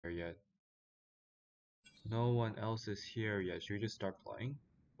here yet. No one else is here yet. Should we just start playing?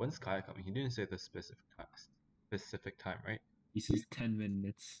 When's Kai coming? He didn't say the specific time, right? He says 10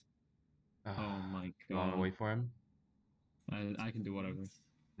 minutes. Oh my You wanna god. wait for him? I can do whatever.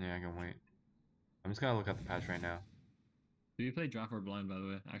 Yeah, I can wait. I'm just gonna look at the patch right now. Do you play draft or blind, by the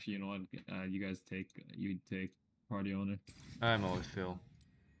way? Actually, you know what? You guys take party owner. I'm always Phil.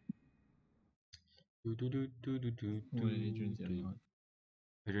 Adrian's getting on.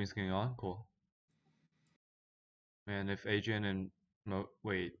 Adrian's getting on? Cool. Man, if Adrian and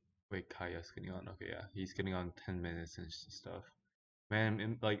wait, Kaya's getting on. Okay, yeah, he's getting on 10 minutes and stuff.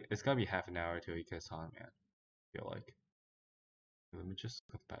 Man, like it's gotta be half an hour till he gets on, man. I feel like. Let me just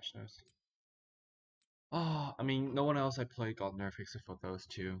look at the patch notes. Oh, I mean, no one else I played got nerfed except for those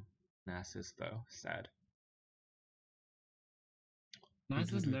two. Nasus though, sad.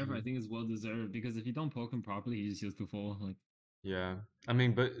 Nasus nerf, I think, is well deserved because if you don't poke him properly, he just heals to full. Like. Yeah, I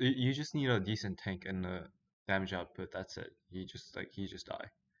mean, but you just need a decent tank and a damage output. That's it. He just die.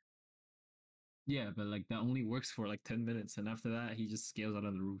 Yeah, but like that only works for like 10 minutes, and after that, he just scales out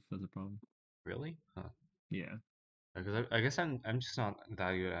of the roof. That's a problem. Really? Huh. Yeah. Because I guess I'm just not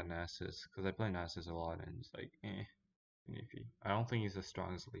that good at Nasus because I play Nasus a lot and it's like iffy. I don't think he's as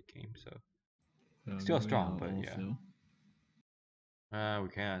strong as late game, so still strong, but yeah. We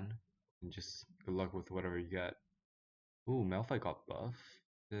can. And just good luck with whatever you get. Ooh, Malphite got buff.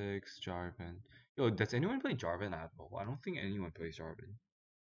 6 Jarvan. Yo, does anyone play Jarvan at all? I don't think anyone plays Jarvan.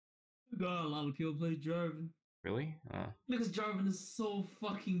 God, a lot of people play Jarvan. Really? Because Jarvan is so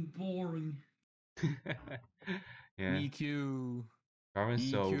fucking boring. Yeah. EQ.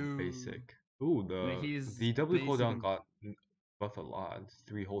 Jarvan's so basic. Ooh, the W cooldown got buffed a lot.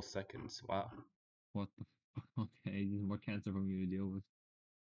 3 whole seconds. Wow. What the fuck? Okay, more cancer from you to deal with.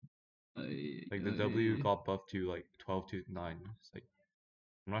 Like the W got buffed to like 12 to 9. It's like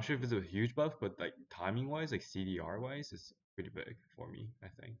I'm not sure if it's a huge buff, but like timing wise, like CDR wise, it's pretty big for me, I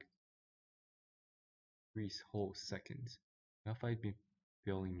think. 3 whole seconds. Malphite be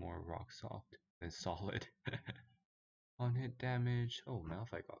feeling more rock soft than solid. On hit damage. Oh,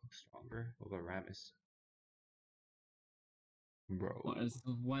 Malphite got stronger. What about Rammus? Bro.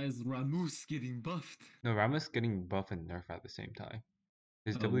 Why is Rammus getting buffed? No, Rammus getting buff and nerf at the same time.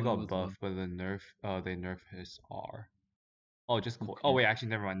 His W got buff, but they nerf his R. Oh, just cool. Okay. Oh wait, actually,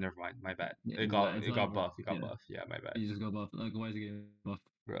 never mind. My bad. Yeah, it got buff. It got buff. Yeah, my bad. You just got buff. Like, why is he getting buffed?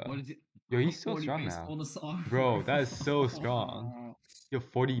 Bro. What is it? Yo, he's so strong now. Bro, that is so strong. You have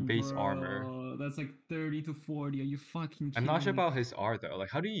 40 base armor. That's like 30 to 40. Are you fucking kidding I'm not sure about his R though. Like,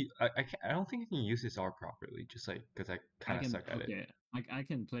 how do you? I don't think I can use his R properly. Just like because I kind of suck at it. I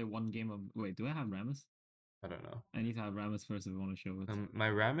can play one game of. Wait, do I have Rammus? I don't know. I need to have Rammus first if I want to show it. My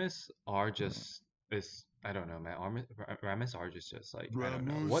Rammus R just is. I don't know. My Rammus R just like I don't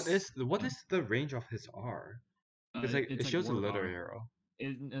know. What is the range of his R? It's like it shows a little arrow.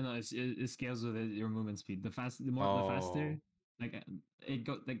 It scales with your movement speed. The faster, like it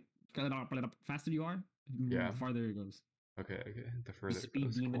go like faster you are, the farther it goes. Okay. The further speed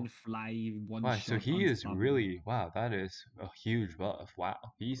goes, demon cool. fly one wow, shot. So he is really that is a huge buff. Wow,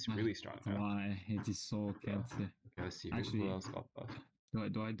 he's really strong. Why it is so cancer. Okay, let's see who else got buff. Do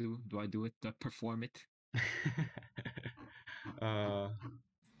I do it? Do I perform it? I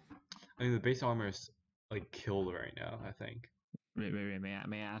mean the base armor is like killed right now. I think. Wait. May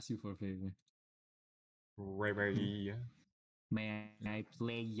I ask you for a favor? Right. May I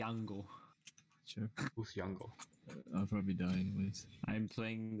play Yango? Sure. Who's Yango? I'll probably die anyways. I'm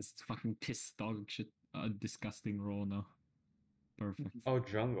playing this fucking piss dog shit, disgusting role now. Perfect. Oh,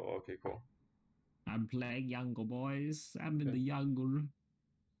 jungle. Okay, cool. I'm playing Yango, boys. I'm in the jungle.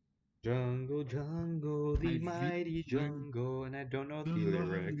 Jungle, the mighty jungle, and I don't know the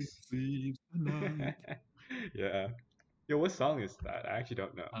lyrics. Yeah. Yo, what song is that? I actually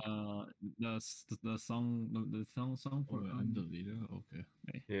don't know. The song for. I'm the leader. Okay.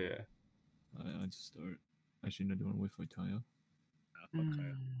 Yeah. I just start. Actually, no, do you want to wait for Kaya? Fuck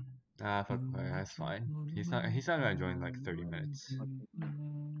Kaya. That's fine. He's not gonna join in like 30 minutes.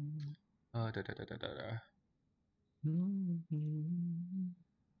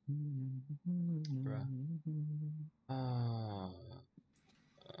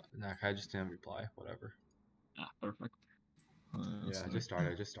 Nah, I just didn't reply. Whatever. Perfect. Yeah, I just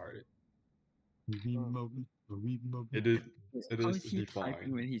started. It is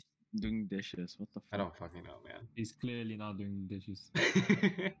fine. When he's doing dishes, what the fuck? I don't fucking know, man. He's clearly not doing dishes.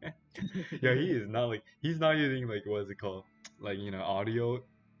 Yeah, he's not using like what is it called? Like audio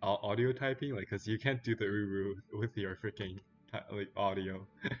typing, like because you can't do the Uru with your freaking like audio.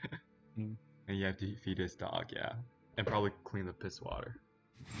 And you have to feed his dog, yeah, and probably clean the piss water.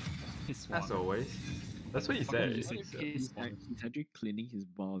 Piss As water. always. That's what you Fuck say. you say. So, Piss He's, water. he's actually cleaning his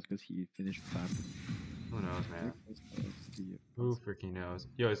balls because he finished fapping. who knows, man? Who freaking knows?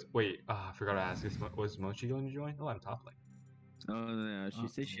 Yo, wait, I forgot to ask. Was Mochi going to join? Oh, I'm top lane. Oh no, she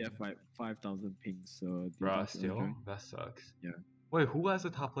said she had 5,000 pings, so do you Bruh, guys wanna still? join? That sucks. Yeah. Wait, who has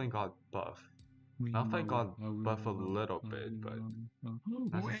a top lane god buff? Malphite got buff a little bit, but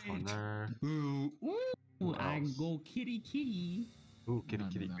that's a Wait. corner. Ooh, Who I else? go kitty. Ooh, kitty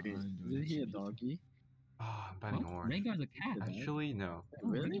kitty. Isn't he a doggy? Ah, I'm banning Well, orange. Rengar's a cat. Actually, no.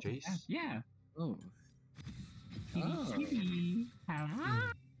 Really? Jace? Yeah. Oh. Kitty Oh. kitty.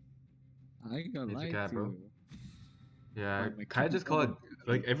 Hello? I got It's a lied cat, bro. to. Yeah, Oh, my Kaya kitty just called dog.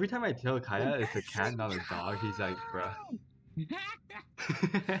 like every time I tell Kaya it's a cat, not a dog, he's like, bruh.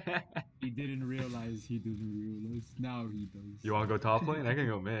 He didn't realize. Now he does. You wanna go top lane? I can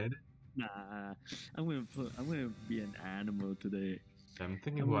go mid. Nah, I'm gonna be an animal today. I'm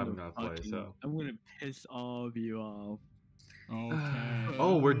thinking who I'm gonna play, so. I'm gonna piss all of you off. Okay.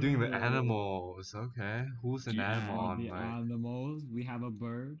 Oh, we're doing the animals. Okay. Who's an Yeah, animal on the my animals. We have a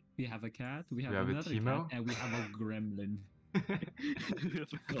bird. We have a cat. We have have a another Teemo? cat, and we have a gremlin.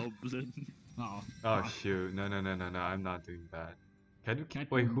 a goblin. Oh. Oh shoot. No, I'm not doing that. Can you Cat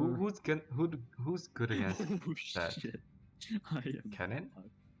wait, number. who's good against Oh that? shit. I am. Kennen?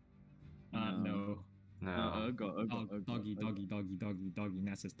 No. No. Doggy.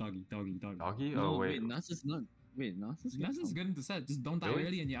 Nasus. Doggy. Doggy? No, Oh wait. Nas is not. Wait, Nas is not. Nasus is good in the set. Just don't die Really?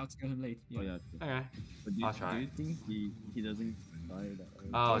 early and you outscale him late. Oh yeah. Okay. But I'll try. Do you think he doesn't try that?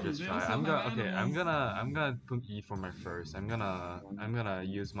 I'll Oh, just there's try. some I'm animals. gonna put E for my first. I'm gonna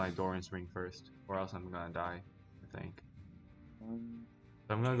use my Doran's ring first, or else I'm gonna die. I think.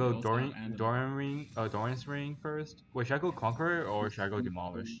 So I'm gonna go Also have Doran's ring first. Wait, should I go Conqueror or should I go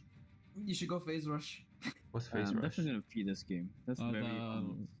Demolish? You should go phase rush. What's Phase I'm Rush? definitely gonna feed this game. That's very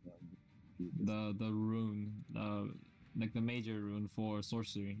The rune, like the major rune for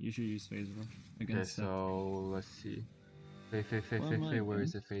sorcery. You should use phase rush Okay, against that. so let's see. What am I Where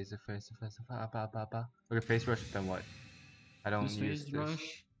is doing? it? Phase. Okay, Phase Rush. Then what? I don't Just use phase this.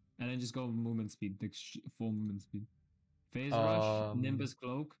 rush and then just go movement speed, like full movement speed. Phase rush, Nimbus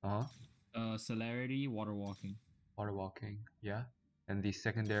cloak, celerity, water walking. Water walking. Yeah. And the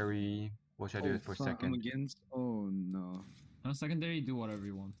secondary. What should I do for fuck, I'm second? against. Oh no. On secondary, do whatever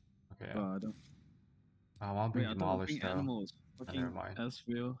you want. Okay. I don't. I want to Wait, bring I thought Demolish being though. animals. Never Fucking mind.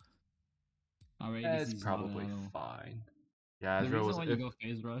 Ezreal. Alright, Yeah, this it's is not an probably animal. fine. Yeah, The Ezreal reason was. why you go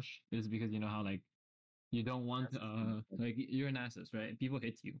phase rush is because you know how like you don't want like you're an Nasus, right? People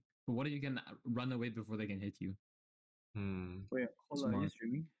hit you, but what if you can run away before they can hit you? Wait, hold on, are you Smart.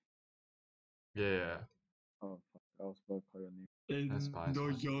 streaming? Yeah. Oh fuck, I was about to call your name. That's fine, the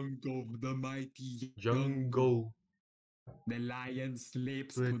that's fine. jungle, the mighty Jungle. the lion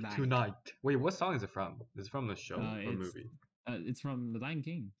sleeps Sleep tonight. tonight. Wait, what song is it from? Is it from the show or it's- movie? It's from The Lion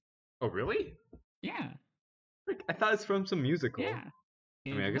King. Oh, really? Yeah, Frick, I thought it's from some musical. yeah. I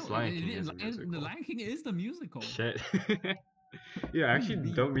mean, I guess Lion King is a The musical. Lion King is the musical. Shit. Yeah, I actually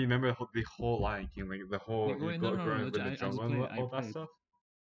The- don't remember the whole Lion King, like the whole Like, wait, no, growing with legit, the I just jungle played- and I all that played. stuff.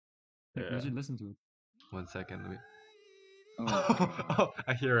 Like, Yeah. you should listen to it. 1 second, let me. Oh, Oh,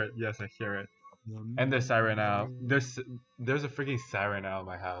 I hear it. Yes, I hear it. And there's siren now. There's a freaking siren out of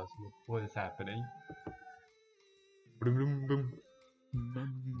my house. What is happening? Boom, boom,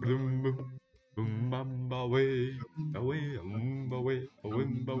 boom, boom, boom. Boom, away, away, away, away,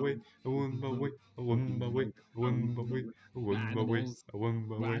 Animals.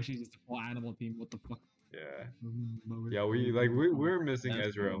 We're away. actually just a full animal team. What the fuck? Yeah, we're missing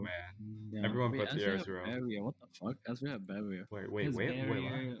Ezreal, man. yeah. Everyone Wait, but the Ezreal have Ezreal. barrier. What the fuck? Ezreal have barrier. Wait, His what?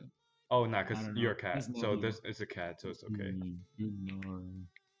 barrier- Oh, nah, I cause don't you're a know. cat. There's no So heal. it's a cat, so it's okay.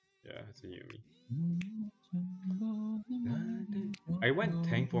 Yeah, it's a Yumi. I went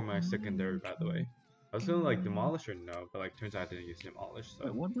tank for my secondary, by the way. I was gonna like demolish or no, but like turns out I didn't use demolish. So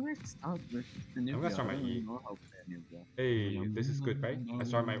Wait, what do I start with? gonna start my I don't E. know how to play Anivia. hey, this is good, right? I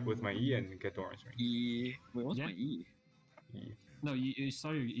start with my E and get Doran's ring. E. Wait, what's Yeah. my E? E. No, you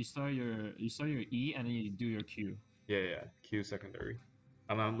start your E and then you do your Q. Yeah. Q secondary.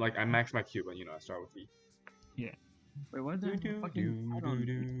 I'm like I max my Q, but you know I start with E. Wait, what the fucking I don't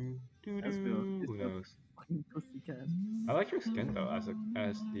Ezreal. Who knows? fucking pussycat. I like your skin though, as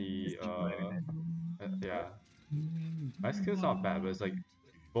the yeah. My skin's not bad, but it's like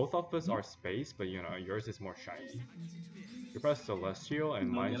both of us are space, but you know yours is more shiny. You're probably celestial, and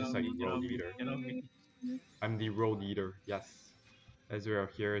mine's just like road eater. Get on me. I'm the road eater. Yes. Ezreal,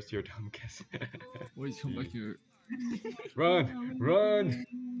 here is your dumb kiss. Wait, come back here. Run!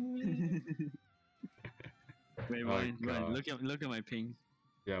 Wait, Oh Ryan, God. look at my ping.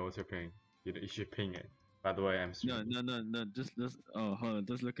 Yeah, what's your ping? You should ping it. By the way, I'm No, streaming. no. Just oh, hold on.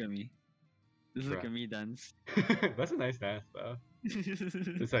 Just look at me. Just look Bruh. at me dance. That's a nice dance, though.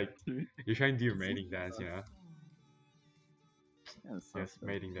 It's like you're trying to do your mating dance, you know? Yeah, so Yes, sick.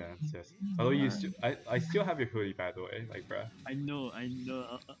 mating dance. Yes. Although I still have your hoodie, by the way. Like, bruh. I know.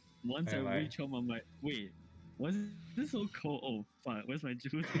 Once I And, like- reach home, I'm like, wait, why is this so cold? Oh, fuck, where's my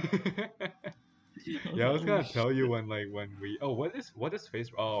juice? Yeah, I was gonna "Oh, tell you when we. Oh, what is face?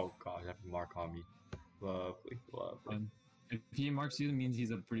 Oh god, I have a mark on me. Lovely. If he marks you, it means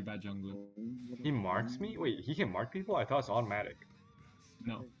he's a pretty bad jungler. He marks me? Wait, he can mark people? I thought it's automatic.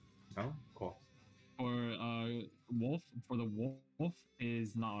 No. No? Cool. For wolf, for the wolf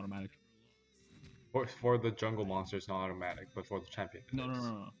is not automatic. For the jungle monster, it's not automatic, but for the champion. it No.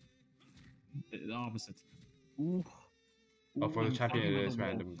 is. The opposite. Ooh. Oh, for the I'm champion, talking it about is the wolf.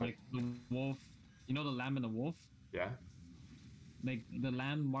 random. But Like the wolf, you know the lamb and the wolf. yeah. Like the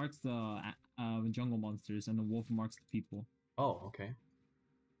lamb marks the jungle monsters, and the wolf marks the people. Oh, okay.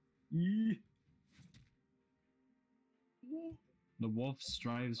 The wolf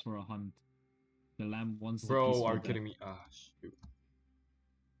strives for a hunt. The lamb wants. Bro, are you kidding me? Ah, shoot.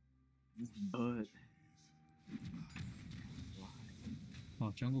 But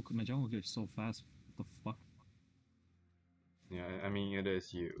Oh, my jungle gear is so fast. What the fuck? Yeah, I mean it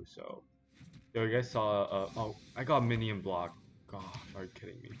is you. So, yo, you guys saw? Oh, I got a minion block. Gosh, are you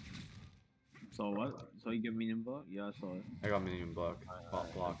kidding me? so what? So you get minion block? Yeah, I saw it. I got minion block.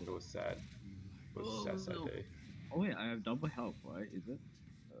 Block. It was sad. It was a sad no. day. Oh wait, I have double health, right? Is it?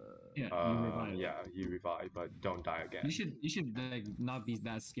 Yeah, you revive. Yeah, you revive, but don't die again. You should like not be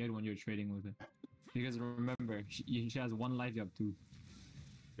that scared when you're trading with it, because remember, she has one life. You have two.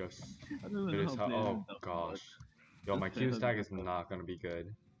 Yes. I don't It know is how how. players Oh have double gosh. block. Yo, my Let's Q play stack her is double. not gonna be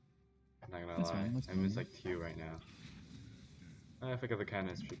good. Not gonna That's lie. fine, that's I'm just fine. like Q right now. If I get the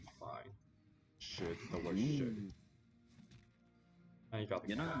cannon, it should be fine. Should the word should. Now you got the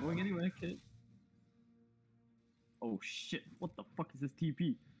You're not cannon. going anywhere, kid. Oh shit! What the fuck is this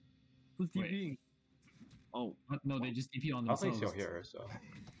TP? Who's Wait. TPing? Oh, No, they just TP on I'll play themselves. still here, so.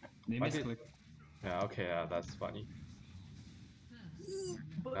 They Why did- misclick. Yeah, okay, yeah, that's funny.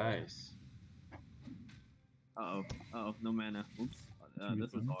 Nice. no mana. Oops.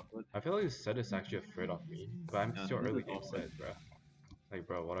 This is awkward. I feel like Zed is actually afraid of me, but I'm Yeah, still this early is game awkward. Zed, bro. Like,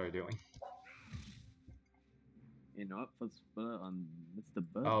 bro, what are you doing? You know what? Let's put it on Mr.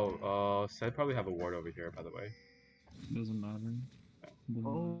 Bird. Oh, Zed probably have a ward over here, by the way. Doesn't matter. Doesn't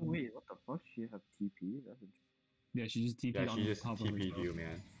Oh matter. wait, what the fuck? She have TP? That's interesting. Yeah, she just TP'd Yeah, on she the just top of her. TP'd you,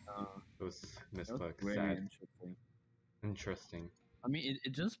 man. Uh, It was that was misclick. very Sad. interesting. Interesting. I mean,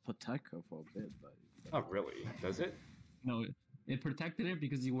 it just protect her for a bit, but Not really, does it? No, it protected it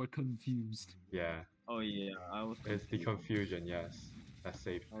because you were confused. Yeah. oh yeah, I was. It's the confused. confusion, yes. That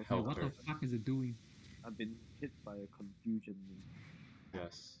saved Okay, Like, helped what her. the fuck is it doing? I've been hit by a confusion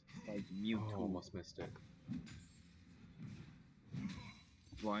Yes. like Mewtwo. Oh, almost missed it.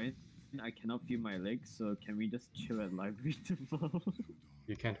 Ryan, I cannot feel my legs, so can we just chill at library tomorrow?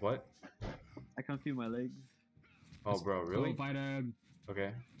 You can't what? I can't feel my legs. Oh, bro, really? Go fight him.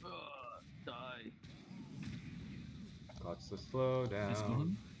 Okay. Die. Got to slow Let's kill down.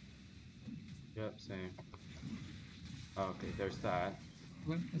 him. Yep, same. Okay, there's that.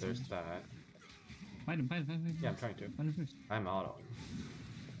 Okay, that's There's fine. that. Fight him. Yeah, I'm trying to. Fight him first. I'm autoing.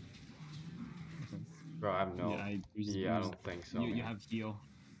 Okay. Bro, I have no. Yeah, Yeah, I don't think so. You man. have heal.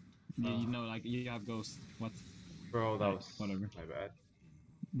 You know, like you have ghost. What? Bro, that Right, was whatever. my bad.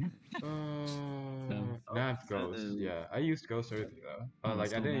 So- Now I have Ghost. Yeah, I used Ghost early though. Oh, Like I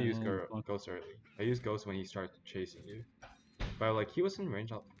still didn't bad. use Oh, fuck. Ghost early. I used Ghost when he started chasing you. But like he was in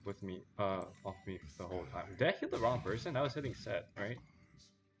range with me, off me the whole time. Did I hit the wrong person? I was hitting Set, right?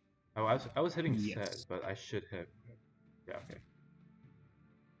 Oh, I was hitting Yes. Set, but I should hit. Yeah, okay.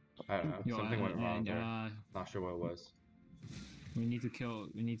 I don't know. Yo, Something went wrong and, there. Not sure what it was. we need to kill.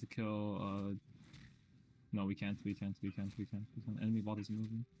 No, we can't. Enemy bot is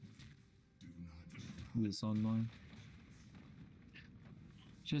moving. This is so annoying.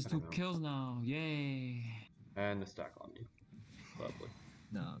 Just I 2 don't know. kills now. Yay. And the stack on me. Lovely.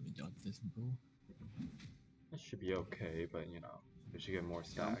 Nah, we got this, bro. It should be okay, but you know, we should get more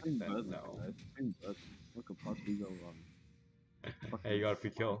Yeah, I'm stack playing than Bird, no. guys. I'm playing Bird. What could possibly go wrong? Hey, you got a free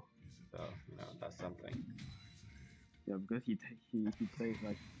kill. So, you know, that's something. Yeah, because he plays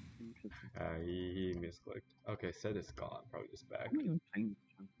like interesting. He misclicked. Okay, Set is gone. Probably just back. I'm not even playing this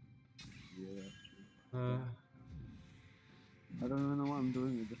chunk. Yeah, actually. Uh, I don't even know what I'm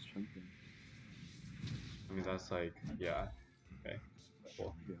doing with this chunk thing. I mean, that's like, yeah. Okay.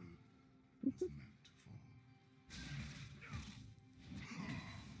 Cool. Yeah.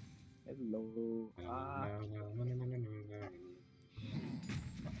 low. Ah,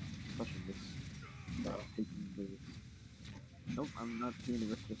 such a miss. Taking the risk. Nope, I'm not taking the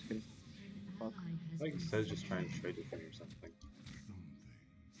risk. Just kidding. Fuck. Like Sez just trying to trade with me or something.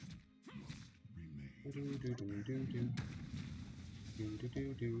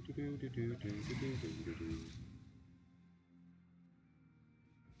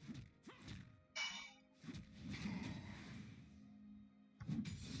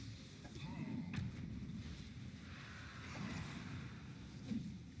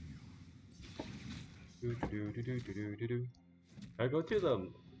 I go to the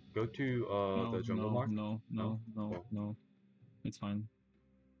the jungle mark. No. Oh. It's fine.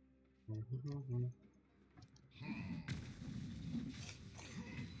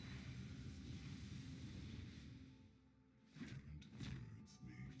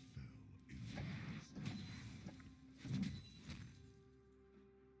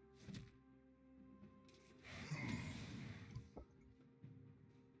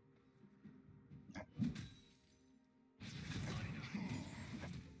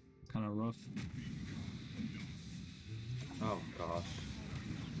 Kind of rough. Oh gosh.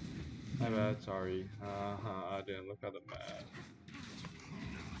 My bad, sorry. I didn't look at the map.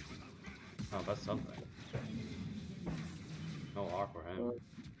 Oh, that's something. No arc for him.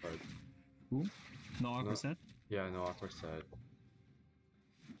 But Who? No arc No. set? yeah, no arc for set.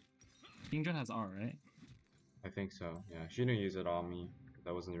 Kingdra has R, right? I think so. Yeah, she didn't use it on me.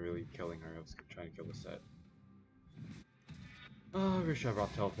 That wasn't really killing her. I was trying to kill the set. Oh, I wish I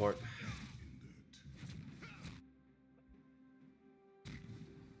brought teleport.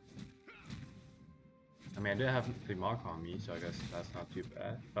 I mean, I did have the mark on me, so I guess that's not too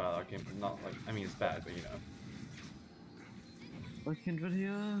bad. But I can not like. I mean, it's bad, but you know. What's Kindred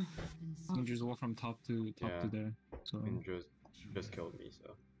here? Kindra's walk from top to Yeah. there. So And just killed me,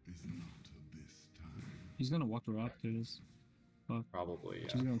 so he's gonna walk the Raptors. probably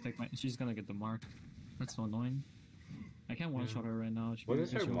She's yeah. gonna take my. She's gonna get the mark. That's so annoying. I can't one shot her right now. What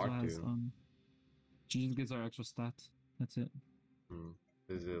does her she also mark has, do? She just gives her extra stat. That's it. Hmm.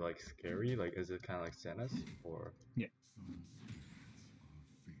 Is it like scary? Like, is it kind of like Senna's or? Yeah. I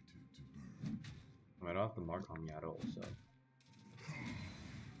mean, I don't have the mark on me at all, so.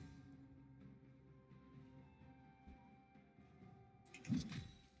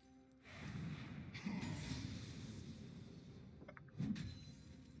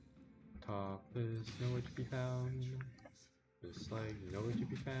 Top is nowhere to be found. Just like nowhere to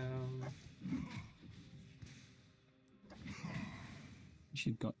be found.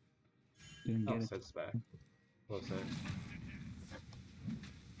 She got. Didn't Oh, get it. Set's back. Well said.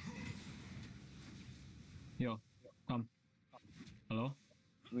 Yo, come. Hello?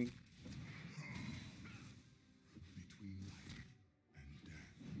 Wing.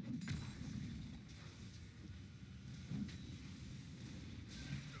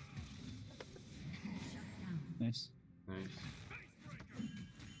 Nice. Nice.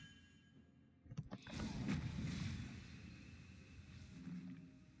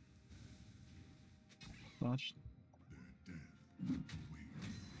 Flashed.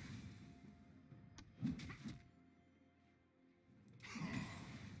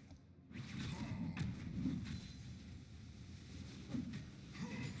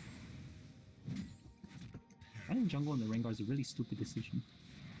 I think jungle in the Rengar is a really stupid decision.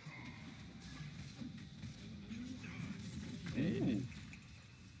 Ooh.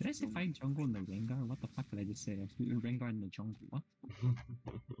 Did I say fight jungle in the Rengar? What the fuck did I just say? Rengar in the jungle. What?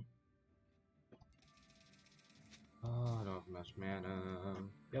 Oh, I don't have much mana.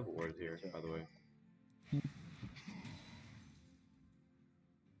 You have a word here, by the way.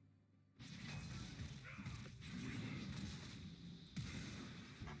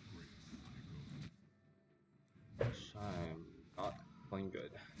 I'm not playing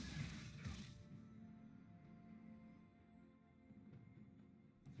good.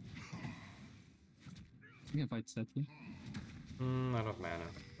 You can fight Seti. I don't have mana.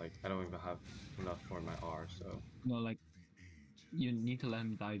 Like, I don't even have enough for my R, so. No, like, you need to let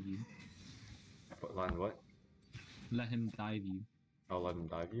him dive you. What line? What? Let him dive you. I'll let him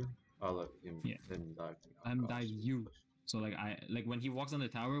dive you? I'll let him, Yeah. let him dive me. Oh, Let him gosh. dive you. So like when he walks on the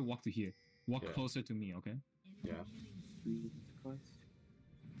tower, walk to here. Walk Yeah. closer to me, okay? Yeah. Jesus Christ.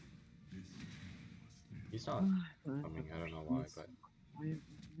 He's not coming, I don't know why, but.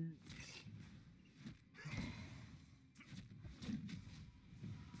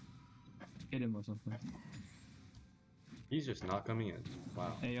 Hit him or something. He's just not coming in.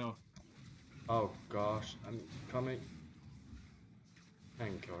 Wow. Hey yo, Oh gosh, I'm coming. I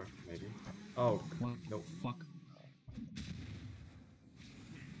can kill her, maybe. Oh, what nope. the fuck?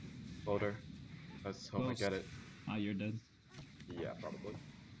 Hold her. Let's hope I get it. Ah, you're dead. Yeah, probably.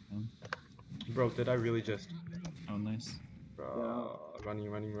 Oh. Bro, did I really just... Oh, nice. Bro,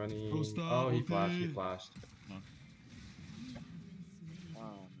 running. Oh, stop, Oh, he okay. flashed.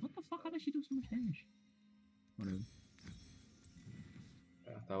 What the fuck? How did she do so much damage? Whatever.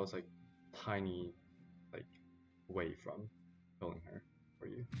 Yeah, that was like tiny, like, way from killing her for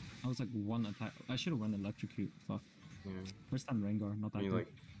you. I was like one attack. I should have went electrocute. Fuck. Yeah. First time Rengar, not that I mean, good.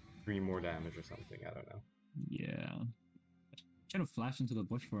 like 3 more damage or something. I don't know. Yeah. Should have flashed into the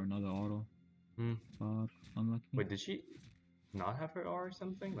bush for another auto. Fuck. Unlucky. Wait, did she not have her R or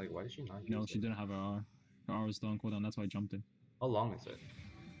something? Like, why did she not use No, it? she didn't have her R. Her R was still on cooldown. That's why I jumped in. How long is it?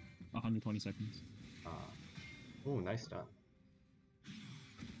 120 seconds. Oh, nice stun.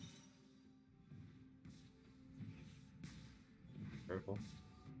 Careful.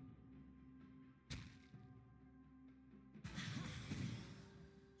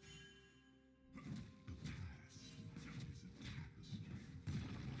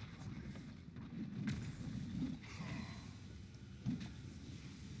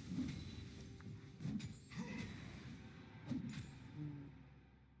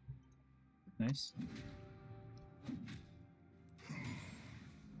 Nice.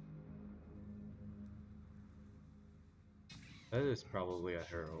 That is probably a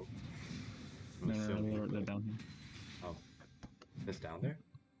hero. I'm No, assuming, they're but- down here. Oh, it's down there?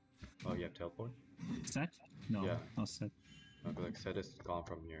 Oh, you have teleport? Set? No, Yeah. not set. I feel like Set is gone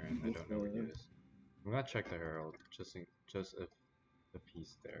from here and I don't know where he is. I'm gonna check the herald just if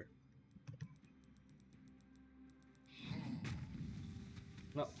he's there.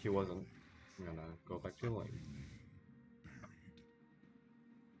 No, he wasn't. I'm gonna go back to the lane.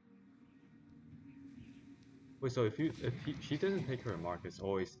 Wait, so if she doesn't take her mark, it's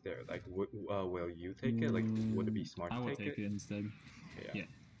always there. Like, will you take it? Like, would it be smart I to would take take it instead. Yeah.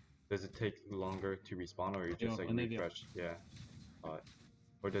 Does it take longer to respawn, or you just Yeah, like and then, yeah. refresh? Yeah.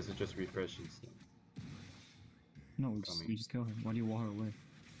 Or does it just refresh instant? No, we just kill her. Why do you wall her away?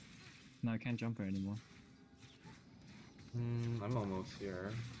 No, I can't jump her anymore. I'm almost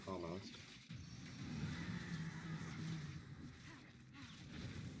here. Almost.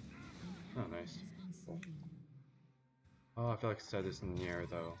 Oh, nice. Cool. Oh, I feel like Set is near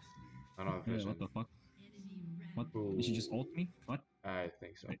though. I don't have Yeah, vision. what the fuck? What? Ooh. Did she just ult me? What? I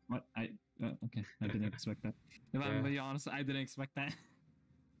think so. Wait, what? Okay, I didn't expect that. If I'm Yeah. being honest, I didn't expect that.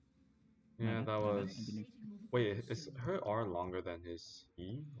 Yeah, My that bad, was. I didn't- Wait, is her R longer than his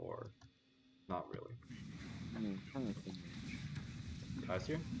E, or not really? I mean, kind of thing. Last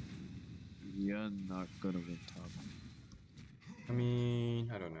year? You're not gonna win top. I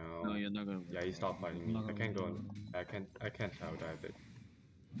mean, I don't know. No, you're not gonna win. Yeah, he stopped fighting me. Not I can't go. gonna I can't tower dive it.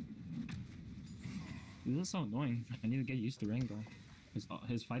 This is so annoying. I need to get used to Rengar.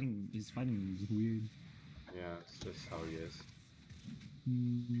 His fighting is weird. Yeah, it's just how he is.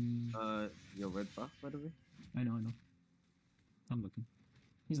 Your red buff, by the way? I know. I'm looking.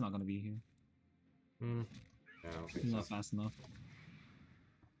 He's not gonna be here. Yeah, I don't think He's so. not fast enough.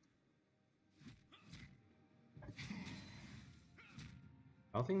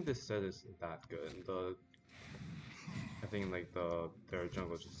 I don't think this set is that good. I think like their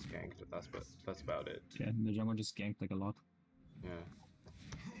jungle just ganked. That's about it. Yeah, the jungle just ganked like a lot. Yeah.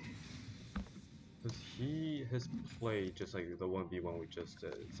 Cause his play just like the 1v1 we just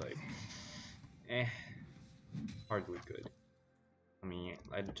did. It's like, hardly good. I mean,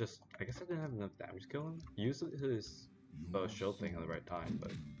 I guess I didn't have enough damage to kill him. He used his shield thing at the right time,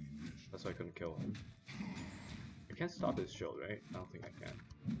 but that's why I couldn't kill him. I can't stop his shield, right? I don't think I can.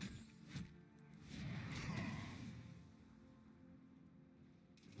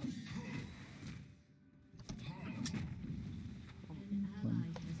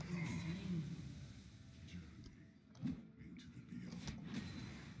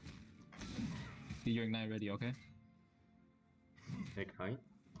 Get your ignite ready, okay? Ignite?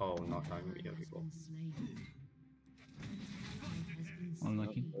 Oh, not timing me. Okay, cool.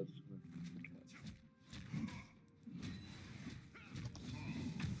 Unlucky.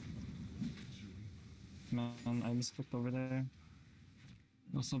 Man, I misclicked over there.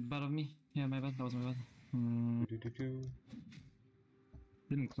 That was so bad of me. Yeah, my bad. That was my bad. Do-do-do-do.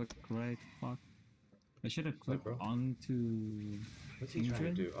 Didn't click right. Fuck. I should have clicked bro? onto What's he trying to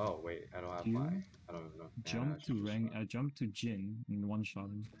Kindred? do? Oh wait, I don't have You? my. I don't know. Yeah, jump I to should rank. just- I jumped to Jin in one shot.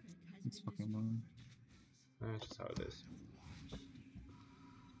 It's fucking annoying. That's just how it is.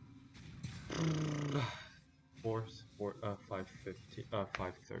 5:15,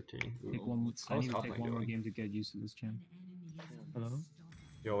 5:13. Take one. I How's need to top take lane one more doing? game to get used to this champ. Hello?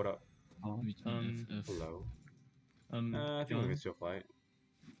 Yo, what up? Oh, Every time F. Hello. Um, I think we John, can still fight.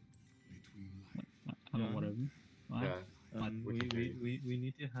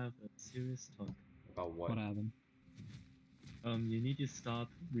 have a serious talk. About what? What happened? You need to stop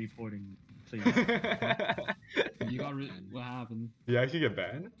reporting, please. You got what happened? You actually get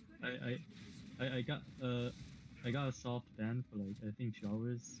banned? I got a soft ban for like I think 2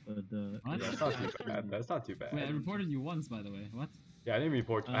 hours, but What? That's not too bad. That's not too bad. Wait, I reported you once, by the way. What? Yeah, I didn't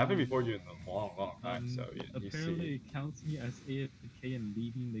report. I haven't reported you in a long time. So you apparently see. it counts me as AFK and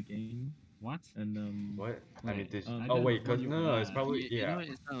leaving the game. What? And What? I mean, Wait, did I oh didn't wait, report cause you no, for no, it's that. probably yeah.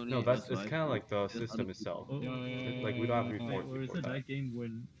 It's not only No, that's us, it's right? kind of like the There's other system people. itself. Oh, Like we don't have to Yeah, report or is before it that. that game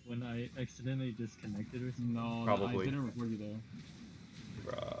when I accidentally disconnected or something? No, Probably. I didn't report you there.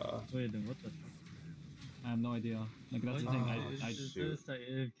 Bruh. Wait, then what the fuck? I have no idea. Like that's the thing. Oh, I It shoot. says that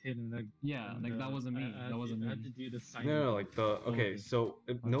AFK and like yeah, like that wasn't me. That wasn't I me. had to do the sign. No, like the okay. Okay. So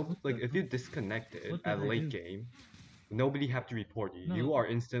if What- no, what like the if you disconnect it What did at I late do? game, nobody have to report you. No. You are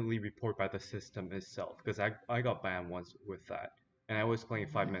instantly reported by the system itself. Because I got banned once with that, and I was playing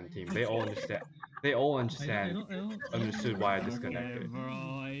 5-man team. They all understand. They all understand. Understood why I Okay, disconnected.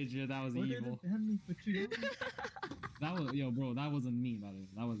 bro, Adrian, that was Why did evil. it ban me for 2 hours? That was bro. That wasn't me, by the way.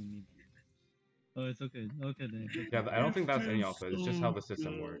 That wasn't me. Oh, it's okay. Okay then. It's okay. Yeah, I don't think that's any of it. It's just how the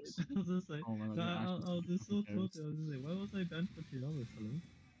system works. I was just like, Oh my god, no, you're I actually was just so who cares? tilted. I was just like, why was I banned for 2 hours? Hello?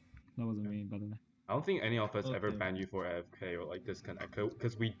 That wasn't me, by the way. I don't think any of us ever Okay. ban you for AFK or like disconnect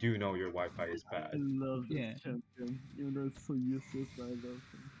because we do know your Wi-Fi is I bad. love this Yeah. champion. Even though it's so useless, but I love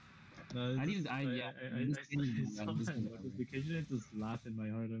him. No, I it's need- just- I- yeah, I this thing- saw this that thing- notification and just laugh in my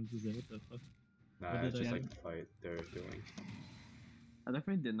heart. I'm just like, what the fuck? Nah, What it's did just I like do? the fight they're doing. I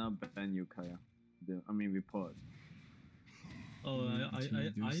definitely did not ban you, Kaya. Report. Oh, Can you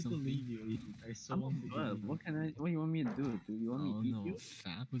do I something? believe you, Agent. I so I'm want to a give you- What can I? What you want me to do? Do you want me Oh to eat no, you?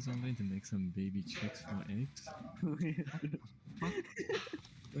 Fab was only to make some baby chicks from eggs.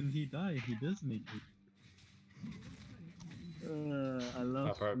 When he died, he does make it. I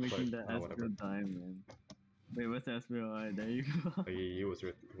love perhaps, making like, the whatever. Ezreal die, man. Wait, what's Ezreal? Alright, there you go. Like, he was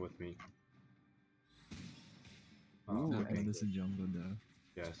with me. Ooh, Oh, okay. okay. This is jungle though.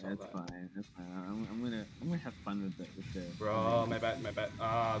 Yeah, I saw That's that. fine. That's fine. I'm gonna have fun with that. With the Bro, my bad.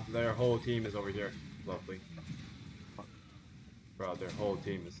 Ah, their whole team is over here. Lovely. Bro, their whole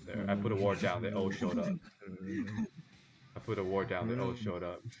team is there. I put a ward down, they all showed up. I put a ward down, they all showed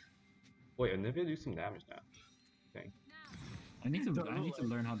up. Wait, Anivia do some damage now. I need to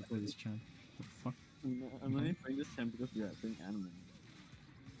learn how to play this champ. The fuck? I'm only playing this champ because we are playing anime.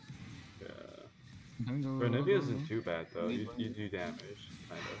 Yeah. Go, Anivia isn't too bad though. You do damage,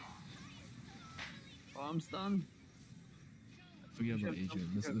 kind of. Oh, I'm stunned. Forget about Champ,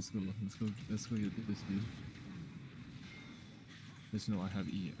 Adrian. champ. Let's go get this dude. Yes, no, I have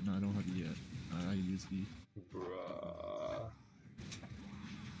E. No, I don't have E yet. I use E. Bruh.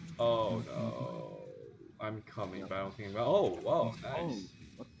 Oh no. I'm coming, but I don't think. Oh, wow, nice. Oh,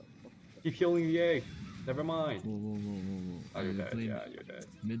 what the fuck? Keep killing the egg. Never mind. Whoa. Oh, you're dead. Yeah, you're dead.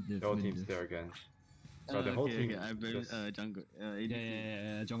 Mid diff. The whole team's there again. Bro, the Okay, whole team okay, I is blame just... jungle. ADC.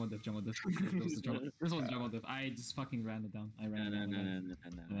 Yeah. Jungle diff. This was jungle diff. I just fucking ran it down. I ran it down.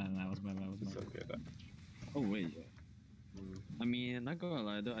 No. That was my It's bad. okay, then. Oh wait. Mm. I mean, not gonna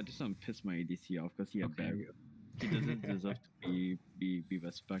lie though, I just want to piss my ADC off because he a Okay. barrier. He doesn't deserve to be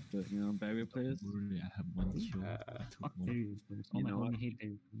respected. You know, barrier players. Literally, I have one kill. I took Fuck one. barrier players. Oh You my know god, what? I hate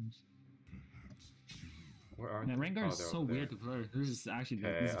barrier players. Where are Man, they? Rengar Oh, is they're so over weird there. to play. This is actually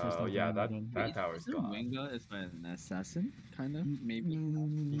Okay, this is the first time yeah, I've that done. that tower's Isn't gone. Rengar is like an assassin, kind of maybe.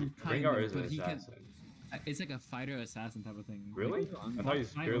 Kind Rengar of, is an but he can- assassin. It's like a fighter assassin type of thing. Really? Like, I thought he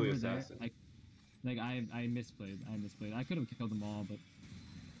was Fight purely over there, assassin. Like I misplayed. I could have killed them all, but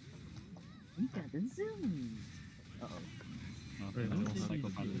Look at the zoom. Uh oh. Wait, I who's don't ADC?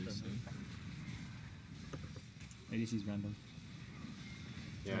 psychopath What this, the so. ADC's random.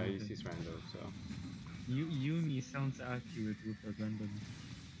 Yeah, Okay. he's random, so. Yumi sounds accurate with a random.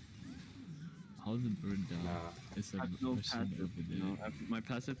 How the bird die? Nah. It's I like have no question passive. of the day. No, my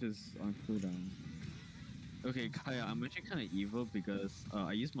passive is on cooldown. Okay, Kaya, I'm actually kind of evil because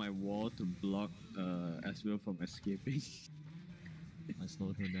I use my wall to block Ezreal from escaping. I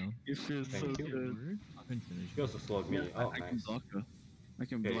slowed her down. It feels so Thank you. good. I can finish. He also slowed me. Yeah, Oh, I can nice. block her. I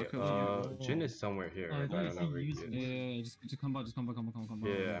can Okay, block her. Jin is somewhere here, Oh, I but I thought don't know you where he said is. Yeah, just come back.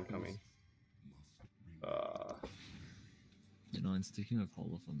 Yeah, I'm coming. You know, and speaking of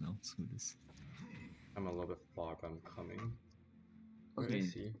Holophone now, screw this. I'm a little bit far, but I'm coming. Where Okay,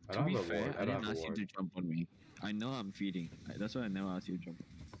 is he? I to don't be have a fair, ward. I I don't didn't have a ask you ward. to jump on me. I know I'm feeding. That's why I never asked you to jump.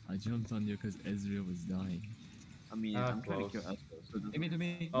 I jumped on you because Ezreal was dying. I mean, Ah, I'm trying to kill close. Ezreal, so it doesn't Give me to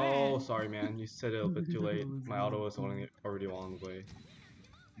me. Oh, sorry, man. You said it a bit too late. My auto was already on the way.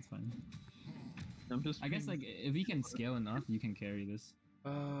 It's fine. I'm just. I guess like if you can scale enough, you can carry this.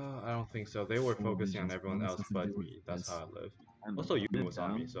 I don't think so. They were Four focusing on visions, everyone one else assassin but duel, me. That's yes. how I live. And Also, the Yumi was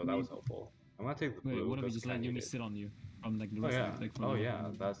on me, down so that was wave. helpful. I'm gonna take the Wait, blue what if we because just I let need Yumi it. sit on you from like the Oh rest yeah. of like from Oh the- yeah.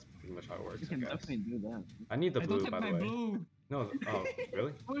 That's pretty much how it works. You I can guess. definitely do that. I need the I blue, don't take by the my way. blue. No. Oh,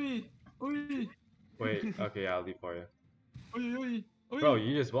 really? Oi, oi, Wait. Okay, yeah, I'll leave for you. oi, oi, oi. Bro,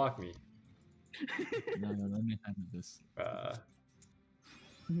 you just blocked me. No, let me handle this.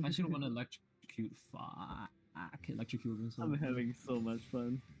 I should want to electrocute. Fuck, electrocute himself. I'm having so much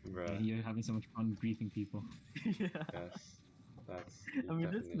fun. Bruh. Yeah, you're having so much fun griefing people. Yeah. Yes. That's I mean,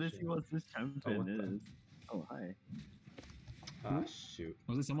 this definition. what this champion what the- is. Oh, hi. Ah, shoot.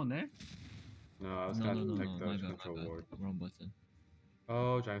 Was there someone there? No, I was No, gonna no, take no, the my bad, control my bad. ward. Wrong button.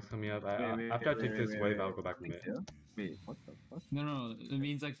 Oh, Giant's coming up. After I take this wave, I'll go back to mid. Wait, what the fuck? No. It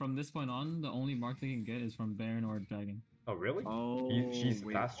means like from this point on, the only mark they can get is from Baron or Dragon. Oh, really? Oh, She's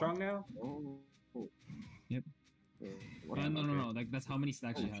wait, that what? strong now? Oh. Yep. What No, am I no. Like that's how many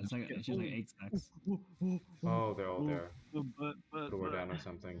stacks she Oh, has. Like shit. she has like 8 stacks. Oh, they're all there. But, Put a ward down or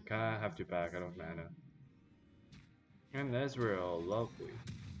something. Kinda have to back. I don't have mana. And Ezreal, lovely.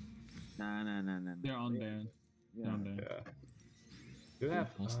 Nah. They're on Baron. Yeah. They're on Baron. Yeah. Do they have?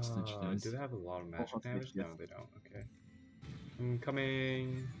 Hostage dice. Do they have a lot of magic hostage, damage? No, yes. they don't. Okay. I'm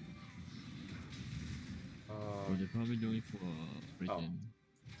coming. Oh, they're probably doing for freaking.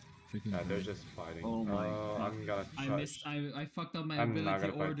 Yeah, they're void. just fighting. Oh my God. I'm gonna. I try- missed. I fucked up my I'm not ability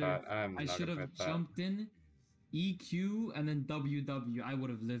gonna fight order. that. I'm I not should gonna have fight that. jumped in, EQ, and then WW. I would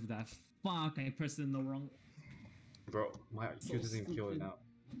have lived that. Fuck! I pressed it in the wrong. Bro, my So IQ doesn't even kill it stupid. now.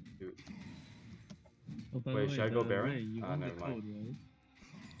 Dude. Oh, by the Wait, way, should I go the Baron? Ray, you Ah, won the never mind. code, right?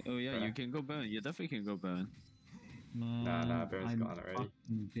 Oh yeah, Bruh. you can go burn. You definitely can go burn. Nah, Baron's gone already.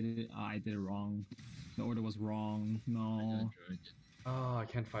 fucking Did it? I did it wrong. The order was wrong. I got No. dragon. Oh, I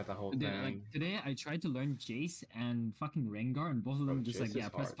can't fight the whole Today, thing. like today, I tried to learn Jace and fucking Rengar, and both of them Bro, just Jace like, yeah, is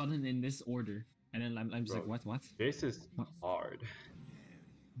press hard. button in this order, and then I'm just like, Bro. what? Jace is What? hard.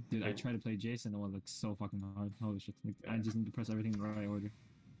 Dude, I Like- tried to play Jace, and it was like so fucking hard. Holy shit! Like, I Yeah. just need to press everything in the right order.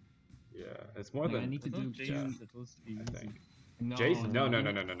 Yeah, it's more Like, I than need to I thought do Jace yeah, was supposed to be I easy. think. No, Jace? No. no,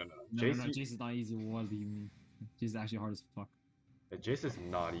 Jace, Jace is not easy. What do you mean? Jace is actually hard as fuck. Jace is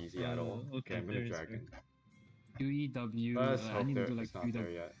not easy at all. Okay, I'm gonna there is dragon. QEW. Let's I hope need to do like it's not there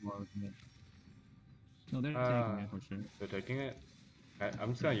QEW. yet. No, they're Ah. taking it for sure. They're taking it.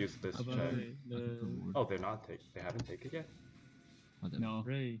 I'm just gonna use this How about check. Ray? The Oh, they're not taking. They haven't taken it yet. Whatever. No,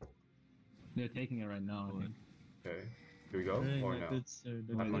 Ray, they're taking it right now. I think. Okay. Do we go Ray, or my no? good sir,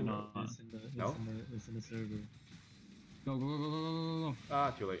 the Why code not? is in the No? is in the server. Go.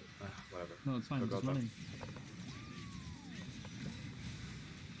 Ah, too late. Whatever. No, it's fine. Go, Just go. run in.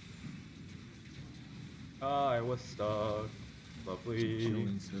 Ah, I was stuck. Lovely.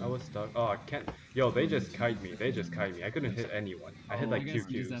 Chilling, sir. I was stuck. Oh, I can't. Yo, they just kite me. They just kite me. I couldn't hit anyone. I hit Oh, like I 2 guess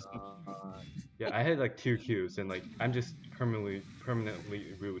use Qs. that- Yeah, I had like 2 Qs and like I'm just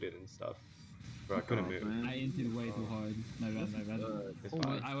permanently rooted and stuff. Bro, I couldn't move. I entered way too hard. My bad. It's Oh,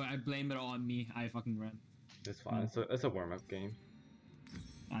 fine. I blame it on me. I fucking ran. It's fine. It's a warm up game.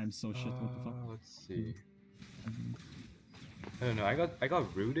 I'm so shit. What the fuck? Let's see. I don't know. I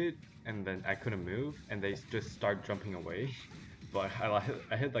got rooted and then I couldn't move and they just start jumping away. But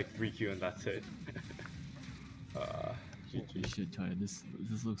I hit like 3 Q and that's it. Holy GG. shit, Ty, this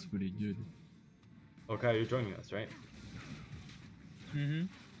looks pretty good. Okay, you're joining us, right? Mm-hmm.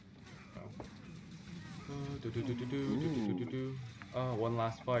 One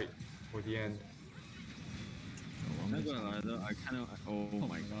last fight for the end. Oh, I'm I'm not gonna lie though, I kind of. Oh, Oh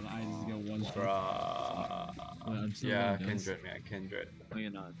my god. I just get one shot. Bruh. Well, I'm still Yeah, alive, guys. Kindred, man, Kindred. No,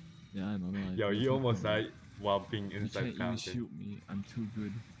 you're not. Yeah, I'm alive. Yo, you almost died while being You inside can't even fountain. shoot me. I'm too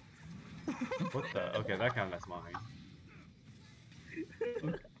good. What the? Okay, that counts as mine.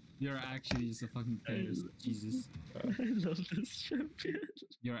 You're actually just a fucking terrorist. Jesus. I love this champion.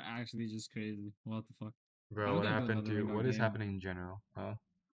 You're actually just crazy. What the fuck? Bro, I'm what gonna do happened another to? Rengar What is game. happening in general? Huh?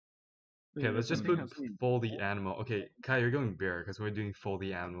 Wait, Okay, let's just something put happening. fully animal. Okay, Kai, you're going bear because we're doing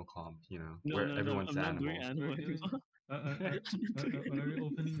fully animal comp. You know, No, where no, everyone's no, I'm not doing animals. animal anymore. Are we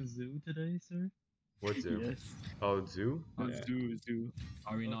opening a zoo today, sir? What zoo? Yes. Oh, zoo. Oh, Yeah. Zoo.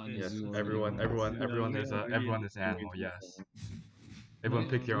 Are we not in the Yes, zoo? already? everyone Yeah, is yeah, everyone is animal. Yes. Everyone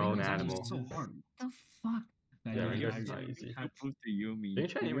pick your own animal. So hard. What the fuck? Yeah, you're Rengar's actually- not easy. I prove to Yumi. Can you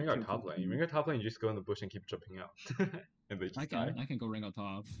try You Rengar can top prove lane? to Rengar top lane, you just go in the bush and keep jumping out, and they just I die. can go ring out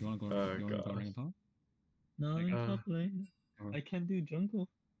top. You wanna go? Oh, you wanna go gosh. ring out top? No, I'm Uh, top lane. I can't do jungle.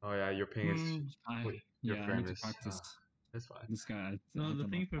 Oh yeah, your ping is. Wait, your Yeah, I frame need to is. practice. It's fine. This guy. I No, the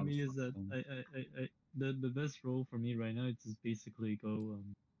don't thing know for how me the is fuck that to- the best role for me right now is just basically go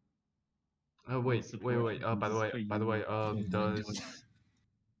Oh wait. support By the way, and does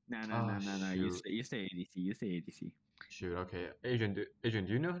Nah. You shoot. stay ADC. You stay ADC. Shoot, okay. Adrian, do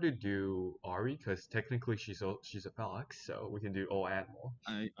you know how to do Ari? Because technically she's a fox, so we can do all animal.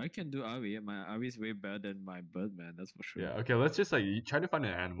 I can do Avi. My Avi is way better than my Birdman. That's for sure. Yeah, okay, let's just like try to find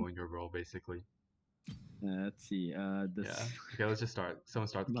an animal in your role, basically. Let's see. This. Yeah. Okay, let's just start. Someone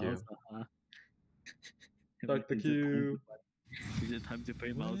start the queue. Malzahar. Start the Is it time to queue. play- Is it time to play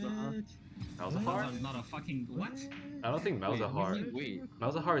Malzahar? Malzahar? Malzahar's not a fucking what? I don't think Malzahar. Wait.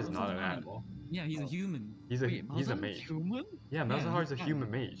 Malzahar is not an Malzahar. animal. Yeah, he's a human. He's a Wait, Malzahar's mage. human? Yeah, Yeah, Malzahar is he's a fine.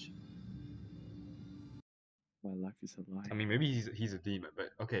 human mage. My life is a lie. I mean, maybe he's a demon, but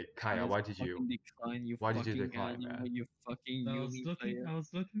okay, Kaya, why did you? Fucking decline, you why did you fucking decline, animal, man? You fucking I was Yumi looking. player. I was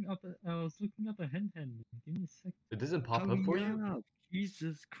looking up a hen. Give me a sec. It doesn't pop Hurry up for you? up.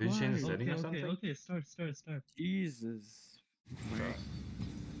 Jesus Did you change the Christ. setting or Okay, something? okay. Start. Jesus. Bruh.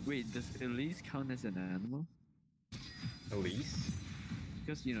 Wait, does Elise count as an animal? Elise?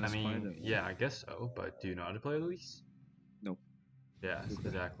 Because, you know, I mean, spider. yeah, I guess so. But do you know how to play Elise? No. Yeah, Okay.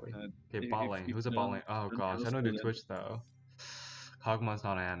 exactly. Uh, Okay, if bot lane. you Who's a don't- bot lane? Oh don't gosh, I tell know us the who Twitch though. Kog'Maw's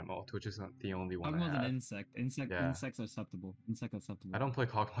not an animal. Twitch is not the only one I Kog'Maw's an have. insect. Yeah. Insects are acceptable. Insect acceptable. I don't play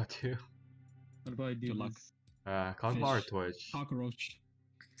Kog'Maw too. What about I do Good luck. this? Kog'Maw or Fish. Twitch? Cockroach.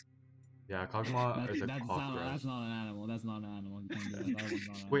 Yeah, Kog'Maw is a That's cockroach. not an animal. That's not an animal. You can't do that. That one's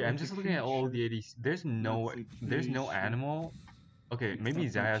not an Wait, animal. I'm just looking at all the 80s. There's no animal. Okay, maybe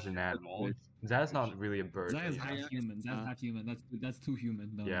Except Zaya's Twitch. an animal. Zaya's not really a bird. Zaya's though. half Yeah. human. Zaya's half human. That's too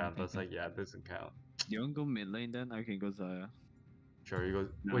human. No, Yeah, no, that's thank like yeah, it doesn't count. You want to go mid lane then? I can go Zaya. Sure, you go.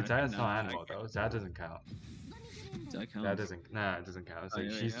 No, Wait, Zaya's no, not I an animal though. Zaya doesn't count. Zaya counts. That doesn't. Nah, it doesn't count. It's like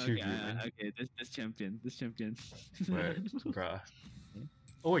Wait, she's wait, too okay, human. okay, this champion. Wait, bruh.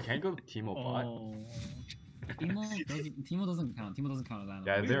 Oh wait, can't go Teemo bot. Oh. Timo doesn't count. Timo doesn't count as animal.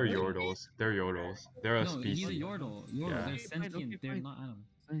 Yeah, they're Wait. Yordles. They're Yordles. They're a No, he's a species. Yordle. Yeah. They're Okay, fine, sentient. okay, They're fine. not animals.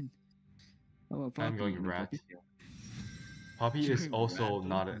 Fine. How about I'm Poppy? going No, rat. Poppy's here. Poppy is Rat. also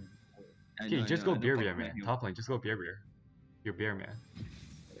not a. I Okay, know, just I go know, beer Poppy beer man. here. Top lane, just go beer beer. You're beer man.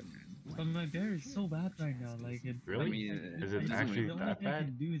 But my bear is so bad right now. Like it. Really? I mean, Is it doesn't actually the only that thing I bad?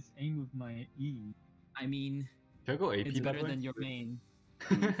 can do is aim with my E. I mean, Can I go AP it's by better the way? than your main.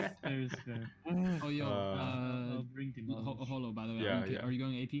 Fair is fair. Oh, yo, I'll bring him on. Holo, by the way. Yeah, are, you, yeah. are you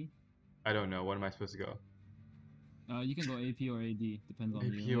going AP? I don't know. What am I supposed to go? You can go AP or AD, depends on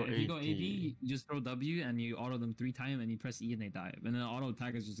AP you. or If you go AD. AP, you just throw W and you auto them 3 times and you press E and they die. And then auto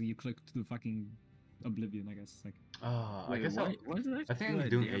attack is just you click to fucking Oblivion, I guess. Like, I Wait, guess why is it I think good I'm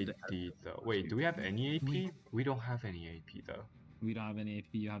doing idea to AD though. Wait, do we have any AP? Wait. We don't have any AP though. we don't have any AP,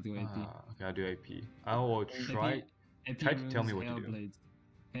 you have to go AP. Okay, I'll do AP. I will try. AP try to tell me runes, what to do. Hellblades.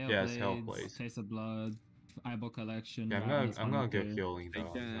 Yes, Hellblades, Hellblades. Taste of Blood, Eyeball Collection. Yeah, Ravenous I'm gonna get Hunter. healing though. Take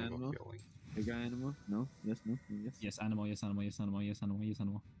I'm the gonna go animal. healing. Big animal? No? Yes, no? Yes. Yes, animal, yes, animal, yes, animal, yes, animal, yes,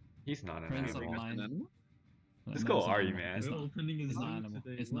 animal. He's not an Prince of animal. Lion. Animal? Let's No, go it's not Ari, animal. man. It's We're not. opening his It's not room animal.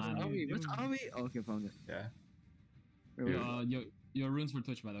 today. It's What not are animal. you What's doing? Ari? Oh, okay, found it. Yeah. Wait, wait, Dude. Your runes for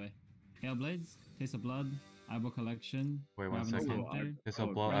Twitch, by the way. Hellblades, Taste of Blood, Eyeball Collection. Wait one Ravenous second. Hunter, It's a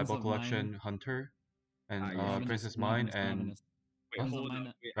Oh, blood Prince eyeball of collection, Mine. Hunter, and yeah. Princess Mine and Ravenous. wait, Prince of hold Mine-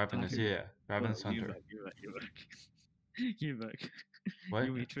 up, wait, Ravenous. Okay. Yeah, Ravenous hold up, Hunter. Give back. Give back. What?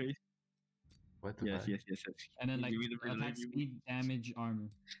 You betrayed. What the Yes, fuck? yes. And then like Give me the real attack name. speed, damage, armor.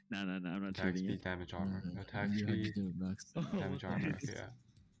 No, I'm not Attack trading speed, it. damage armor. Attack You have to speed, do it, Max. damage armor. Okay, yeah.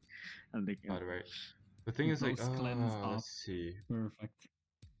 I'm thinking. By the way, the thing is like, Ghost cleanse off. let's see. Perfect.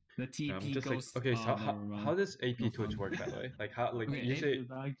 The TP I'm just like, ghost. okay, so never mind. how does AP No Twitch fun. work by the way? Like how like Okay, you say Is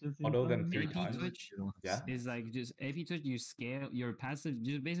that just in auto front them of me? 3 AP times? Twitch Yeah. is like just AP Twitch. You scale your passive.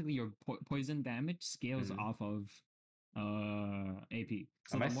 Just basically your poison damage scales Mhm. off of AP.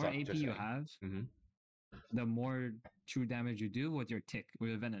 So might the more suck, AP just you saying. have, Mhm. the more true damage you do with your tick, with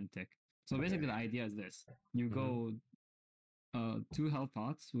your venom tick. So Okay. basically, the idea is this: you Mhm. go 2 health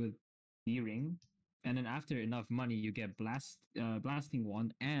pots with D ring, and then after enough money, you get blasting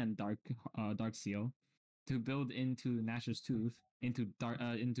wand and dark seal to build into Nash's tooth into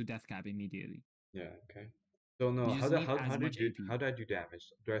death cap immediately. Yeah. Okay. So no, You how just do need how, as how much do you AP. how do I do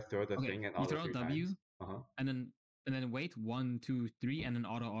damage? Do I throw the Okay, thing and you auto throw 3 W, times? Uh-huh. and then wait 1, 2, 3, and then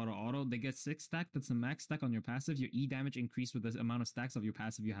auto. They get 6 stack. That's the max stack on your passive. Your E damage increase with the amount of stacks of your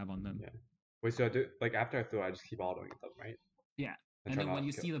passive you have on them. Yeah. Wait, so I do like after I throw, I just keep autoing them, right? Yeah. And And try then not when to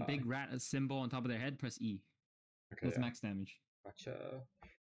you kill see the die. big rat symbol on top of their head, press E. Okay, That's yeah. max damage. Gotcha.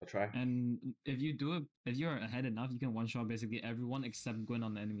 I'll try. And if you're ahead enough, you can one shot basically everyone except Gwen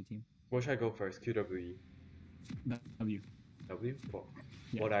on the enemy team. What should I go first? QWE. W. W? Cool.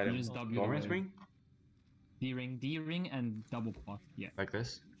 Yeah, What you item? just W Dormant's away. ring? D ring, and double pot. Yeah, Like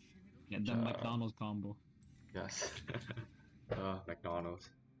this? yeah, the Uh, McDonald's combo. Yes. McDonald's.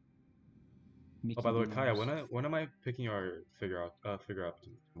 Mickey Oh, by the way, Kaya, Mouse. when am I picking our figure up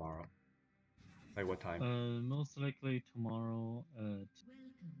tomorrow? Like what time? Most likely tomorrow at Welcome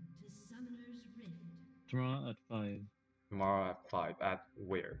to Summoner's Rift. tomorrow at 5. Tomorrow at 5. At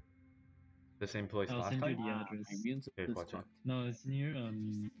where? The same place I'll last send you time? the address. Immune Okay, is watch it. fucked. No, it's near 30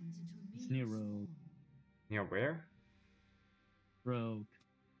 seconds it's until near minions Rogue. spawn. Near where? Rogue.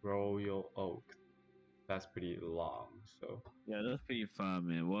 Royal Oak. That's pretty long, so Yeah, that's pretty far,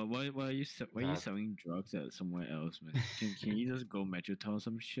 man. Why are you why are you That- selling drugs at somewhere else, man? Can you just go Metro Town or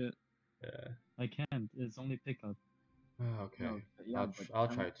some shit? yeah. I can't. It's only pickup. Okay. No, yeah, but I'll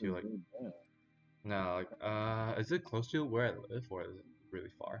can't try you to like. go there? No, like is it close to where I live or is it really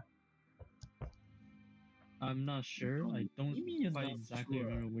far? I'm not sure. I don't What do you mean you're quite not exactly sure?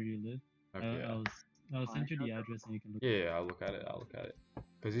 remember where you live. Okay, yeah. I'll send you the address and you can look. Yeah, I'll look at it.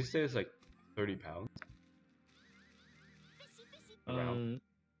 Cause you say it's like 30 pounds. Around.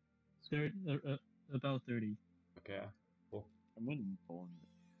 About 30. Okay. Yeah. I'm gonna born.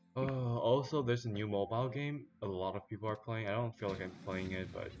 Also, there's a new mobile game a lot of people are playing. I don't feel like I'm playing it,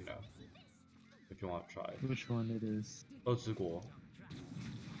 but you know, if you want to try. Which one it is? Oh, 之国.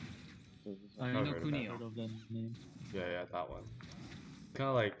 I I've know heard of that. heard of that name. Yeah, that one. Kind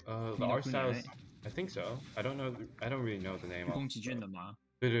of like the Ni no art Kuni, style is. right? I think so. I don't know. I don't really know the name of. 宫崎骏的吗？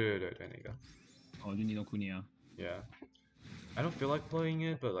对那个. 哦，就你no Kuni 啊。 Yeah. I don't feel like playing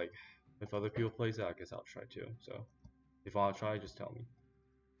it, but like, if other people plays it, I guess I'll try too. So, if I want to try, just tell me.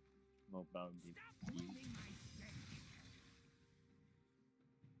 No bounty.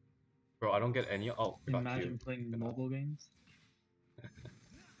 Bro, I don't get any. Oh, got Imagine you. playing Good mobile games.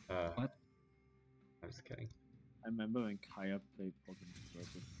 What? I'm just kidding. I remember when Kaya played Pokemon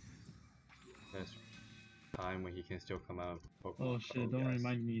Circle. There's time when he can still come out. Of Pokemon Oh shit! Don't yes.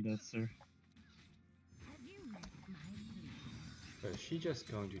 remind me that, sir. Have you met my fleet? But is she just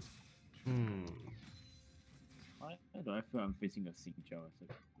going to? Why do I feel I'm facing a Xingqiao as a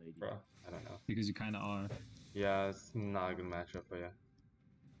lady? Bro, I don't know. Because you kind of are. Yeah, it's not a good matchup, but yeah.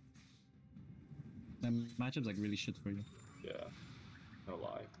 That matchup's like really shit for you. Yeah. No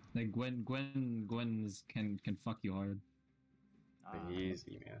lie. Like Gwen can fuck you hard. Ah,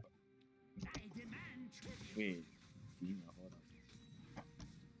 Easy, man. wait. Female, hold on.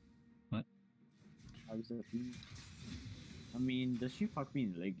 What? How is that female? I mean, does she fuck me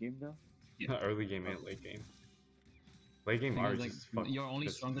in late game though? Yeah. Early game and late game. Late game Thing are is, like, just fuck. you're only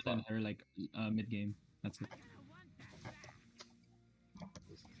just stronger than fuck. her like mid game. That's it.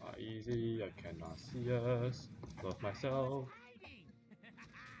 It's not easy. I cannot see us. Love myself.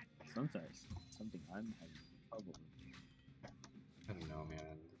 Sometimes, something I'm having trouble with. I don't know,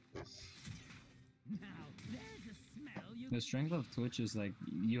 man. This. The strength of Twitch is like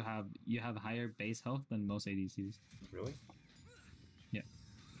you have higher base health than most ADCs. Really? Yeah.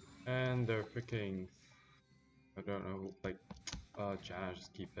 And they're freaking. I don't know, like. Janna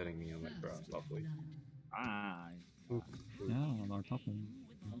just keep hitting me. I'm like, bro, lovely. Ah, Ooh, ooh. Yeah, on our top lane.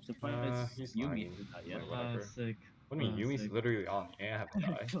 I'm surprised he's Yumi lying. did that yet. Wait, whatever. Classic. What do you mean? Yumi's Classic. literally on amp,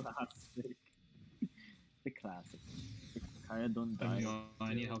 guy. Classic. The classic. Kaya don't I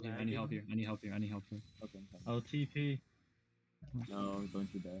die. need help here. I need help here. I need help here. I need help here. Okay, I'm fine. I'll TP. No, don't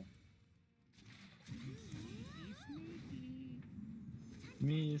you dare.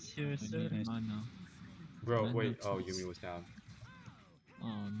 Me is here, I sir. need mana. Bro, Mana wait. Oh, please. Yumi was down.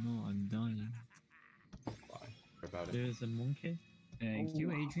 Oh no, I'm dying. Fine. Sorry about it. There's a monkey. Thank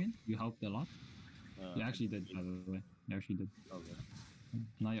you, Adrian. You helped a lot. You I actually did, by the way. You actually did. Okay.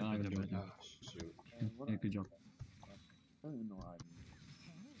 Now you're not even joking. Oh, shoot. What Yeah, good job. I don't even know how I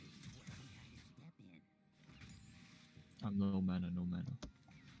I'm no mana, no mana.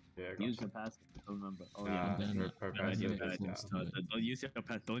 Yeah, I got use you. your passive. I remember. Oh Nah, yeah. then- her then I passive need is to down. start. Don't use your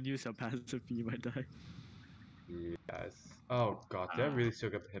pass. Don't use your passive. You might die. Yes. Oh god, did I Ah. really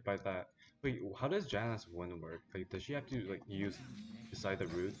still get hit by that? Wait, how does Janna's win work? Like, does she have to like use beside the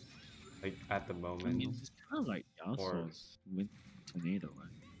root, like at the I moment? mean, it's kind of like Yasuo's wind tornado, right?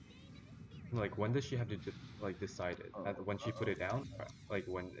 Like, when does she have to like decide it? Oh, When she put it down, or, like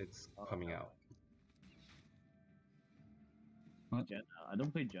when it's coming out? Jenna. I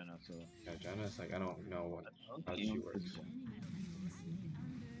don't play Jenna, so. Yeah, Janna's like I don't know what how she Game works. is-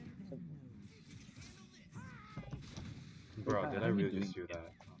 Bro, How did are I you really doing? just do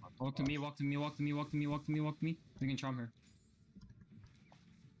that? Walk to me, walk to me, walk to me, walk to me, walk to me, walk to me. We can charm her.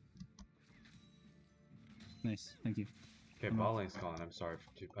 Nice, thank you. Okay, ball lane's gone. I'm sorry.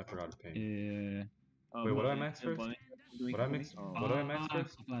 I forgot to pay. Yeah. Oh, Wait, what do I Bonnie- max first? Bonnie doing What I for me? mix? Oh. What do I max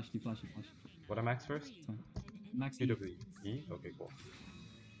first? You flash, you flash, you flash. What I max first? Max E. E? Okay, cool.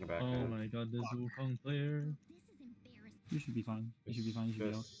 In the back Oh end. my god, this Wukong player. You should be fine. You should be fine. You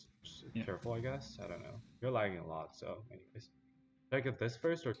should be out. Just Just Yeah. careful, I guess. I don't know. You're lagging a lot, so anyways. Should I get this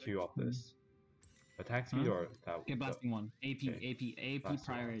first or queue up this? Attack speed Huh? or that? Get blasting one. AP, Okay. AP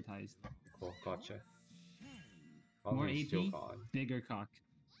Blasting one. prioritized. Cool, gotcha. More Probably still AP, gone. bigger cock.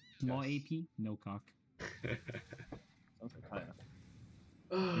 Small Yes. AP, no cock. Sounds like Kaya.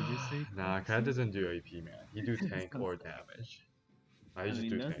 Did you say Nah, cock, Cat sir? doesn't do AP, man. He do tank or damage. I I just mean,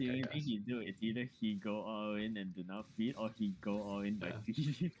 do that's tank, the I only thing guess. he do. It's either he go all in and do not feed, or he go all in by Yeah.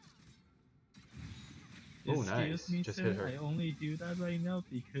 feeding. Oh, Excuse nice. me, Just sir, hit her. I only do that right now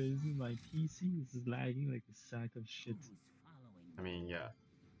because my PC is lagging like a sack of shit. I mean, yeah.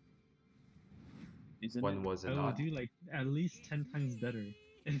 Isn't When it? was it I will not? do like at least 10 times better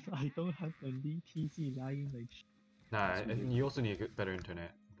if I don't have the PC lagging like shit. Nah, That's and you also need a better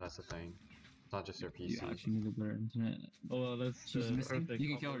internet. That's the thing. It's not just your You PC. actually need a better internet. Oh well, that's She's the missing. perfect You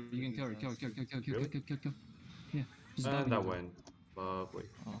can kill her. You can kill her. Kill, disaster. kill, kill, kill, kill, Really? kill, kill, kill. Yeah. Just And W that her. went. Lovely.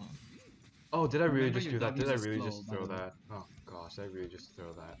 Oh, Oh, did I really Remember just your do that? Did I W's are really slow, just by throw the way. that? Oh gosh, did I really just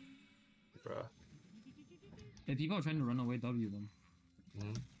throw that? Bruh. If people are trying to run away, W them.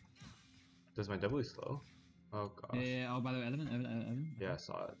 Hmm? Does my W slow? Oh gosh. Oh, by the way, Evan. Yeah, I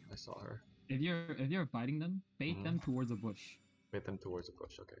saw it. I saw her. If you're fighting them, bait Mhm. them towards a bush, Bait them towards a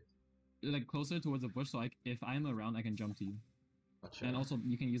bush. Okay. like closer towards a bush. So if I'm around, I can jump to you. Gotcha. And also,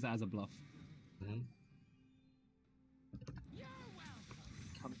 you can use that as a bluff. Mhm.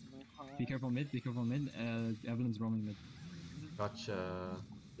 Come to my heart. Be careful mid. Be careful mid. Evelyn's roaming mid. Gotcha.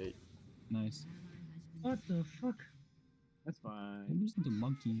 Yay. Nice. What the fuck? That's fine. I'm using the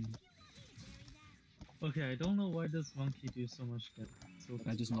monkey. Okay, I don't know why this monkey do so much damage. So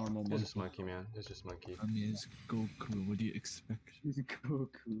That's just normal It's monkey. just monkey, man. It's just monkey. I mean, it's Goku. What do you expect? He's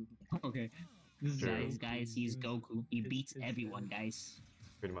Goku. Okay. This is True. Guys, he's Goku. He It's- beats it's everyone, bad. guys.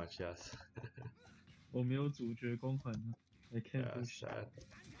 Pretty much, yes. 我没有主角光环呢 I can't yeah, do sad. shit.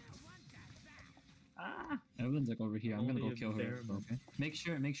 Ah! Evelyn's like over here. I'm gonna Only go a kill her. bear man. Okay. Make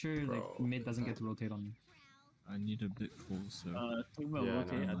sure like Bro, mid doesn't get to rotate on you. I need a bit closer. Talking about Yeah,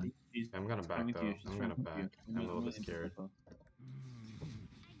 rotate, no, I think she's I'm gonna back coming to though. you. She's I'm gonna coming to you. back. I'm a little bit scared. Ah,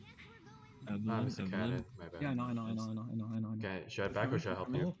 Evelyn, Mr. Cannon. My bad. Yeah, I know. Okay, should I back or should I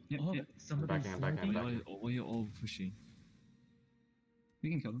help you? Oh, Yeah, oh, yeah. somebody's I'm backing, I'm lagging. backing. why are you all pushing? We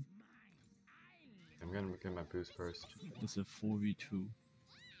can kill them. I'm gonna get my boost first. It's a 4v2.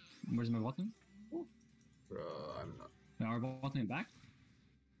 Where's my bottom? Bro, I'm not. Our bottom back?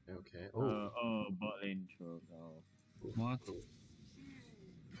 Okay. Oh. Bot lane troll. Oh. What?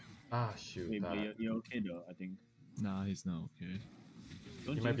 Ah, shoot. Wait, but That. you're okay though, I think. Nah, he's not okay.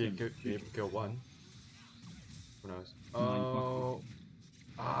 Don't You might be jinx him. able to kill one. Who knows? No, you Oh.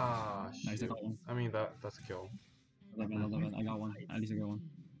 Ah, Nice, I shoot. got one. I mean, that's a kill. 11. I got one. At least I got one.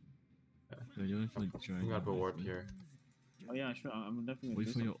 So you're for dragon. I'm gonna put warp here. Oh yeah, sure. I'm definitely. Wait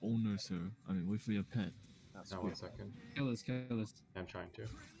for your owner, sir. I mean, wait for your pet. Now, 1 second. Kill this. I'm trying to.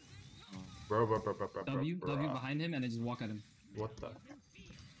 Bro. W behind him and then just walk at him. What the?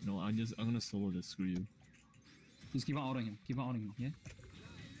 No, I'm gonna solo this. Screw you. Just keep on autoing him. Yeah?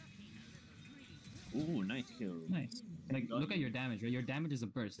 Ooh, nice kill. Nice. Like, look at your damage, right? Your damage is a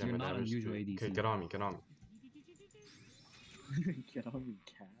burst. Yeah, You're my not a damage usual too. ADC. Okay, get on me. Get on me. Get on me,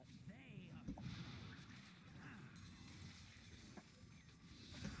 cat.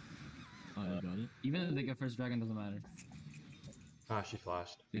 Oh, you got it. Even if they get first dragon, doesn't matter. Ah, she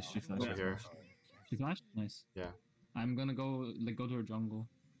flashed. They should flash. Over here. She flashed? Nice. Yeah. I'm gonna go to her jungle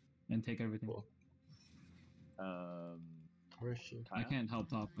and take everything. Cool. Where is she? I can't help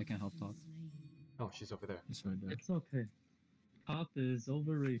top. Oh, she's over there. It's right there. It's okay. Top is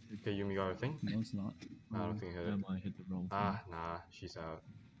overrated. Okay, Yumi got her thing? No, it's not. I don't think it hit I it. might hit the wrong thing. Ah, nah, she's out.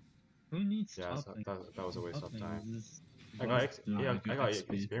 Who needs Yeah, top so lane? that was a waste Top of lane time. is- I got Yeah, I got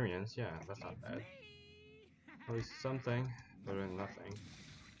XP. experience. Yeah, that's not bad. At least something better than nothing,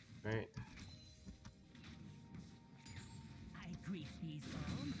 right? I grease these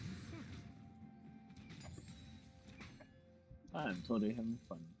bones. I'm totally having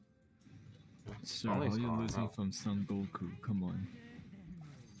fun. Sir, All how these are you gone losing out. from Son Goku? Come on.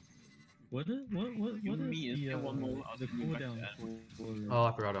 What is Me is the, there one more the other move back cooldown to for Oh,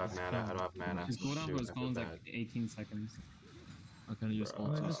 I forgot I have mana. I don't have mana. His cooldown for Shoot, his I clone feel is bad. like 18 seconds. I can use Bro,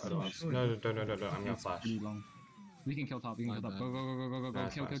 ult Why to is it set so up. short? No, I'm gonna It's flash. pretty long. We can kill top. My Go. bad. Go.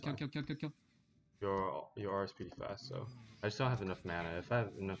 Nice, Kill. nice, Your R is pretty fast, so I just don't have enough mana. If I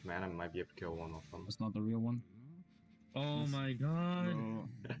have enough mana, I might be able to kill one of them. That's not the real one. Oh my god. No.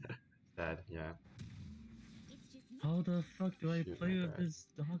 Sad, yeah. How the fuck do I Shoot, play my with bad. this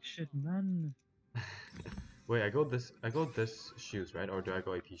dog shit, man? Wait, I go this shoes, right? Or do I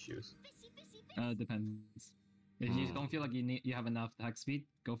go AP shoes? Depends. If you don't feel like you have enough attack speed,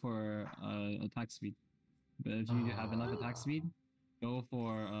 go for attack speed. But if you have enough attack speed, go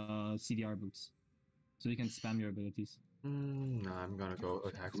for CDR boots, so you can spam your abilities. No, I'm gonna go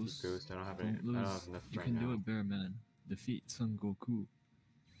attack speed boost. I don't have any. Don't I don't lose. have enough You right can do now. it, Bear Man. Defeat Son Goku.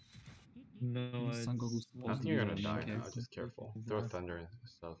 No, Son Goku's I supposed to think you're be gonna the die main now. character. Just careful. Throw thunder and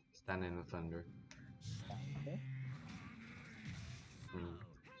stuff. Stand in the thunder.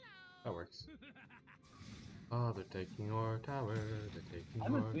 That works. Oh, they're taking your tower. They're taking I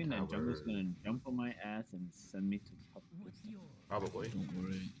have a your feeling that tower. Jungle's gonna jump on my ass and send me to top. Probably. Don't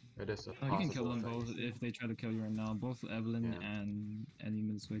worry. It is a You possible can kill them thing. both if they try to kill you right now. Both Evelyn Yeah. and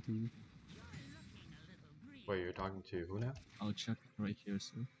Enemy's way to you. Wait, you're talking to who now? I'll check right here,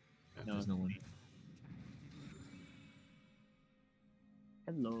 sir. Yeah. There's no one.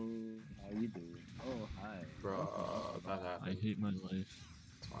 Hello, how you doing? Oh, hi. Bro, that I happened. hate my life.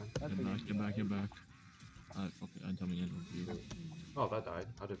 It's fine. That's Get what back, you get back, do. get back. Fuck it, I'm coming in with you. Oh, that died.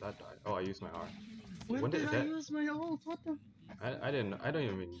 How did that die? Oh, I used my R. When When did did I that- use my ult? What the? I didn't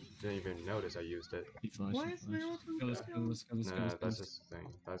even notice I used it. He flashed, Why he is my flashed. ult? Kill this, kill this, kill this, Nah, kill this, kill that's this. his thing.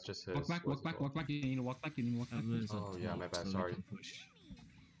 That's just his. Walk back, what's walk it back, called? walk back. You need to walk back. You need to walk back. Evelyn is Oh, on yeah, top, my bad, so we sorry. can push.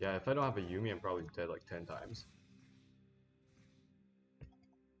 Yeah, if I don't have a Yumi, I'm probably dead like 10 times.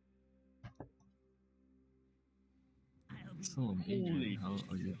 So, Holy Adrian, how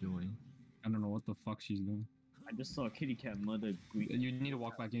are you doing? I don't know what the fuck she's doing. I just saw a kitty cat mother greet. You need to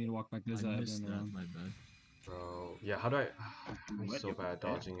walk back. You need to walk back. There's I a missed Evelyn that, around. my bad. Bro, yeah, how do I. I'm What? so bad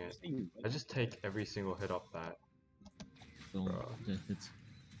dodging it. I just take every single hit off that. Don't Bro. get hit.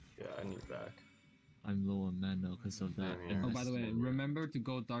 Yeah, I need back. I'm low on mana because of that. Yeah. Oh, and by the way, this- remember to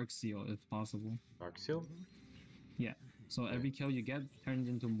go Dark Seal if possible. Dark Seal? So every kill you get turns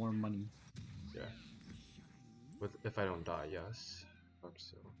into more money. Yeah. If I don't die, yes. Dark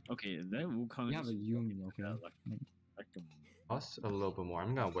Seal. Okay, that Wukong You have a is Yumi, okay? like a Us a little bit more.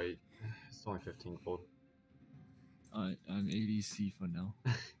 I'm gonna wait. It's only 15 gold. I'm ADC for now.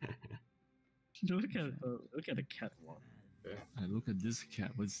 look at the catwalk. I look at this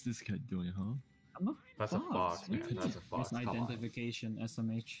cat. What's this cat doing, huh? I'm a That's a fox, man. man. That's a fox. It's Come on. identification,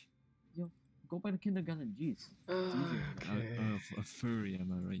 SMH. Go by the kindergarten. Jeez. A furry,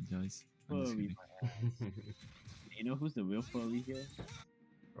 am I right, guys? I'm just Furry. kidding. You know who's the real furry here?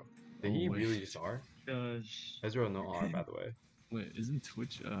 Did he Oh, wait. really use R? Gosh. Ezreal no R, by the way. Wait, isn't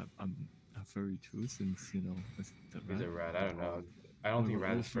Twitch a furry too? Since it's the He's a rat? rat. I don't know. I don't think We're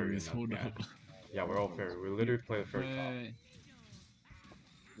rat all is furry furries, enough. hold Yeah. up. Yeah, we're all furry. We literally play the Wait, furry wait, top. wait.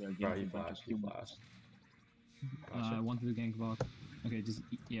 We're Bro, against he a bunch of flashed. He humans. flashed. I want to gank bot. Okay, just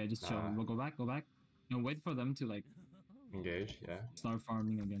chill. Nah. We'll go back, go back. No, wait for them to like Engage, yeah. start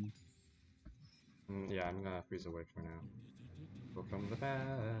farming again. Yeah, I'm gonna freeze away for now. Go from the back.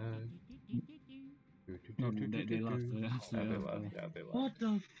 No, they left. They left. Yeah, They they left. left. Yeah, they left. What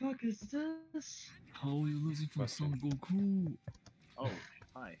the fuck is this? How are you losing from Question. Son Goku? Oh,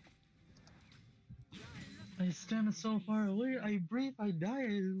 hi. I stand so far away. I breathe. I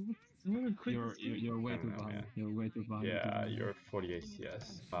die. What a quick. You're way I too don't know, behind. man. You're way too behind. Yeah, you're 48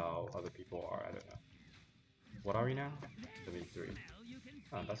 CS. While other people are, I don't know. What are we now? 73.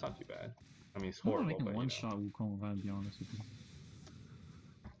 Oh, that's not too bad. I mean, it's I horrible, can but one you know. shot Wukong. If I be honest with you.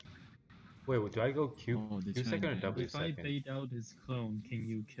 Wait, do I go Q, Oh, they Q tried second or that. W If I second? bait out his clone, can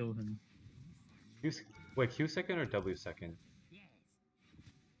you kill him? Wait, Q second or W second?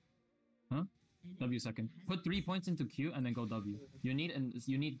 W second. Put 3 points into Q and then go W. You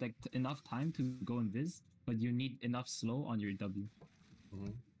need like enough time to go invis, but you need enough slow on your W.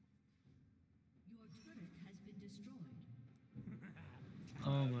 Mhm.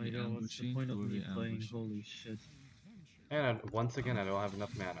 Oh my The god, what's the ambushing, point of or me the playing? ambush? Holy shit. And once again, I don't have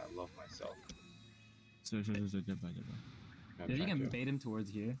enough mana. I love myself. So, get back. I'm If you trying can to. bait him towards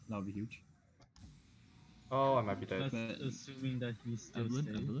here, that would be huge. Oh, I might be dead. That's But- assuming that he still Evelyn,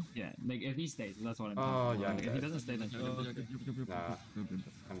 stays. Evelyn? Yeah, like if he stays, that's what I'm Oh, talking yeah, about. I'm Like, if he dead. doesn't stay, then Nah,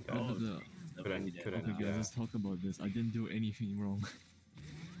 I'm dead. Oh, Couldn't, Okay, yeah. guys, let's talk about this. I didn't do anything wrong.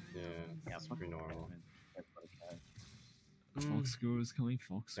 Yeah, Yeah, it's fuck pretty that, normal. man. That's what I got. Fox Girl is coming,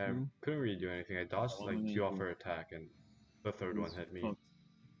 Fox Yeah, I Girl. couldn't really do anything. I dodged Oh, like man. 2 off her attack, and the third one hit me. Fuck.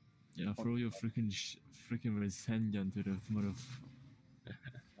 Yeah, throw your freaking Ressendian to the mother.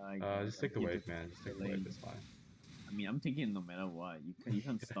 Just take the wave, man. Just take the wave. It's fine. I mean, I'm taking it no matter what. You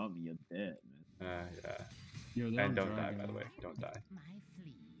can't stop me. You're dead, man. Yeah. you're there. And don't die, by the way. Don't die. My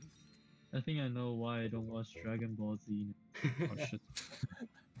fleas. I think I know why I don't watch Dragon Ball Z. Oh shit.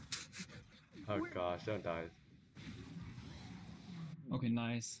 Oh gosh, don't die. Okay,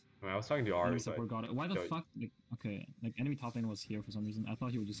 nice. I mean, I was talking to Ari, Enemy but support got it. Why the Yo, fuck? Like, okay. Like enemy top lane was here for some reason. I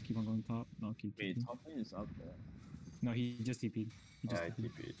thought he would just keep on going top. No, keep. Wait, TP'd. top lane is up there. No, he just TP'd. He just Yeah, I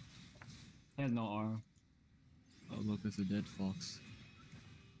TP'd. TP'd. He has no R. Oh look, there's a dead fox.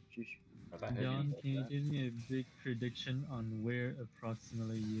 Sheesh. But that hit John, me. can you give me a big prediction on where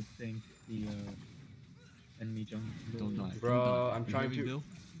approximately you think the enemy jungle Don't die. is? Bro, don't die. I'm You trying hear me, to- Bill?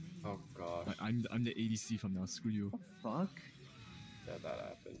 Oh gosh. I'm the ADC from now. Screw you. Fuck. Yeah, that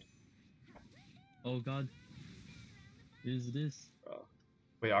happened. Oh god. Is this? Bro.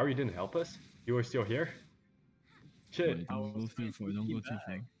 Wait, Ari didn't help us? You were still here? Shit. Wait, don't go too far. Don't go too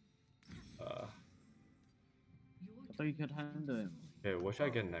far. I thought you could handle him. Okay, what should I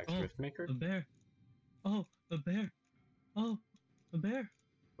get next? Oh. Riftmaker? A bear! Oh, a bear! Oh, a bear!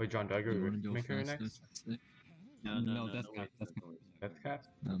 Wait, John, do I go You wanna go Riftmaker fast? next? That's it. No, that's wait, cap, that's wait. Death Cap?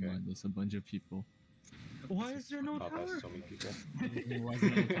 Never Okay. mind. There's a bunch of people. Why is there no Oh, tower? that's so many people. Why is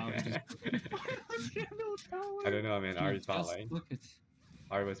there no tower? Just Why is there no tower? I don't know, man. Ari's bot just lane. look at.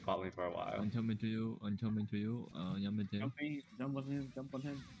 Ari was bot lane for a while. I'm coming to you. Yamete. Jump on him, jump on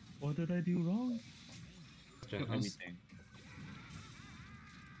him. What did I do wrong? Question, Okay. Everything.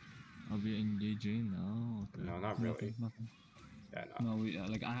 I'll be engaging now. Okay. No, not really. Nothing. Yeah, no. No, we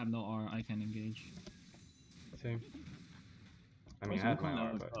like I have no R. I can engage. Same. I mean, I had my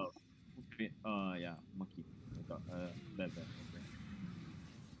R, but... Yeah, monkey. Dead.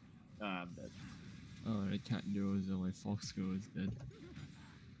 I'm dead. Oh, the cat goes. Oh, my fox goes dead.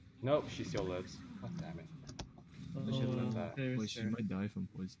 Nope, she still lives. God damn it. Oh, should live that. there's Wait, she her. might die from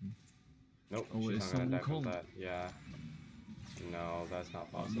poison. Nope, Oh, wait, she's it's not gonna die Sun from Wukong. that. Yeah. No, that's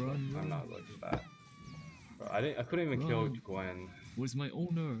not possible. Run, I'm not run. looking at that. Bro, I couldn't even kill Run. Gwen. Where's my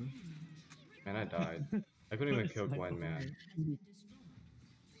owner? Man, I died. I couldn't even Where's kill my Gwen, owner? man.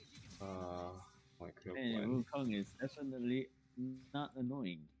 Like kill Man, Gwen. Wukong is definitely not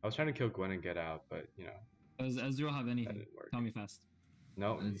annoying. I was trying to kill Gwen and get out, but you know, Does Ezreal have that anything? didn't work. Tell me fast.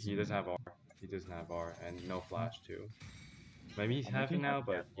 No, That's- he doesn't have R. He doesn't have R, and no flash too. Maybe he's Oh, but having he now, has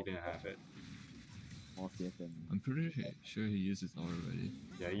but that. he didn't have it. More CFM. I'm pretty sure he uses R already.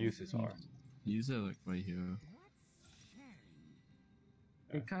 Yeah, he used his R. He uses it like right here.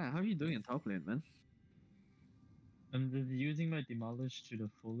 Hey Kai, how are you doing in top lane, man? I'm just using my demolish to the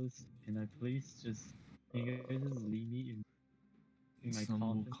fullest. Can I please just you guys just leave me in my Some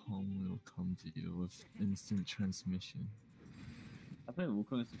coffin? Wukong will come to you with instant transmission. I thought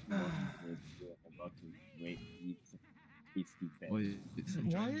Wukong is just about to wait, eat Steve bed. Wait, it's Why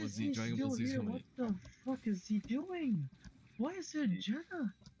Dragon Ball is Z. he Dragon still Ball Z is here? coming. What the fuck is he doing? Why is there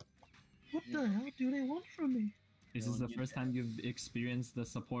Jenna? What the hell do they want from me? This No, is the you first time you've experienced the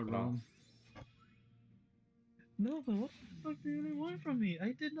support No. room. No, but what the fuck do they want from me?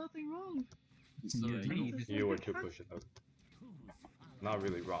 I did nothing wrong. So Yeah, you- It's You like were a too cat- pushing up. Not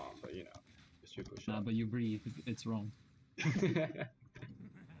really wrong, but you know, just too pushing Nah, up. but you breathe. It's wrong.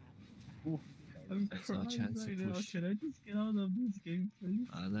 I'm That's our crying chance to right now. push. Can I just get out of this game, please?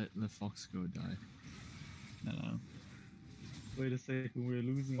 Let Fox go die. No. Wait a second, we're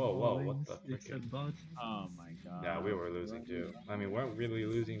losing Whoa, all whoa, what lanes the except frickin- bot. Oh my god. Yeah, we were losing too. I mean, we weren't really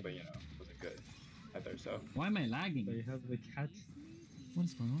losing, but you know, it wasn't good either. So Why am I lagging? They have the cat. What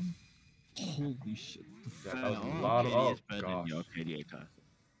is going on? Holy shit. yeah, that was a Oh, lot of. KD Oh is better than gosh, your KDA class.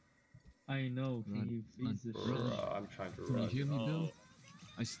 I know, can Run, you run, please just run. shut Bruh, up? I'm trying to Can you run. hear me, Bill?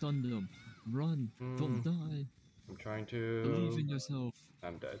 Oh. I stunned him. Run. Don't die. I'm trying Believe to. in yourself.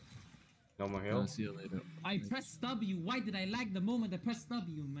 I'm dead. No more I'll heal. see you later. I pressed W. Why did I lag the moment I pressed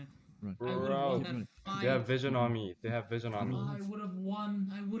W, man? Run. I would have Bro, won that fight. they have vision on me. They have vision on me. I would have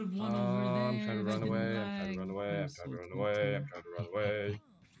won. I would have won Oh, over there. I'm trying to if I run didn't away. I'm lag. trying to run away. I'm trying to run away. I'm trying to run away.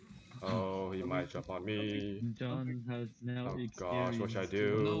 Oh, he might jump on me. John has now Oh experienced. gosh, what should I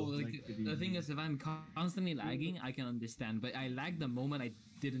do? No, what it's like to be the thing me. is, if I'm constantly lagging, I can understand. But I lagged the moment I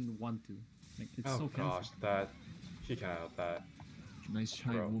didn't want to. Like it's Oh so gosh, painful. that she can't help that. Nice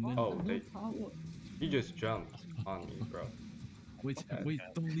try, Bro. woman. Oh, he just jumped on me, bro. Wait, Okay. wait,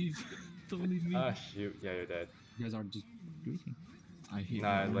 don't leave. Don't leave me. Ah shoot, yeah, you're dead. You guys are just greeting. I hate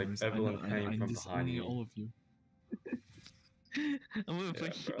Nah, my like, owners. Evelyn I know, came I'm from disowning behind me. all of you. I'm gonna Yeah,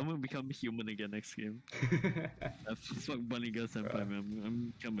 bro. I'm gonna become human again next game. Fuck Bunny Girl Senpai, Bruh. man.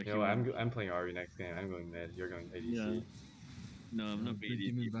 I'm become a You know, human. I'm playing Ari next game. I'm going mid. You're going ADC. Yeah. No, I'm not Please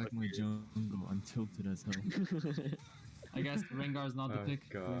give me back my jungle. I'm tilted as hell. I guess Rengar is not the Oh, pick.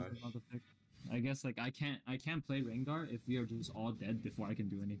 Rengar is gosh. not the pick. I guess like I can't play Rengar if we are just all dead before I can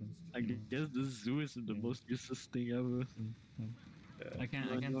do anything. I guess this zoo is the most useless thing ever. I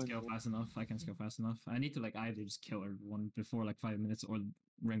can't scale fast enough. I can't scale fast enough. I need to like either just kill everyone before like 5 minutes or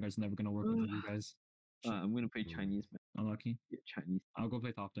Rengar's never gonna work with you guys. I'm gonna play Chinese, man. Unlucky. Yeah, Chinese. I'll go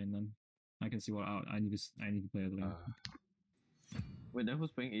play top lane then. I can see what out. I need to play a lane. Wait, then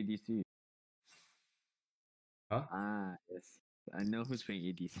who's playing ADC? Huh? Ah, yes. I know who's playing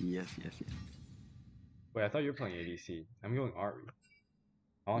ADC. Yes. Wait, I thought you were playing ADC. I'm going Ari.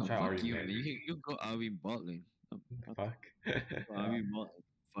 I want to try fuck Ari you, mid. man. You go Ari bot lane. Fuck. Ari bot.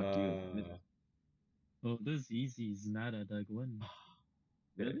 Fuck you. Mid. Oh, this is easy. Nada that Gwen.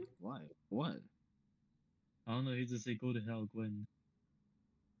 Really? Why? What? I don't know. He just say go to hell, Gwen.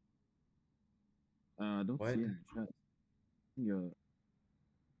 I don't What? see him. Yeah.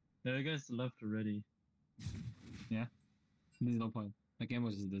 The guys left already. There's no point. The game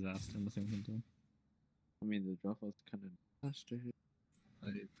was just a disaster in the same time. I mean, the drop was kind of faster. Are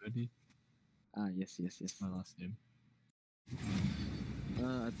you ready? Ah, yes. My last name.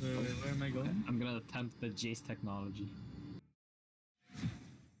 Where am I going? I'm gonna attempt the Jace technology.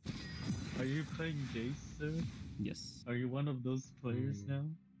 Are you playing Jace, sir? Yes. Are you one of those players now?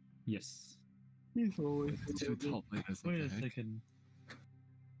 Yes. He's always Two top players. Wait a what the heck? second.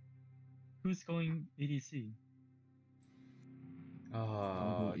 Who's going ADC?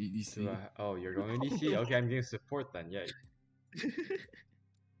 I'll go EDC. Oh, you're going ADC? Okay, I'm getting support then. Yay.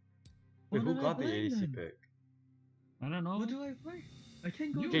 Wait, who did I got the play ADC then? pick? I don't know. What do I play? I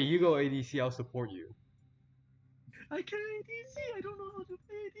can't go. Okay, you go ADC. I'll support you. I can't ADC. I don't know how to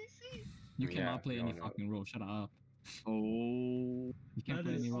play ADC. You Yeah, cannot play no, any no. fucking role. Shut up. Oh. You can't That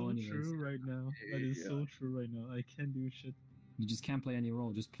play is any role so anyways. true right now. That is Yeah. so true right now. I can't do shit. You just can't play any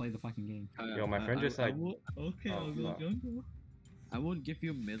role. Just play the fucking game. Yo, my friend just like. Okay, Oh, I'll go fuck. jungle. I won't give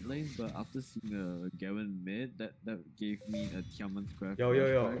you mid lane, but after seeing Gavin mid, that gave me a Tiamat Craft.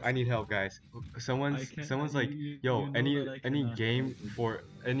 Yo, I need help, guys. Someone's can't- like, you yo, know any that I any cannot game help it. for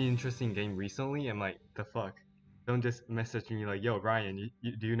any interesting game recently? I'm like, the fuck. Don't just message me like, yo, Ryan,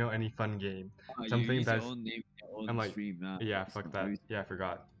 do you know any fun game? something you use that's- your own name, your own I'm like, stream. Yeah, it's fuck not that. very- Yeah, I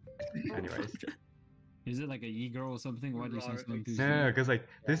forgot. Anyways. Is it like a e-girl or something? Why do you sound so Rar- enthusiastic? No, because like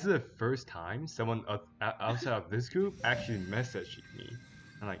this is the first time someone outside of this group actually messaged me.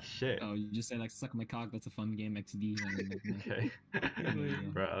 I'm like, shit. Oh, you just say like suck my cock. That's a fun game. XD. And then, like, Okay.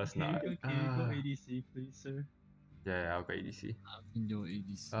 Wait, Bro, that's Can you not. go, ADC, please, sir? Yeah, I'll go ADC. In your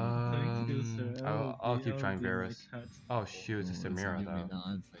ADC. Thank you, sir. I'll keep trying be my Varus. cat. Oh shoot, it's a Samira though.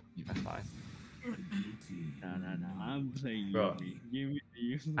 That's That's fine. Nah. I'm playing Bro. Yuumi. Give me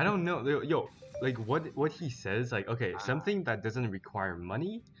the Yuumi. I don't know, yo, like what he says, like okay, something that doesn't require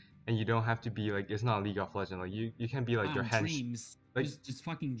money, and you don't have to be like it's not League of Legends. Like you can be like your hench. dreams. like- just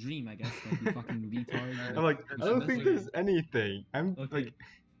fucking dream, I guess. Like you fucking retard. I'm like I don't That's think like- there's anything. I'm Okay. like,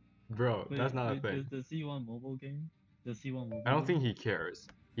 bro, Wait, that's not a wait, thing. Does he want mobile game? Does he want mobile I don't game? think he cares.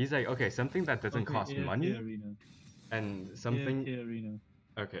 He's like okay, something that doesn't Okay, cost AFK money Arena. and something. AFK Arena.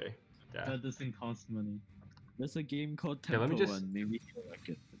 Okay, yeah. That doesn't cost money. There's a game called Okay, let me Temple just- Run. Maybe you'll like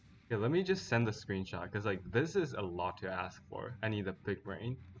it. Yeah, let me just send the screenshot because like this is a lot to ask for. I need a big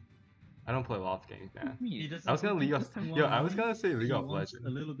brain. I don't play a lot of games, man. He doesn't I was gonna he League of doesn't Yo, want I was money. gonna say League He of wants Legends. a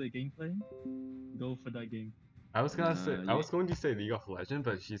little bit gameplay. Go for that game. I was gonna say I yeah. was going to say League of Legends,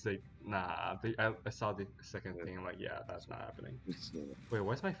 but she's like, nah. I saw the second thing. I'm like, yeah, that's not happening. It's, Wait,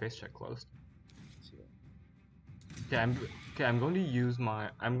 why's my face check closed? Okay, I'm going to use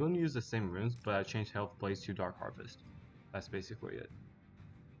the same runes, but I changed Health Blaze to Dark Harvest. That's basically it.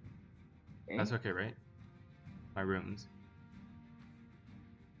 That's okay, right? My runes.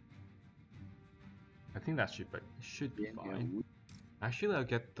 I think that should be fine. Actually, I'll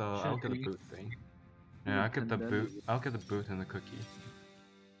get the be. boot thing. Yeah, I'll get the boot. I'll get the boot and the cookie.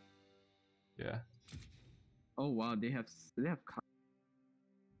 Yeah, Oh wow, they have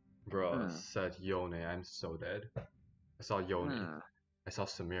bro. Huh. Said Yone. I'm so dead. I saw Yone. I saw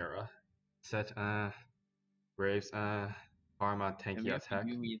Samira. Said Graves. Pharma And we tanky have a attack.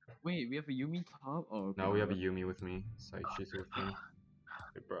 Yuumi. Wait, we have a Yuumi top or No, we have a Yumi with me. It's like she's with me.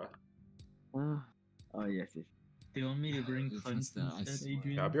 Hey, bro. Oh yes. Do you want me to bring It's Hunt just that I instead, swear.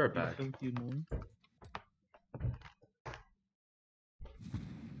 Adrian? Yeah, I'll be right To back. help you more?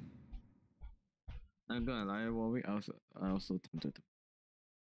 I'm gonna lie, Warwick. I also tempted to.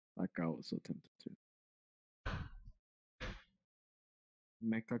 Like I was so tempted to.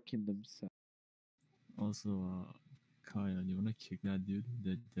 Mecha Kingdom set. Also, Kaya, you wanna kick that dude?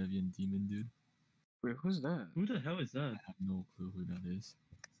 That Deviant demon dude? Wait, who's that? Who the hell is that? I have no clue who that is.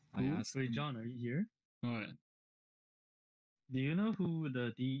 I Who? asked Wait, him- John, are you here? Alright. Do you know who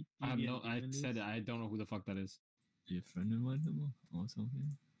the I have deviant no. I demon said is? it. I don't know who the fuck that is. Be a friend of mine or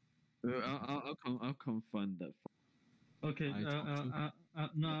something? I'll confront that. Okay, I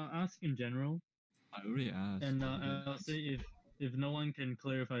talked no, ask in general, I already asked. and but he didn't I'll say if no one can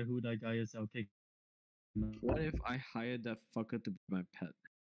clarify who that guy is, I'll kick him out. What if I hired that fucker to be my pet?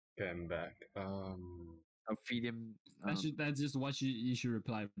 Okay, I'm back. I'll feed him. That's just what you should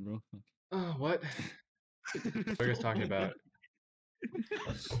reply, bro. What? What are you guys talking about?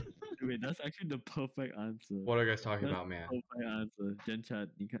 Wait, that's actually the perfect answer. What are you guys talking That's about, man? the perfect answer. Gen chat,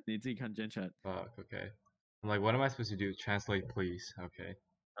 你自己看 Gen chat. Fuck, okay. I'm like, what am I supposed to do? Translate, please. Okay.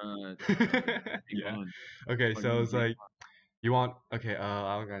 Yeah. On. Okay, Oh, so you it's dream like, you want, okay,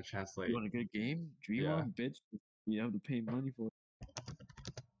 I'm gonna translate. You want a good game? Dream Yeah. on, bitch. You have to pay money for it.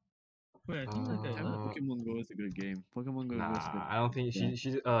 Wait, I think that guy left. Pokemon Go is a good game. Pokemon Go is a good Nah, I don't think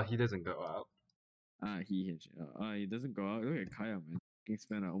Yeah. he doesn't go out. He doesn't go out. Look at Kaya, man. He can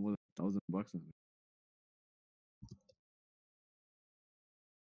spend almost $1,000 on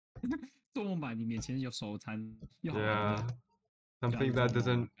it. 做梦吧，你面前有手残，又好玩 Yeah. 的。 Something that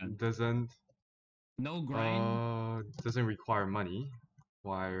doesn't No grind, doesn't require money,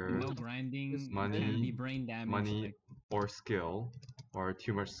 require no grinding, money, can be brain damage. money like, or skill, or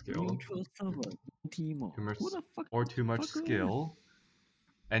too much skill, Neutral server. Teemo. too much, Who the fuck? or too much fuck are you? skill,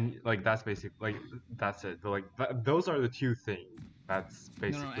 and like that's basic. Like that's it. Like those are the two things. That's no,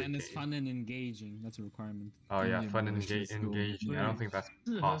 basically. and it's game. fun and engaging. That's a requirement. Oh yeah, Yeah, fun and malicious skill. engaging. I don't think that's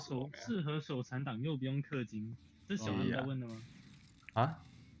适合 possible, 手 man. 适合手残党又不用氪金，这小安在问的吗？啊？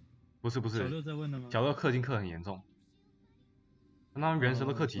不是小六在问的吗？小乐氪金氪很严重。他们原神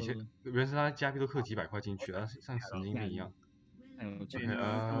都氪几千，哦原神他加币都氪几百块进去了，像神经病一样。还有 Okay,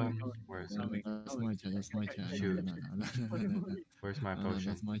 where is it? That's my chat. That's my chat. Shoot. No. Where's my potion?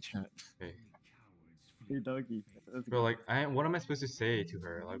 That's my chat. Okay. Hey, doggy. Let's Bro, go. like, what am I supposed to say to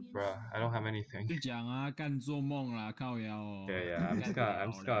her? Like, bruh, I don't have anything. 就讲啊，干做梦啦，靠腰哦。 Yeah, I'm just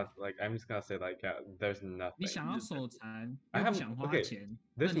gonna say like, there's 你 nothing. 想要手残， I 又不 have- 想花 okay, 钱，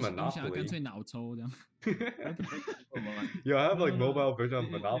 There's 那你想要干 Monopoly. 脆脑抽这样。 Yo, I have like No, no, mobile version of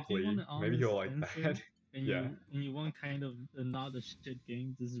if you Monopoly. want an Maybe he'll like honest that. answer, and Yeah. you want kind of not a shit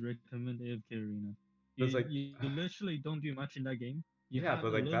game, this is recommend AFK Arena. It's like- you literally don't do much in that game. You Yeah, have but,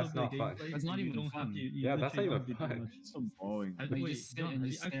 a like, little that's bit of not fun. gameplay, That's not you even don't have fun. to- you Yeah, that's not literally even don't do fun. much. So boring. Have, Like, wait, just sit John, and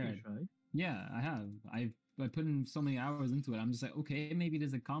have just you actually stare. tried? Yeah, I have. I put in so many hours into it. I'm just like, okay, maybe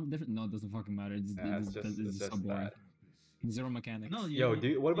there's a different. No, it doesn't fucking matter. It's It's so just boring. that. Zero mechanics. No, Yo, what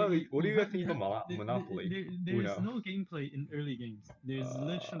do you guys think have- about Monopoly? There's Uno. no gameplay in early games. There's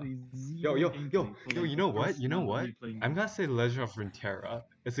literally zero Yo, gameplay for you like know the what? first You know month of what? you playing I'm it. gonna say Legend of Runeterra.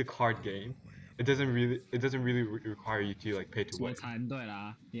 It's a card game. It doesn't really require you to like pay to 手 win. 残对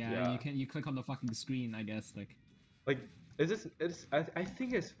啦. Yeah, Yeah. you click on the fucking screen, I guess. Like, Like, I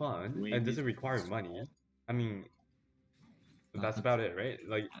think it's fun Wait, and this- doesn't require money. I mean, Nah, that's about it, right?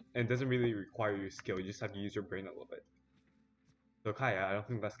 Like, it doesn't really require your skill. You just have to use your brain a little bit. So Kaya, I don't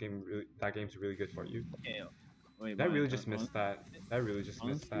think that game's really good for you. Okay. Wait, That but, really just missed that. That really just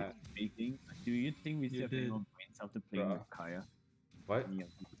missed honestly that. speaking, do you think we still You have any did. more brains after playing Bruh. with Kaya? What? Any of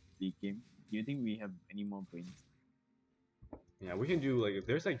the league game? Do you think we have any more brains? Yeah, we can do like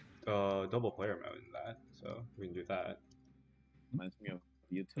there's like double player mode in that, so we can do that. Reminds me of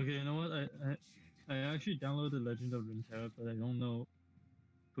YouTube. Okay, you know what? I actually downloaded Legend of Runeterra, but I don't know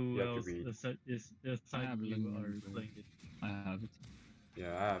who You have to else read. aside have you Legend of are Runeterra. playing it. I have it.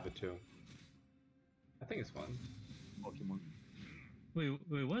 Yeah, I have it too. I think it's fun. Pokemon.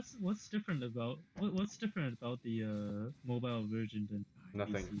 Wait, what's different about what's different about the mobile version than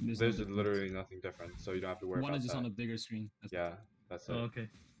Nothing. PC? There's no There's difference. literally nothing different, so you don't have to worry One about is just that. on a bigger screen. That's Yeah, that's it. Oh, okay,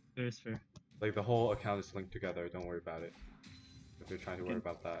 fair is fair. Like the whole account is linked together. Don't worry about it. If you're trying to worry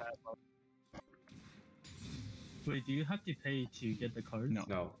about that. Wait, do you have to pay to get the cards? No.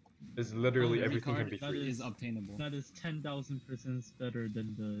 No, it's literally Every everything card can be that free. is obtainable. That is 10,000% better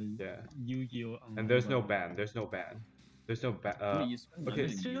than the Yeah, Yu-Gi-Oh! and there's no mobile. ban. There's no ban. There's no ban. Wait, you spend okay. I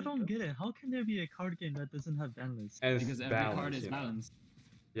money on still it, don't bro? get it. How can there be a card game that doesn't have ban lists? And it's Because every balanced, card is you know? balanced.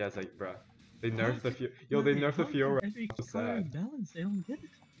 Yeah, it's like, bruh. They How nerfed the can- Yo, they Wait, nerfed the how can Fiora. Every So card is sad. balanced. I don't get it.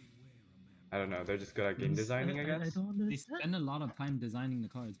 I don't know. They're just good at game It's- designing, I I guess. don't They understand. spend a lot of time designing the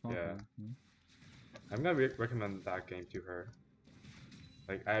cards properly. Yeah. you know? I'm gonna recommend that game to her.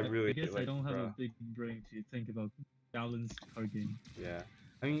 Like, I I really guess like, I don't have bruh. a big brain to think about balanced card game. Yeah.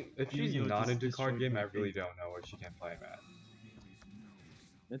 I mean, if she's Yu-Gi-Oh! not just into card destroyed game, my I really brain. don't know what she can play, man.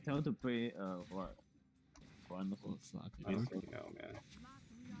 Let's tell her to play what? One Oh, slap I you. don't really know, man.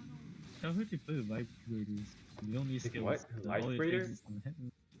 Tell her to play Life Raiders. You don't need Like skills. what? All Life it takes Raider? is some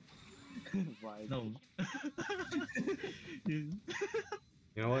hit- Why? No. You-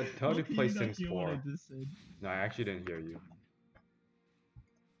 You know what? Tell her How to can play you not Sims hear what I 4. just said? No, I actually didn't hear you.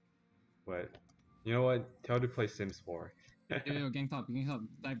 What? You know what? Tell her to play Sims 4. Yo, gang top,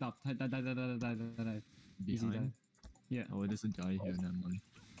 dive top, dive. Easy dive. Behind? Yeah, Oh, there's a guy here, never mind.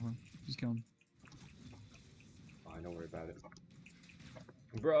 just kill him. Oh, don't worry about it.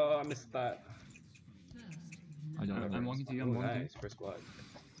 Bro, I missed that. I don't know. I'm walking to you. Oh, I'm walking to you. nice. First blood.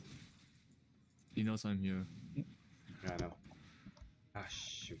 He knows I'm here. Yeah, I know. Ah,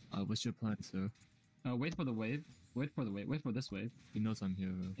 shoot. What's your plan, sir? Wait for the wave. Wait for the wave. Wait for this wave. He knows I'm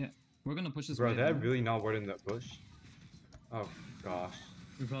here. We're gonna push this Bro, wave. did I now. really not word in that bush? Oh, gosh.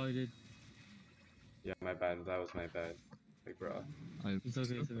 We probably did. Yeah, my bad. That was my bad. Like, bro. It's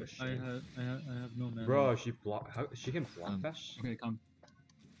okay. It's okay. shit. I have no mana. Bro, she block. How she can block that? Okay, come.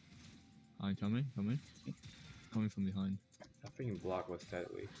 I'm coming. Coming from behind. That freaking block was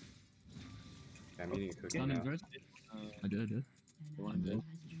deadly. Yeah, I'm eating a cookie Stun now. invert. I did. The one dead.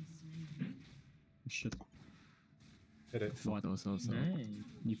 Shit. Hit it. Fucked ourselves up. Nice.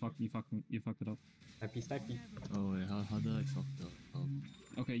 You fucked it up. Snipey. Oh wait, how did I fuck that up?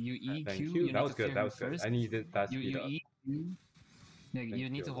 Okay, you E Thank Q. you. need That was to good. clear That him was good. first. I needed that You speed up. E Q. Yeah, you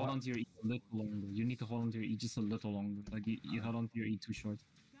Thank need you to a hold lot. on to your E a little longer. You need to hold on to your E just a little longer. Like you held on to your E too short.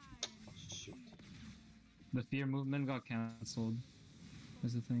 Shoot. The fear movement got cancelled.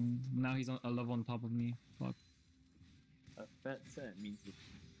 That's the thing. Now he's on a level on top of me. Fuck. A fat set means you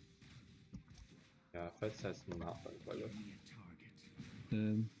Yeah, Fed says not fun to play with.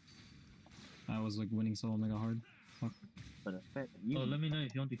 Dude. I was like winning so mega hard. Fuck. but a fat Oh, you. let me know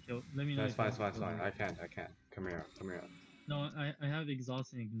if you want to kill. Let me know. No, it's if you fine, it's want fine, to it's kill fine. me. I can't. Come here, come here. No, I have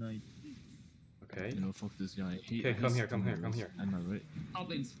exhaust and ignite. Okay. You know, fuck this guy. Okay, come here, come here, come here. Am I right? Top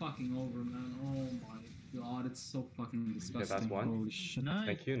lane's fucking over, man. Oh my god, it's so fucking disgusting. that's one. Holy shit. Nice.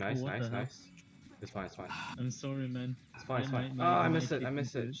 Thank you. Nice, Oh, what nice, the hell? nice. It's fine, it's fine. I'm sorry, man. It's fine, it's My- fine. my- Ah, I my missed it. I taking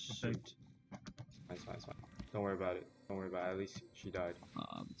missed it. the Shoot. effect. It's fine, it's fine. Don't worry about it. Don't worry about it. At least she died.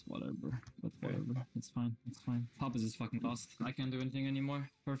 It's whatever. But whatever. It's fine. It's fine. Pop is just fucking lost. I can't do anything anymore.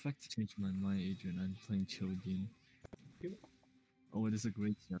 Perfect. Change my mind, Adrian. I'm playing chill game. Oh, it is a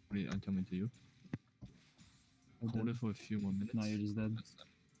great start. Wait, I'm coming to you. Hold it for a few more minutes. Now you're just dead.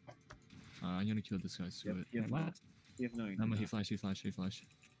 I'm gonna kill this guy. Screw it. You have What? no. You have no. No, he flash. Let's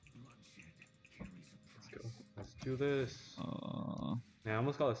go. Let's do this. Yeah, I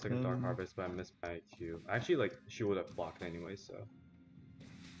almost got a second Dark Harvest, but I missed my Q. Actually, like, she would have blocked anyway, so.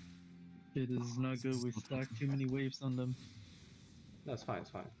 It is not good. We stacked too many waves on them. No, it's fine, it's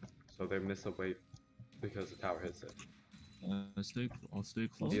fine. So they missed a wave because the tower hits it. I'll stay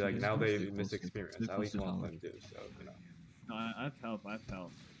close. See, to like, this now guy, they stay miss close to- experience. stay At close least to one of tower. them do, so, you know. No, I've helped.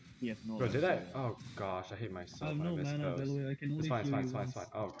 He has no. Bro, life, did I? so- Oh gosh, I hate I myself have when I no miss mana, by the those. way. I can only It's fine, it's heal fine, you it's fine, it's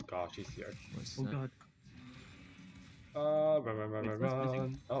fine. once. Oh gosh, he's here. What's Oh that? god.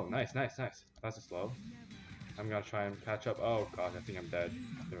 Run. Oh, nice, nice, nice. That's a slow. I'm gonna try and catch up. Oh gosh, I think I'm dead.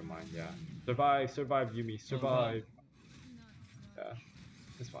 Never mind, yeah. Survive, survive, Yumi, survive. Yeah,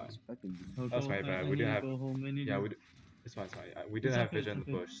 it's fine. Expecting you. Oh, That's go- my bad, I we need didn't to have- go home. I need Yeah, to- it's fine, it's fine. We didn't It's have okay, vision in it's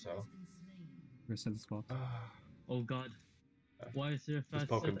the okay. bush, so. Reset the spot. Oh god. Why is there a fast Just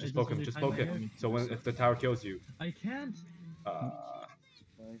poke him, set? just I poke him, only just find poke my him. hair. So when if the tower kills you, I can't.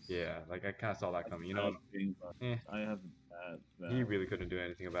 Guys, yeah, like I kinda saw that coming. You know what? Eh. I have bad. He really couldn't do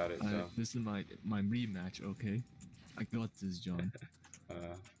anything about it, so. This is my rematch, okay? I got this, John.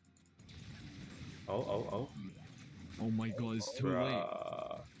 Oh. Oh my god, it's too late.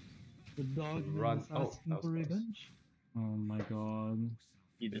 Bruh. The dog Run. is Oh, asking that was for close. revenge. Oh my god.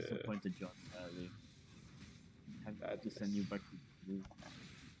 He disappointed John badly. Have to send you back to blue.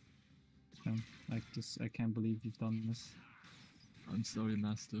 I can't believe you've done this. I'm sorry,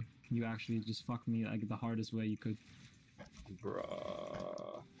 master. You actually just fucked me like the hardest way you could.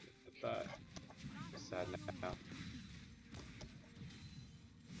 Bruh. That. Sad now.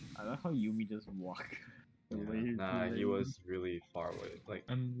 I like how Yumi just walk away. Nah, to he the- was really far away. Like,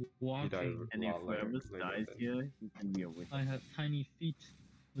 I'm he died walking. And a if lot later. whoever later dies than- here, he can be a witch. I have tiny feet.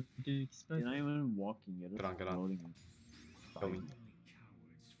 What do you expect? You're not even walking. You're just Get on. floating. Kill me.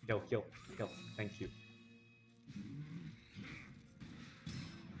 Kill. Thank you.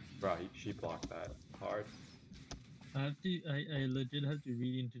 Bro, she blocked that hard. I legit have to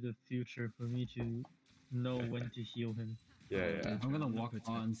read into the future for me to know when to heal him. Yeah. I'm gonna walk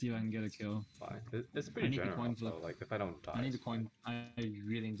on and see if I can get a kill. Fine. It's I pretty need the general, coin so, flip. like, if I don't die. I need a it's fine. coin. I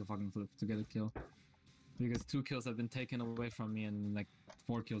really need to fucking flip to get a kill. Because 2 kills have been taken away from me and like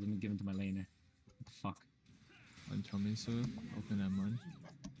 4 kills have been given to my laner. Fuck. I'm coming, sir. Open that mine.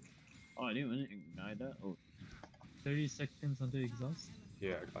 Oh, I didn't even ignite that. Oh, 30 seconds until exhaust.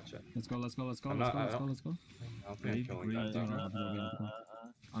 Yeah, gotcha. Let's go. I'm Let's not- go. I Let's don't- go. I don't think I'm Wait, killing wait, that.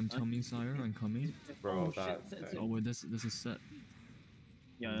 I'm coming, sire. I'm coming. Bro, oh, that. shit, thing. Oh wait, this is set.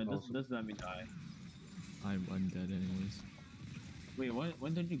 yeah, Also- this let me die. I'm dead anyways. Wait,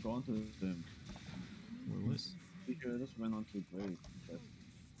 when did you go onto him? Where was? You should have just went onto Brave.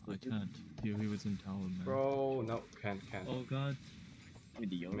 I can't. He was in tower, man. Bro, no, can't. Oh god. With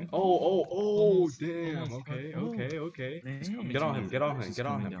the I YOLO. mean, Almost, damn. almost Okay, got- okay, okay. Man. Get on him, get on him, Just get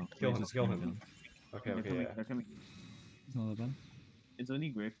on coming him. down. Kill him, Just kill coming him. down. Okay, They're okay, coming, yeah. they're coming. It's not that bad. It's only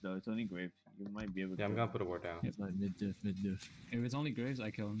Grave though. It's only Grave. You might be able to. Yeah, I'm kill gonna him. put a ward down. It's like mid diff, mid diff. If it's only Graves,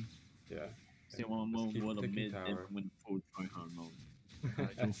 I kill him. Yeah. Say one more Just keep wall of ticking mid and tower. win full try hard mode.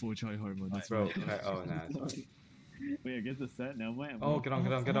 Alright, go full try hard mode. That's Bro, right. okay, oh, nah, it's fine. Wait, I guess the set now. Wait, Oh, get on,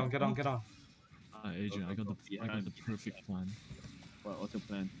 get on, get on, get on, get on. Adrian, I got the perfect plan. What? What's the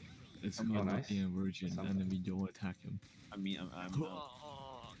plan? It's Oh, called nice. Nothing and Virgin, Something. and then we don't attack him. I mean, I'm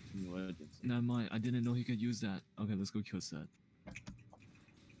Never mind, I didn't know he could use that. Okay, let's go kill Seth.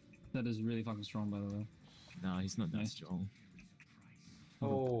 That is really fucking strong, by the way. Nah, he's not that Nice. strong.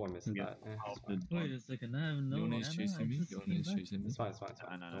 Oh, I missed Yeah. that. It's fine. Wait a second, I have no Yona mana. is chasing me. I just Yona came is back. chasing me. It's fine, it's fine, it's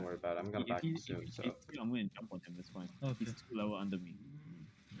fine. Nah, nah, Don't nah. worry about it. I'm gonna back you soon, so. I'm gonna jump on him. It's fine. Okay. He's 2 level under me.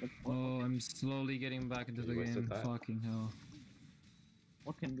 Oh, I'm slowly getting back into the You wasted game. that. Fucking hell.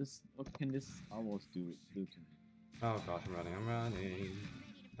 What can this owls do to me? Oh gosh, I'm running, I'm running.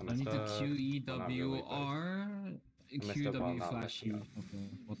 I messed need to up. Well, not really, but- QEWR. messed up while QW not flash messing you. up. Okay.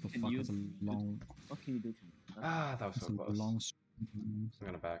 What the Can fuck you is a long, What can you do to me? Ah, that was it's so a close. long I'm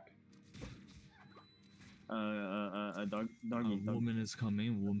gonna back. Doggy. Woman is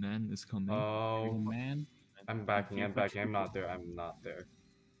coming. Woman is coming. Oh Oh, man. I'm backing, I'm backing. I'm not there, I'm not there.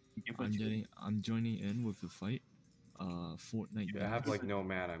 I'm joining in with the fight. Fortnite. I have like no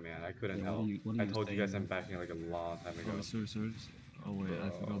mana, man. I couldn't Yeah, help. what are I told you guys saying? I'm backing like a long time ago. Oh, sorry. Oh wait, I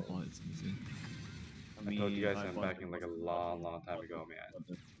forgot Bro. bot is missing. I told you guys I'm backing like a long time ago,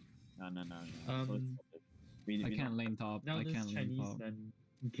 man. No. Um, I can't lane top. Now I this can't lane Chinese top. then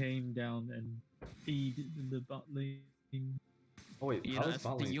came down and feed the bot lane. Oh wait, You how know, is as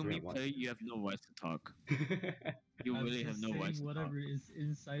bot the lane Yumi 3-1? player, you have no rights to talk. You I'm really have just no rights saying to talk. whatever is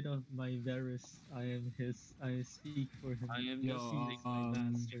inside of my Varus, I am his. I speak for him. I am Yo, just He's my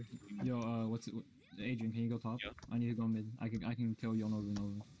master. Yo, what's it? Adrian, can you go top? Yeah. I need to go mid. I can kill Yon over and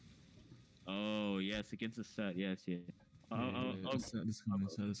over. Oh yes, against the set. Yes. Set is coming.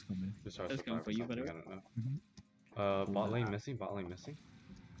 Set is coming. Just try to That's coming survive for or you, something, better. I don't know. Bot lane missing, bot lane missing.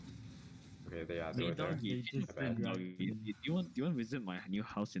 Okay, they Hey, were there. doggy, They just My bad. did doggy, do you want to visit my new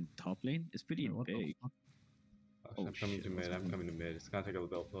house in top lane? It's pretty Wait, what the big. fuck? I'm Oh, coming shit, to mid, I'm coming to mid. It's gonna take a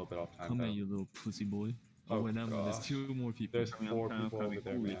little bit of time Come though. here, you little pussy boy. Oh, Oh wait, never mind. There's gosh. 2 more people. There's Coming, 4 coming, people coming. over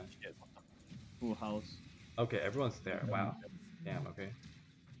there, Holy man. shit. Full house. Okay, everyone's there. Wow. Damn, okay.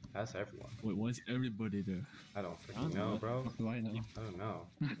 That's everyone. Wait, why is everybody there? I don't I don't freaking know, know. bro. What do I know? I don't know.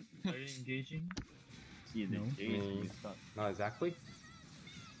 Are you engaging? See the No. Jays Mm. and stuff. Not exactly,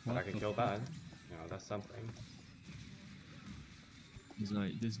 but I What can the kill fuck? that. You know, that's something. He's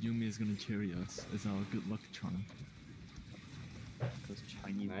like, this Yumi is gonna carry us. It's our good luck charm. Those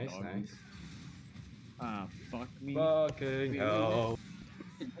Chinese Nice, dogs. nice. Ah, fuck me. Fucking hell.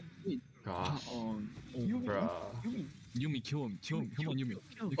 Gosh, bruh. Yumi, kill him. Come on, Yumi. You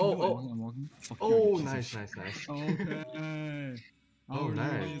can Oh, do it. oh. I'm walking. Fuck you, Oh, you piece of nice, shit. nice, nice. Okay. Oh,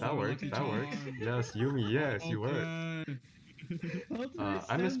 nice. That worked. That worked. Yes, Yumi. Yes, you worked.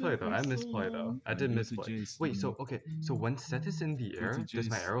 I misplay though. I misplay though. I did There's a misplay. Jace. Wait, so okay. So when Seth is in the air, There's a does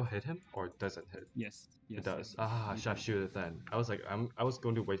my Jace. arrow hit him or doesn't hit? Yes. Yes. It does. Ah, should I shoot it then? I was like, I was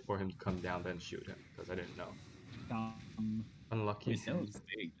going to wait for him to come down then shoot him because I didn't know. Unlucky. Wait, that was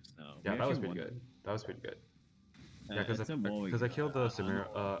big just now. Yeah, We that was actually pretty won. good. That was pretty good. Uh, Yeah, it's a ball because I game. killed the I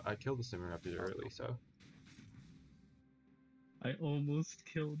Samira. know. I killed the Samira pretty early, so I almost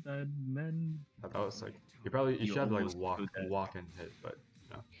killed that man. that was like you You should have like almost killed that. walk and hit, but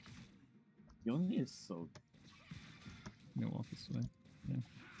no. Yoni is so No walk this way.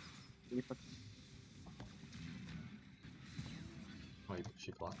 really fucking. Oh,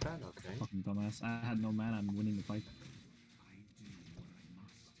 she blocked that. Okay. Fucking dumbass. I had no mana. I'm winning the fight.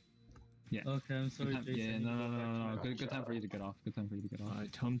 Okay, I'm sorry, Good time- Jason. yeah, I need no, to no, go no, back no, to no. my- Good time for you to get off. Good time for you to get off.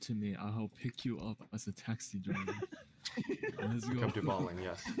 Alright, come to me. I'll pick you up as a taxi driver. Let's go. Come to balling,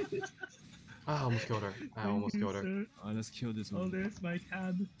 yes. I almost killed her. I almost Thank you, killed her. sir. Alright, let's kill this Oh, one. there's my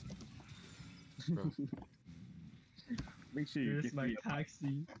cab. Bro. Make sure you There's give my me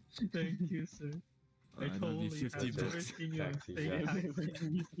taxi. Thank you, sir. I Alright, that'll be totally 50 have never bucks. seen you on Taxi, fake yes.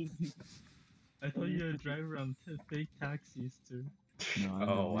 taxis. I thought you were a driver on fake taxis, too. No, I'm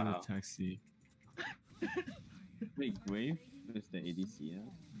Oh, a real wow. taxi. Wait, Grave is the ADC, yeah?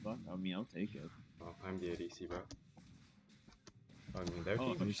 Fuck, I mean, I'll take it. Oh, I'm the ADC, bro. I mean, their Oh,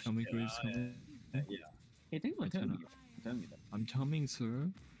 team. Graves coming, Graves coming. Yeah. Hey, thanks for I telling me. cannot- Tell me that. I'm coming,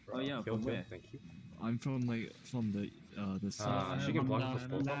 sir. Oh, yeah, Killed from him, where? thank you. I'm from the south. Ah, she can From block land, the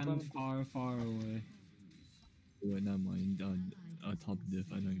both of them? far, far away. Wait, never mind. Top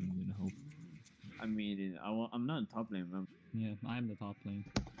diff. I know you're gonna help. I mean, I'm not top lane, Yeah, I'm the top lane.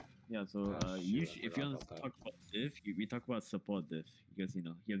 Yeah, so Ah, you shoot, I if you forgot want to about that. talk about diff, we talk about support diff because you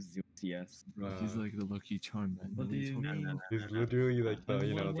know he has 0 CS. Bro, he's like the lucky charm, man. What do you mean? He's literally like the I'm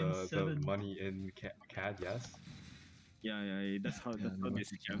you know the 117. money in CAD. Yes. Yeah, that's how Yeah, that's the how they lucky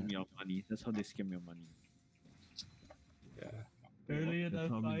scam charm. your money. That's how they scam your money. Yeah. Early in They're that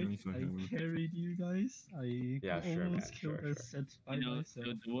probably fight, going for I Herald. carried you guys. I Yeah, sure, man, almost killed sure, a sure. set by You know, myself.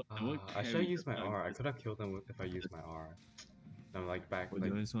 the word I should carry have used my does not R. I exist. could have killed them if I used my R. No, like back What like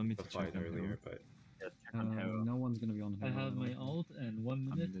do you guys want me the to fight check on earlier, Herald? but Yeah, check on Herald. No one's gonna be on I Herald, have my think. ult and 1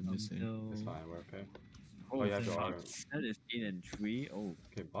 minute the missing. until. it's fine. We're okay. Oh, you have your fuck, R. That is 8 and 3. Oh,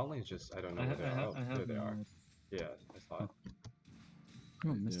 Okay, bot lane's just I don't know I, where ha- they I, are. ha- Oh, I there have they my are. ult. Yeah, I saw it.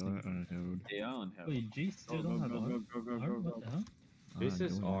 Oh, They missing. are on Herald. they are on Herald. Wait, G still Go, don't go, have go, R? go, go, go, R? go, What go. the hell?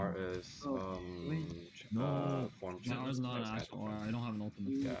 Basis don't R know. is No. form No, check. it's not an That's actual fine. R. I don't have an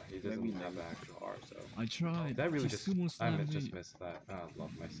ultimate. Yeah, he doesn't Very have nice. an actual R, so I tried. that really He just sumo I slammed just me. missed that. I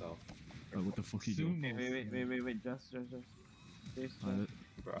love myself, What the fuck he do? Sumo. Wait, just. This,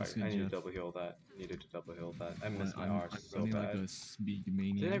 bro. That's I good, need to Jeff. double heal that. Needed to double heal that. I missed my I'm R so running like bad. a speed Did I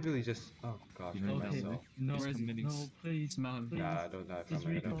maniac. really just? Oh gosh, You know hurt that, Okay, myself. no, Where is he? no, please. Smell him. Please. Nah, I don't die Just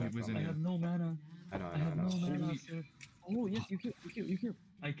from it. I don't recall. die Who's from in I it. it? have no mana. I know, I have no mana, Holy- sir. Oh yes, you kill.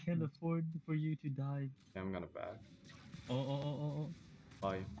 I can't afford for you to die. Yeah, I'm gonna back. Oh.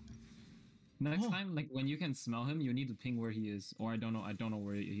 Bye. Next Oh. time, like when you can smell him, you need to ping where he is. Or I don't know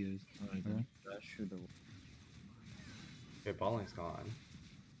where he is. Alright, Okay. That should have. Okay, ball lane's gone.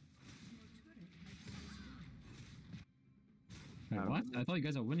 Wait, what? I thought you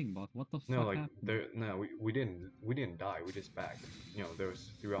guys are winning bot. What the fuck No, like happened? we didn't die. We just backed. You know, there was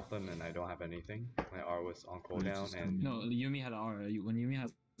 3 of them, and I don't have anything. My R was on cooldown, just and No, Yumi had R. When Yumi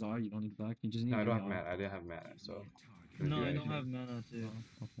has R, you don't need to back. You just need. no, I don't Yumi have R. mana. I didn't have mana, so couldn't No, do I don't anything. have mana too.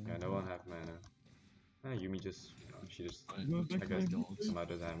 Okay. Yeah, no one have mana. Yumi just, you know, she just Alright, I guess dogs. somehow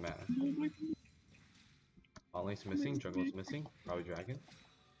doesn't have mana. Ball lane's missing. Jungle's missing. Probably dragon.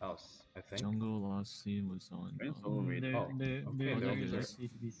 Else, I think. Jungle last scene was on. Friends um, overrated. Oh, They're okay, they're they're very over there. likely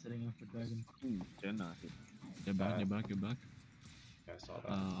to be setting up for dragon. Fucking Jenna. You're back. Yeah, I saw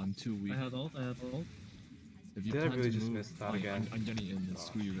that. I'm too weak. I have ult. If you Did I plan really to just move, miss that fine, again? I'm getting in. Oh.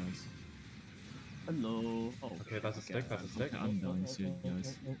 Screw you guys. Hello. Oh, Okay, that's a stick. That's a stick. I'm dying soon,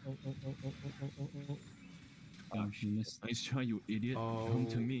 guys. Oh, she missed. Nice try, you idiot. Come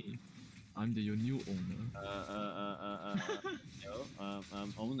to Oh. me. I'm your new owner.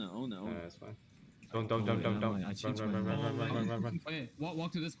 owner. Yeah, that's fine. Don't. Oh, yeah, Run. I Run. changed my Run. Okay,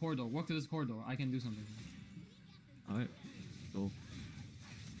 walk to this corridor. Walk to this corridor. I can do something. Alright. Go.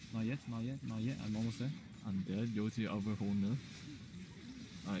 Not yet. I'm almost there. I'm dead. Go to your other owner.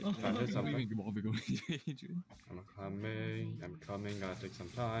 Alright. I did something. We can go, Adrian. I'm coming. Gonna take some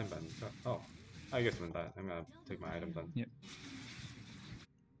time, but oh, I guess when that I'm gonna take my items then. Yep.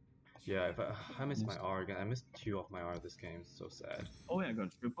 Yeah, if I missed my R again. I missed 2 of my R this game. It's so sad. Oh yeah, I got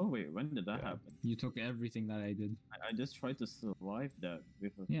triple. Wait, when did that Yeah. happen? You took everything that I did. I just tried to survive that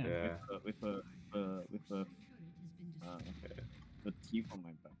with a Yeah. Yeah. with a Okay. teeth on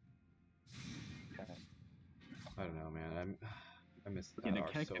my back. I don't know, man. I missed Okay, that the R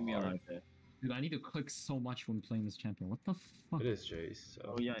cat so can be hard. alive there. Dude, I need to click so much when playing this champion. What the fuck? It is Jace. So.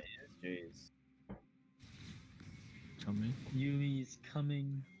 Oh yeah, it is Jace. Come in. Yumi's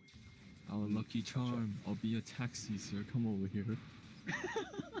coming. Our lucky charm. I'll be a taxi, sir. Come over here.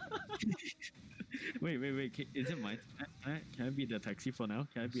 Wait. Is it my? Can I be the taxi for now?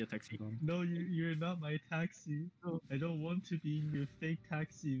 Can I be a taxi? No, you're not my taxi. I don't want to be in your fake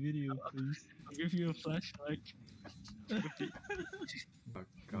taxi video, please. I'll give you a flashlight. Oh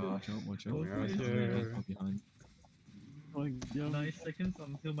gosh. Watch out. We're out Okay. here. Behind. Oh, yeah. 9 seconds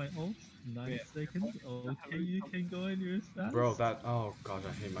until my ult. 9 seconds. Okay, you can go in yours fast. Bro, that. Oh gosh,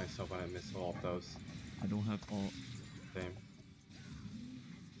 I hate myself when I miss all of those. I don't have all. Same.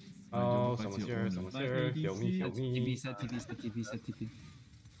 I don't Oh, know if I someone's see here. all Someone's My here. Heal me. Heal ADC. TP me. set, TP.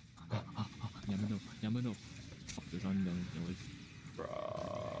 Yamano. Fuck this, I'm done.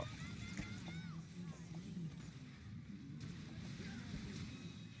 Bruh.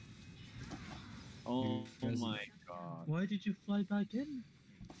 Oh guys- my god. Why did you fly back in?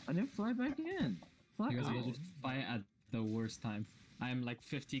 I didn't fly back in. Fuck You guys will out. just fight at the worst time. I'm like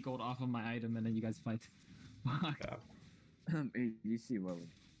 50 gold off of my item and then you guys fight. Fuck. Yeah. ADC, well.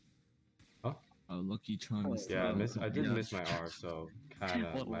 A lucky charm is Yeah, still I did yeah. miss my R, so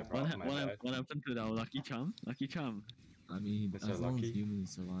kinda my problem. My bad. What happened to our lucky charm? Lucky charm. I mean, Mr. as long as Lucky.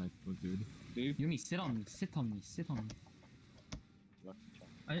 humans alive, we're good. Yumi, sit on me.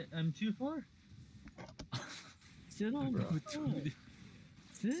 I'm too far. Sit on Bro. the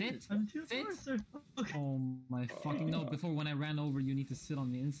Sit. I'm too Sit. far, sir. Okay. Oh my fucking no! Before when I ran over, you need to sit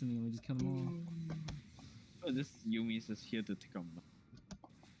on me instantly and we just kill them all. Oh, this Yumi is just here to take out.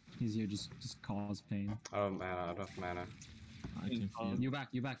 He's here just cause pain. Oh mana, I don't have mana. I can feel. You back.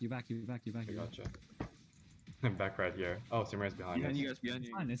 You back. I gotcha. I'm back right here. Oh, Simran's behind Behind us. you guys, behind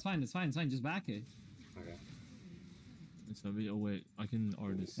you. It's fine. Just back it, Okay. It's a bit. Oh wait, I can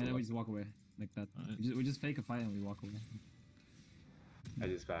artist. and then we just walk away like that. Alright. We just fake a fight and we walk away. I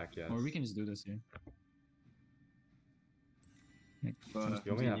just back, yes. Or we can just do this here. But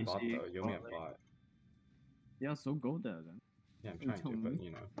You only did have you bot see though. You only have bot bot. lane? Yeah, so go there then. Yeah, I'm You trying to, told but me.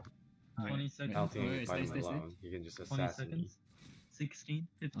 you know. 20 I seconds. don't think you Wait, can fight stay, him stay. alone. He can just 20 assassinate me. seconds. 16,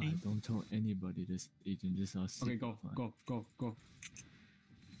 I 15. don't tell anybody this agent. This is our Okay, secret go. plan.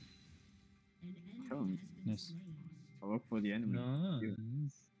 Come, Nice. I work for the enemy.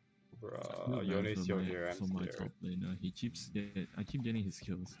 Nice. Bro, Feel you bad only for still my- here. for I'm my still here. top laner. He keeps get. I keep getting his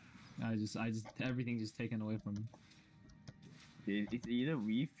kills. I just everything just taken away from me. It's either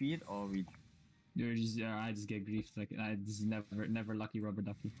we feed or we. You're just I just get griefed like I just never lucky rubber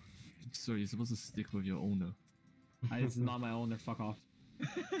ducky. So you're supposed to stick with your owner. It's not my owner. Fuck off.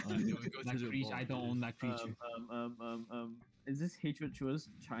 That creature, I don't own that creature. Is this hatred towards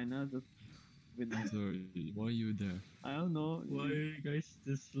China? Just with So why are you there? I don't know. Why you guys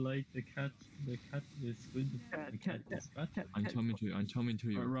dislike the cat? The cat is good. The cat is bad. I'm coming to you. I'm coming to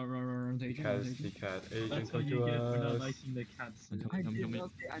you. Run, take it, Because take the it. cat agent That's what come you to get for not us. liking the cats. I'm I coming. did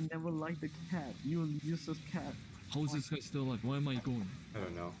not say I never liked the cat. You useless cat. How is this guy still alive? Where am I going? I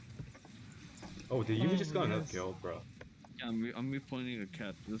don't know. Oh, did you Oh, just got another yes. kill, bro? Yeah, I'm repointing the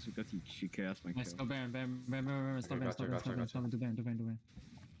cat just because she cares my Nice, kill. go Baron, stop Okay, Baron, stop gotcha, Baron, gotcha, stop Baron, do Baron.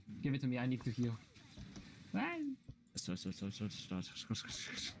 Give it to me, I need to heal. Ah, Start.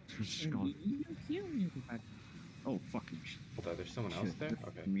 Oh fucking shit. Hold on, there's someone else Shit, there? that's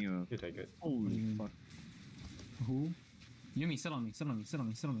Okay. me, You take it. Holy Mm. fuck. Who? Yumi, sit on me. I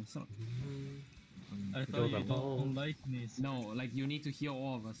Kill thought you them all. don't like me. so- No, like you need to heal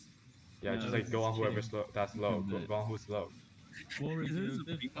all of us. Yeah, Yeah, just like go on it's whoever's that's low. Okay, Go on who's low. Warwick, Is this you're a a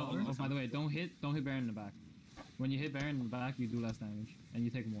bit big taller. Oh, by the way, don't hit Baron in the back. When you hit Baron in the back, you do less damage and you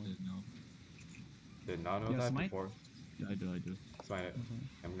take more. No. Did not know Yeah, that smite? before. Yeah, I do. Smite it. Okay,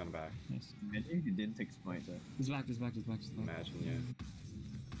 I'm gonna back. nice. Imagine if you didn't take smite there. Just back. Imagine, yeah.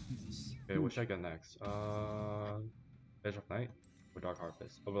 Okay, what should I get next? Edge of Night or Dark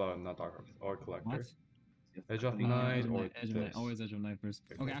Harvest? Oh, well, not Dark Harvest. Or Collector. What? Edge of Edge Night of or Night, Edge of Night, this? always Edge of Night first.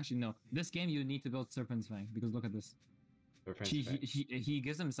 Okay, Okay, cool. actually no. This game you need to build Serpent's Fang because look at this. Reference He Fang. he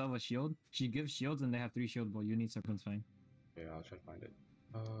gives himself a shield. She gives shields and they have 3 shield ball. You need Serpent's Fang. Okay, I'll try to find it.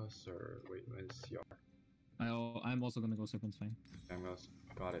 Sir, wait, where's CR? I'm also gonna go Serpent's Fang. I'm gonna.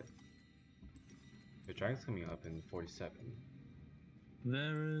 Got it. The dragon's coming up in 47.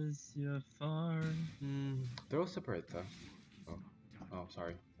 There is your farm. They're all separate though. Oh,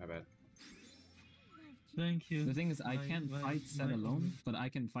 sorry, my bad. Thank you. The thing is, I My- can't my- fight Set my- alone, but I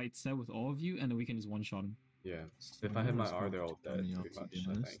can fight Set with all of you, and then we can just one shot him. Yeah. If I hit my R, they're all dead. Coming up, Pretty to much, be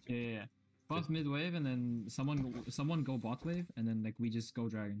I honest. think. Yeah. Buff mid wave, and then someone go bot wave, and then like we just go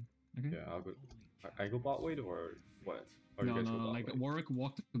dragon. Okay. Yeah, I'll go. I go bot wave or what? Or you No, guys go no, bot like wave? Warwick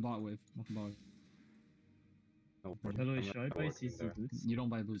walk to the bot wave. Walk to bot wave. No, By the way, I'm should not I buy working CC there. boots? You don't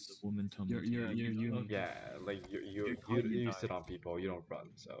buy There's boots. a woman telling You're me to you're get you're you. you. Yeah, like you sit on people, you don't run,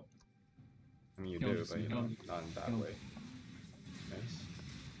 so. I mean, you Kill do, them, but you kill know, them, not in that kill them. way. Nice.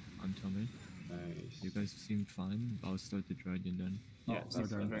 I'm telling. Nice. You guys seem fine. I'll start the dragon then. Oh, Yeah, start that's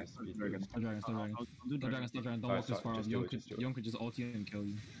dragon. nice. Speed Dragon. boost. Start dragon. Start dragon. I'll do Start dragon. Start dragon. Don't Alright, walk this start, far. just do it, Yonk just do it. Yonk could just ult you and kill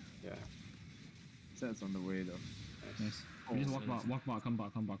you. Yeah. That's on the way though. Nice. Oh, You just so walk bot, come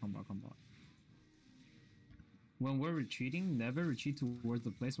bot. When we're retreating, never retreat towards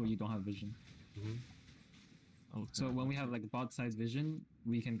the place where you don't have vision. Okay. So when we have like bot side vision,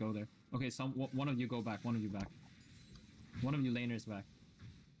 we can go there. Okay, one of you go back. One of you back. One of you laners back.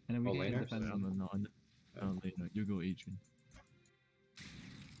 And then we Oh, can laners? defend I'm them. a non. Later. You go, Adrian.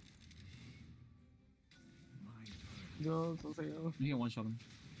 Go, so say go. You can one shot him.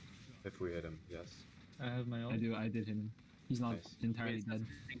 If we hit him, yes. I have my own. I did hit him. He's not Nice. entirely Wait, dead.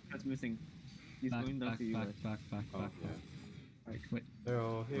 That's missing. He's Back, going down back, to you. back, guys. back. Oh, yeah. Wait. They're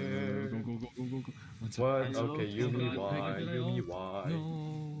all Go, here. go. One second. What? Hello? Okay, Yumi, Hello? why? Hello? Yumi, why?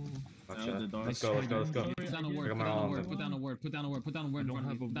 No. Gotcha. the dog. Let's go. Put down a word. Come Put down a on. word. Put down a word. Put down a word. Put down a word in I don't front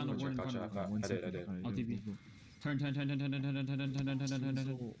of have me. a Put down a word. word in front Gotcha, of me. gotcha. One I did, second. I did. I'll TP. Turn.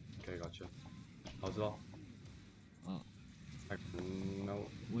 Okay, gotcha. How's it all? Oh. No.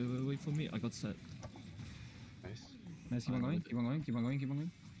 Wait for me. I got set. Nice. Nice. Keep on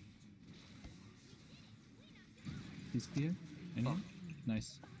going. He's here. Anyone?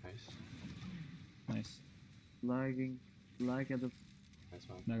 Nice. Nice. Nice. Lagging. Lag at the. Nice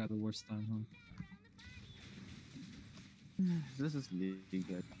one. That got the worst time, huh? This is League.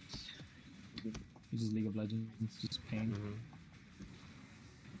 It's just League of Legends. It's just pain. Mm-hmm.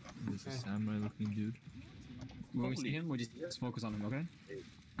 There's a Okay. samurai looking dude. When we see him, we just focus on him, okay?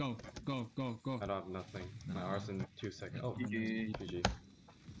 Go, go, go, go. I don't have nothing. My R's in 2 seconds. Oh, GG. GG.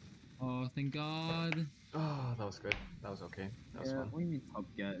 Oh, thank God. Oh, that was good. That was okay. That was Yeah, fun. what do you mean top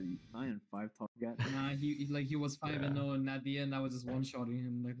get? 9 and 5 top get. Nah, he was 5-0, Yeah. and at the end I was just one-shotting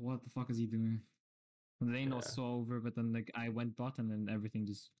him. Like, what the fuck is he doing? Lane was Yeah. so over, but then like I went bot, and then everything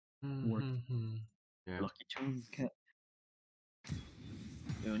just worked. Mhm. Yeah. Lucky charms cat.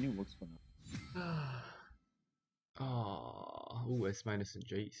 It only works for now. Oh, ooh, S minus and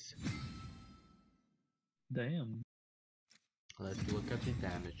Jace. Damn. Let's look at the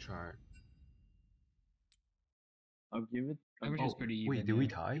damage chart. I'll give it. Damage is pretty even. Wait, did we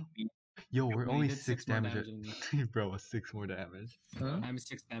yeah. tie? Yo, we're We only did 6 more damage. than Bro, 6 more damage. Huh? I'm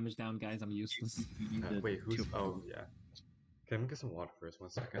 6 damage down, guys. I'm useless. Wait, who's? Oh, yeah. Okay, I'm gonna get some water first. 1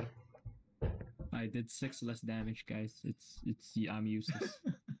 second. I did 6 less damage, guys. Yeah, I'm useless.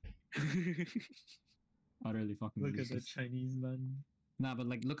 Utterly fucking Look at the useless. Chinese man. Nah, but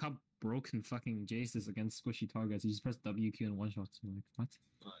like, look how broken fucking Jace is against squishy targets. You just press WQ and one shots. You're like, what?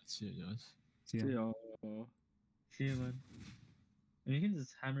 See you guys. So, yeah. Yeah. See you, man. And you can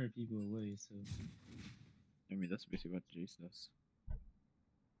just hammer people away, so. I mean, that's basically what Jace does.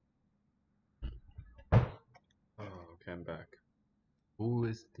 Oh, okay, I'm back. Who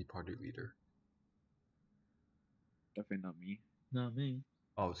is the party leader? Definitely not me. Not me.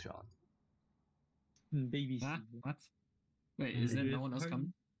 Oh, Sean. Baby Ah, Steve. what? Wait, is there Maybe no it's one else party?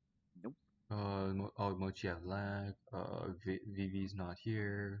 coming? Mochi have lag. Vivi's not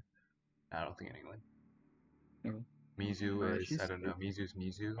here. I don't think anyone. Okay. Mizu is, she's I don't know, Mizu's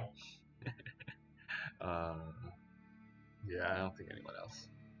Mizu. Yeah, I don't think anyone else.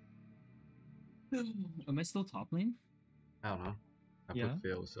 Am I still top lane? I don't know. I Yeah. put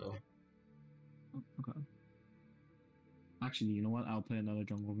Phil, so. Oh, okay. Actually, you know what? I'll play another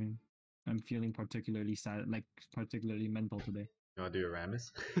jungle game. I'm feeling particularly sad, like particularly mental today. You wanna do a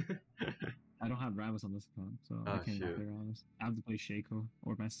Rammus? I don't have Ravis on this account, so I Oh, can't shoot. play Ravis. I have to play Shaco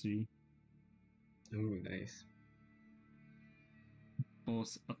or Mastery. Ooh, nice.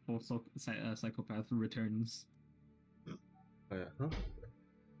 Also, Psychopath returns. Oh, yeah. Huh?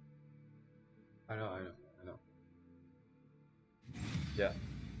 I know. Yeah.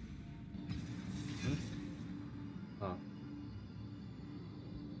 Hmm? Huh.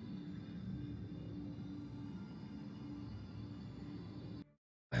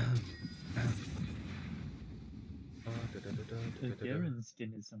 The Garen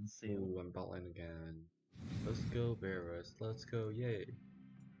skin is on sale. Ooh, I'm bot lane again. Let's go, Varus. Let's go, yay.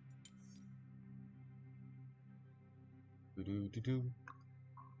 Do.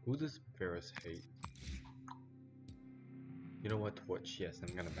 Who does Varus hate? You know what, Twitch? Yes,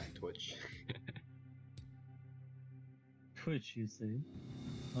 I'm gonna ban Twitch. Twitch, you say?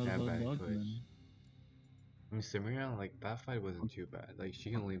 How Yeah, about back Dogman? Twitch. I mean, Samira, like, that fight wasn't too bad. Like,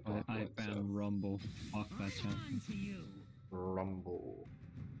 she can only block I one, ban so. Rumble. Fuck that champion. On to you. Rumble.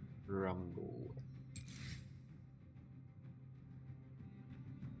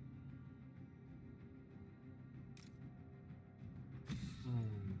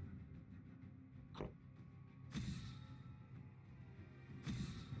 Hmm.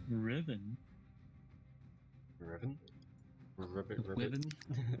 Ribbon? Ribbon? Ribbon?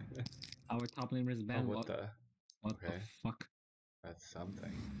 Our top laner is Oh, banned. what the? What okay. the fuck? That's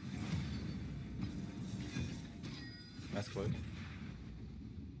something. That's good.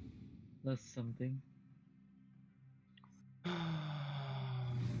 That's something.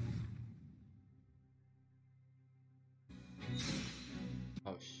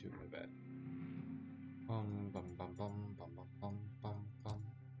 Oh shoot, my bad. Bum bum bum bum bum bum bum bum bum.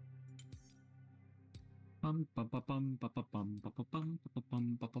 Bum bum bum bum bum bum bum bum bum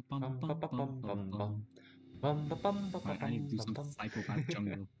bum bum bum bum bum bum bum. Bum bum bum bum Alright, I need to do some bum bum. psychopath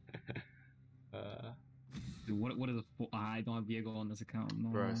jungle. Uh, Dude, what is I don't have Diego on this account. No.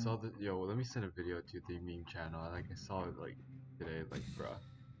 bro, I saw the yo. Let me send a video to the meme channel. Like I saw it like today. Like, bro,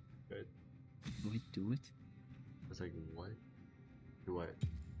 good. Do I do it? I was like, what? Do what?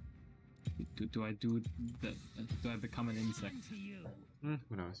 Do I do the? Do I become an insect? On to you.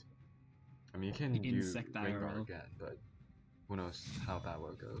 Who knows? I mean, you can Insect do Rengar IRL. again, but who knows how that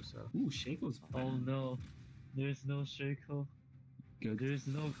will go? So. Ooh, Shaco's Oh banned. no. There's no Shaco. Good. There's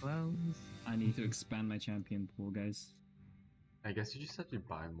no clowns. I need to expand my champion pool, guys. I guess you just have to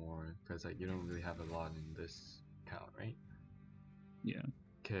buy more because like you don't really have a lot in this account, right? Yeah.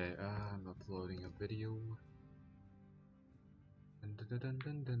 Okay, I'm uploading a video. Dun, dun, dun,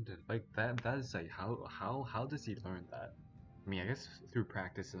 dun, dun, dun. Like that is like how does he learn that? I mean, I guess through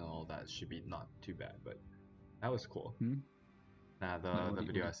practice and all that should be not too bad, but that was cool. Nah, What the do you-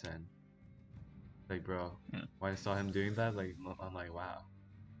 video what I do sent. Like, bro, Yeah. when I saw him doing that, like, I'm like, wow,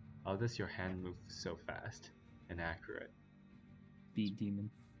 how does your hand move so fast and accurate? Speed demon.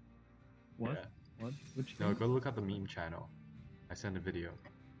 What? Yeah. What? Which No, thing? go look at the meme channel. I sent a video.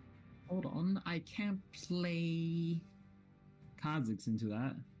 Hold on, I can't play Kha'Zix into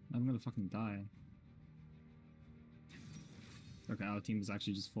that. I'm gonna fucking die. Okay, our team is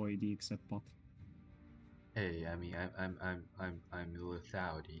actually just 4 AD except bot. Hey, I mean, I'm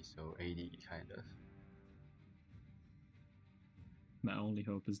lethality, so AD kind of. My only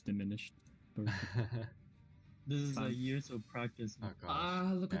hope is diminished. This is Fine. years of practice. Oh gosh.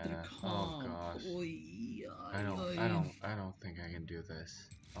 Ah, look at Yeah. that Oh comp. gosh. Oy, I oy. don't think I can do this.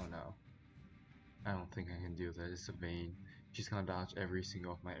 Oh no. I don't think I can do this. It's a Vayne. She's gonna dodge every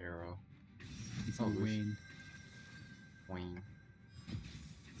single of my arrow. It's Oh, a Lucian. Wayne. Wayne.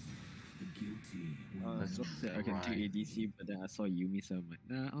 That's Let's what I can do grind. ADC, but then I saw Yumi, so I'm like,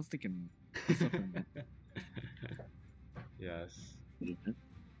 nah, I was thinking myself in that. Yes.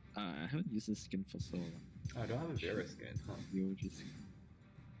 I haven't used this skin for so long. I don't have a Vera skin, huh? You just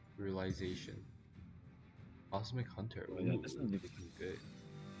Realization. Cosmic Hunter. Oh, yeah, Ooh, that's not even- looking good.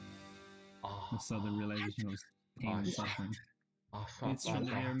 Oh, That's the realization of pain and shit. suffering. oh, fuck. It's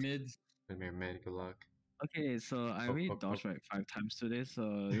Tryndamere mid. Tryndamere mid, good luck. okay. So I Oh, already oh, dodged oh. like 5 times today,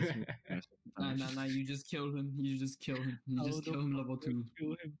 so this Nah, you just killed him. You just kill him. You just kill him level 2.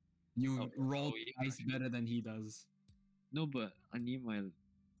 Kill him. You Oh, roll yeah. twice better than he does. No, but I need my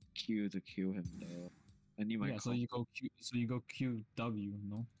Q to kill him though. I need my Yeah, so comp. you go Q W,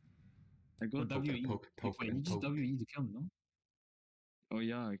 no? I go Or WE. poke, Wait, you and just poke. WE to kill him, no? Oh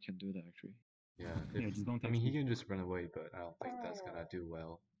yeah, I can do that actually. Yeah, Yeah, just don't I take mean, he speed. can just run away, but I don't think that's gonna do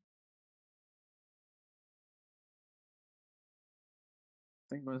well.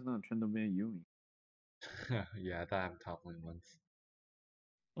 I think right now I'm trying to be a Yumi. Yeah, that I'm top lane once.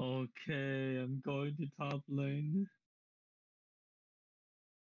 Okay, I'm going to top lane.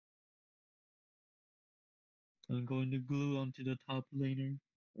 I'm going to glue onto the top laner.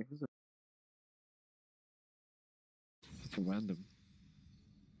 Wait, who's it? It's a random.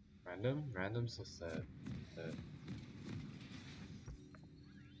 Random? Random's so sad.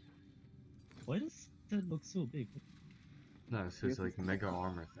 Why does that look so big? No, it's just like mega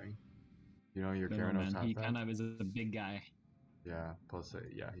armor thing. You know, your I don't know, Gyarados man. He have kind that? of is a big guy. Yeah, plus,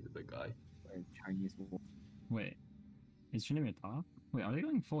 yeah, he's a big guy. Like Chinese war. Wait, is Tryndamere top? Wait, are they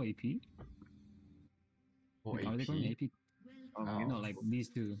going full AP? Oh, Like, are they going AP? Oh, Oh. No, like these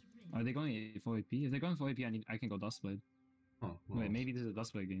two. Are they going full AP? If they're going full AP, I can go Dustblade. Oh, Wait, maybe this is a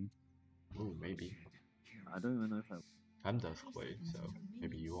Dustblade game. Ooh, maybe. I don't even know if I. I'm Duskblade, so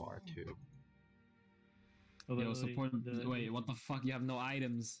maybe you are too. Oh, Yo, wait, support. the- Wait, what the fuck? You have no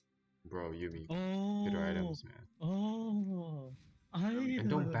items. Bro, Yumi. Oh. Get our items, man. Oh. And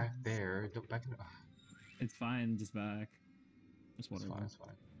don't back items. there. Don't back in. It's fine, just back. Just It's whatever. fine, it's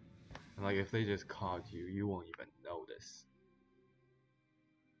fine. And like, if they just caught you, you won't even notice.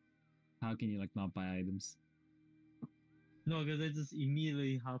 How can you like not buy items? No, because I just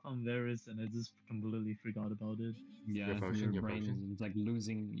immediately hop on Varus and I just completely forgot about it. Yeah, Your potion, your brain potion. is like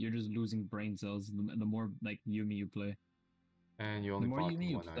losing. You're just losing brain cells. The more like Yumi you play, And you the only more bought Yumi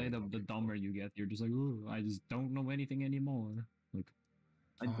you one play, item. the dumber you get. You're just like, ooh, I just don't know anything anymore. Like,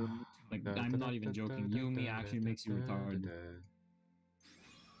 I don't. like I'm not even joking. Yumi actually makes you retarded. Yeah,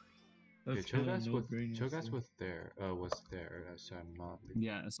 That's kind of Cho'Gath was there. So I'm not.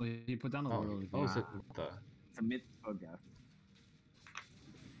 Yeah, so he put down the ward over Oh, here. so the. It's a mid Cho'Gath.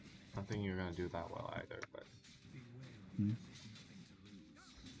 I don't think you're gonna do that well either, but.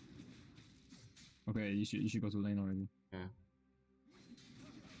 Okay, you should go to lane already. Yeah.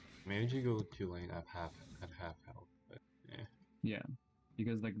 Maybe you go to lane at half health, but yeah. Yeah,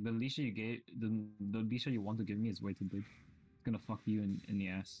 because like the Leisha you gave, the Leisha you want to give me is way too big. It's gonna fuck you in the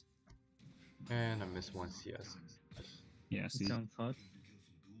ass. And I missed one CS. Yeah, It see. sounds hot.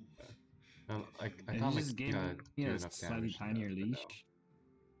 I If thought you like just gave me do a enough slightly damage. tinier but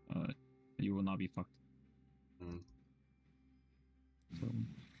no. leash, you will not be fucked. Mm. So,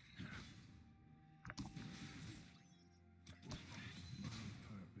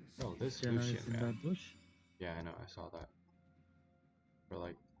 Oh, this Jenna Lucian is in man. that bush. Yeah, I know, I saw that. But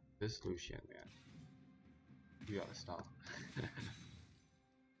like, this Lucian man. You gotta stop.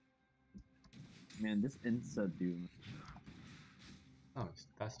 Man, this insert dude. Oh,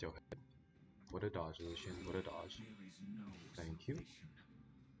 that's still hit. What a dodge, Lucian. What a dodge. Thank you.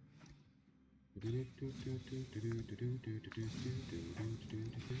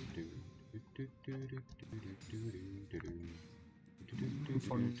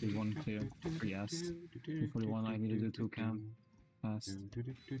 Before one clear. 3S. 241, I need to do 2 camp. Fast.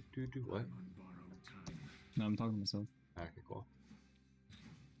 What? No, I'm talking to myself. Okay, cool.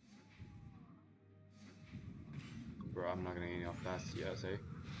 Bro, I'm not gonna get enough fast CS, eh?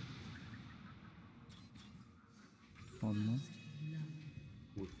 Hold on.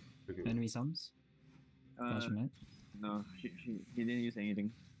 Ooh, okay. Enemy sums? Flash mid? No, he didn't use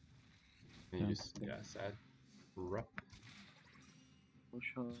anything. And you just, yeah, sad. Rup. For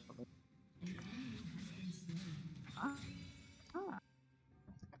sure.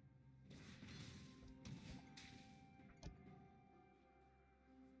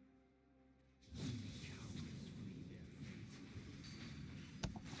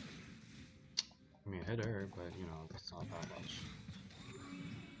 I mean, hit her, but you know, that's not that much.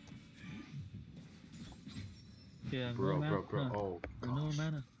 Yeah, Bro, no bro, mana. oh No gosh.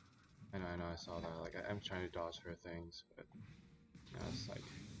 mana. I know, I saw that. Like, I'm trying to dodge her things, but you know, it's like,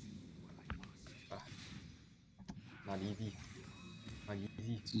 not easy. Not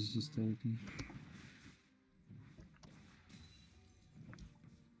easy. This is just taking.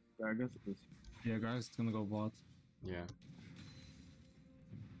 Gragas is Yeah, Gragas gonna go bot. Yeah.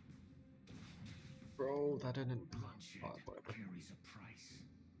 Bro, that didn't. Oh, whatever.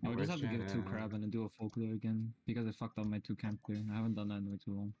 I would just have to Where's give 2 Shannon? crab and then do a full clear again because I fucked up my 2 camp clear. I haven't done that in way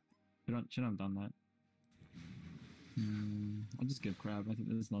too long. Shouldn't have done that. I'll just give crab. I think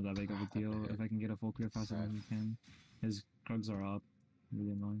it's not that big of a deal if I can get a full clear faster than he can. His krugs are up.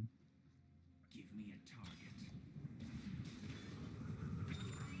 Really annoying. Give me a target.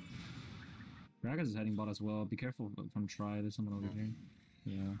 Gragas is heading bot as well. Be careful from Try. There's someone over here.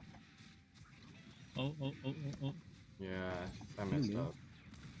 Yeah. Oh. Yeah, I messed Really? up.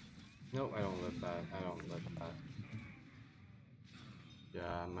 Nope, I don't live that. I don't live that.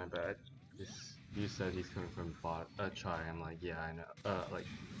 Yeah, my bad. You said he's coming from bot Chai. I'm like, yeah, I know.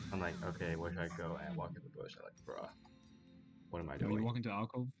 I'm like, okay, where should I go? And I walk in the bush. I'm like, bruh, what am I When doing? you walk into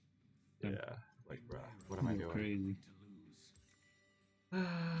alcove, Yeah, like, bruh, what am I you're doing? crazy.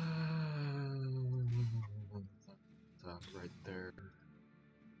 Stop right there.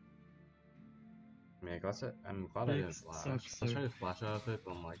 I mean, I got it. I'm glad I didn't Fix flash. sucks, I was sir. trying to flash out of it,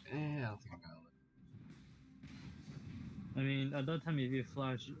 but I'm like, I don't think I'm gonna live. I mean, at that time, if you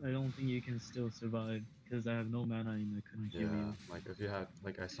flash, I don't think you can still survive because I have no mana and I couldn't heal Yeah, you. like if you had,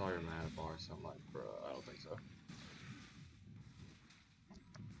 like I saw your mana bar, so I'm like, bro, I don't think so.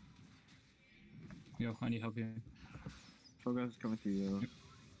 Yo, I need help here. Cho'Gath is coming to you.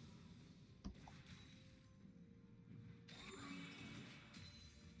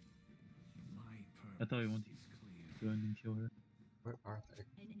 I thought you wanted to go and kill her. Where are they?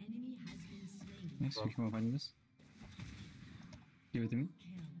 An enemy has been slain. Nice, we can find this. Give it to me.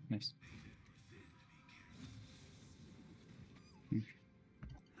 Kill. Nice.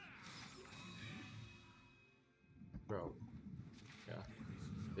 Bro. Yeah.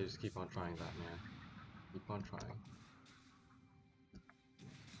 They just keep on trying that, man. Keep on trying.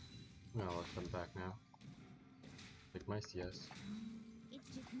 I'm gonna let them back now. Take my CS. It's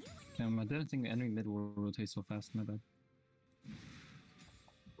just you and me. I didn't think the enemy mid will rotate so fast, my bad.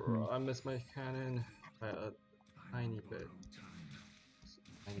 Bro, I missed my cannon by a tiny bit.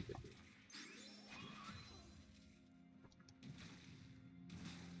 Tiny bit.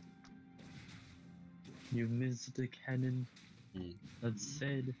 You missed the cannon. E. That's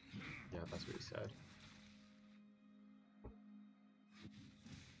said. Yeah, that's what he said.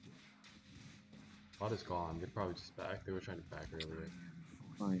 Bot is gone. They're probably just back. They were trying to back earlier.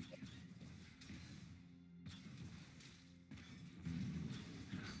 Fine.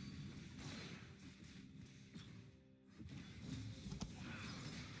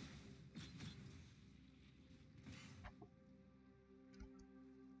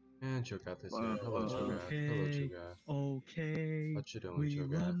 And Cho'Gath is here. Hello, Cho'Gath. Hello, Okay. Cho'Gath. Okay. What you doing, We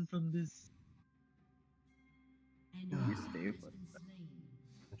Cho'Gath? run from this. An You enemy stay has with been slain.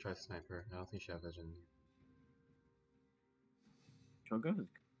 I tried to snipe her. I don't think she has vision. Cho'Gath is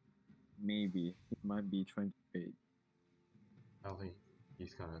maybe he might be trying to bait. I don't think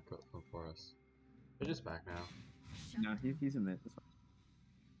he's gonna go for us. They're just back now. No, he's a mid. That's fine.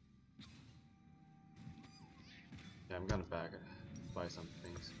 Yeah, I'm gonna back buy some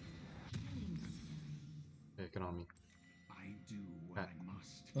things. Hey, get on me. I do what Ah. I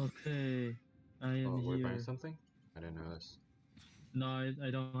must. Okay. I am Oh, we're here. buying something? I didn't know this. No, I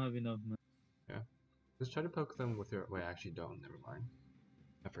don't have enough money. Just try to poke them with your. Wait, I actually don't. Never mind.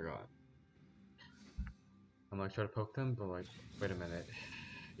 I forgot. I'm like trying to poke them, but like, wait a minute,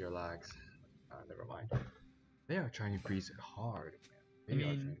 your lags. Never mind. They are trying to freeze hard. I Man. They are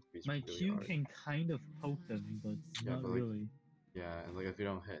trying mean, to freeze my really Q hard. can kind of poke them, but Yeah, not but, like, really. Yeah, and like if you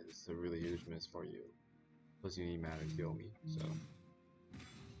don't hit, it's a really huge miss for you. Plus you need mana to kill me, so.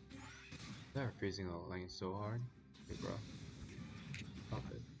 They're freezing the lane so hard. Hey bro. Stop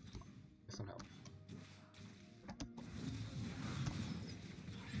it. Get some help.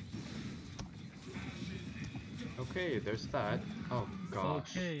 Okay, there's that. Oh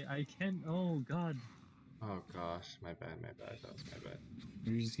gosh. Okay, I can. Oh god. Oh gosh, my bad, that was my bad.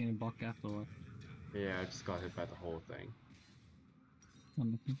 You're just getting bucked after what? Yeah, I just got hit by the whole thing.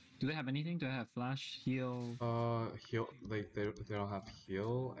 Do they have anything? Do they have flash, heal? Heal, like they don't have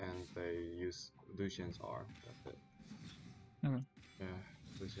heal and they use Lucian's R, that's it. Okay. Yeah,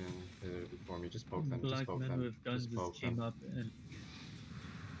 Lucian hit it before me, just poke them, Black just poke men them, with guns just poke just came them. up and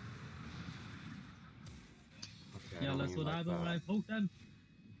Okay, I yeah, don't that's mean what like happened when that. I poked them.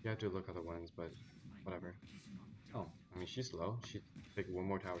 You have to look at the wins, but whatever. Oh, I mean she's low, she take one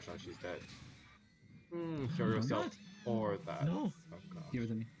more tower shot, she's dead. Show yourself or that. No. Oh god. Give it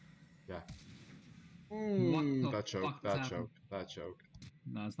to me. Yeah. What the That choke, fuck that is happening? choke, that choke.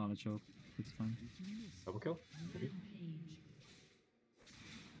 No, it's not a choke. It's fine. Double kill? Maybe?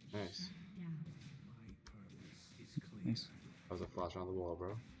 Nice. Nice. That was a flash on the wall,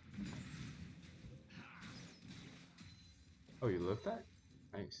 bro. Oh, you lived that?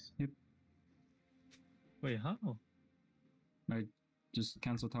 Nice. Wait, how? I just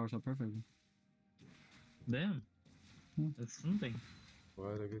cancel tower shot perfectly. Damn. Hmm. That's something.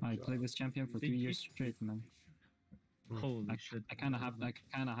 What a good I job. played this champion for 3 years straight, man. Holy shit. I kind of have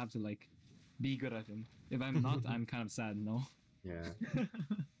to like be good at him. If I'm not, I'm kind of sad. No. Yeah.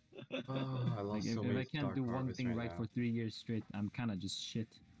 Oh, I Like lost if, so if many I can't Dark do one Harvests thing right right now. for 3 years straight, I'm kind of just shit.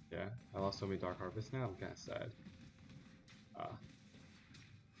 Yeah, I lost so many Dark Harvests now, I'm kinda sad.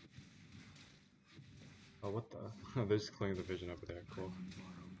 Oh, what the? They're just clearing the vision over there, cool.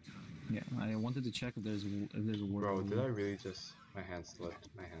 Yeah, I wanted to check if there's a word. Bro, did I really just... My hand slipped,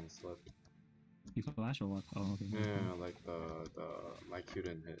 my hand slipped. You flash or what? Oh, okay. Yeah, like my Q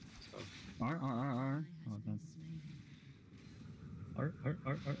didn't hit, so... R. Oh, damn. Art.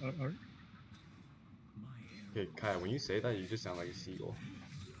 Okay, Kaya, when you say that, you just sound like a seagull.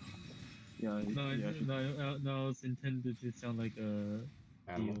 Yeah, No, it's intended to sound like a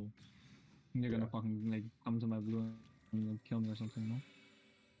Animal. deal. You're gonna Yeah. fucking like come to my blue and then kill me or something, no?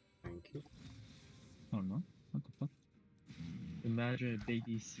 Thank you. I don't know. What the fuck? Imagine a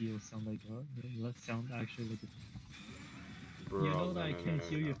baby seal sound like a. Let's sound actually like a. Bro, You know that no, I no, can't no,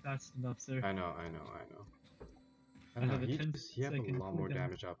 heal no. you fast enough, sir. I know. I I don't know, have a he 10 have a second lot more cooldown.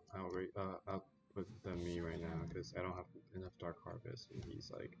 damage output than me right now, because I don't have enough Dark Harvest, and he's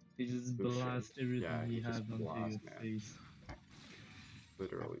like, He just Bullshit. blast everything Yeah, he he just had onto your blast, man. face.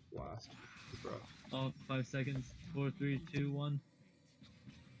 literally blast. Bro. Oh, 5 seconds. 4, 3, 2, 1.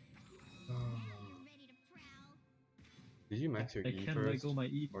 Did you max your I E can't let first? go my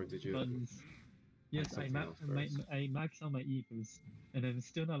E Or did you buttons. Yes, I something else first? I maxed out my E first, and I'm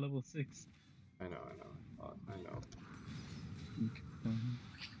still not level 6. I know. I know.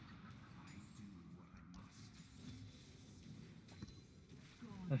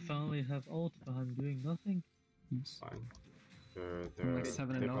 I finally have ult, but I'm doing nothing. Yes. Fine. I'm like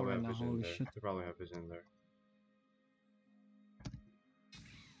 7 and they 0 probably right have now, vision holy there. shit. They probably have vision there.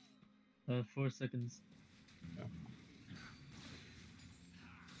 4 seconds. Yeah.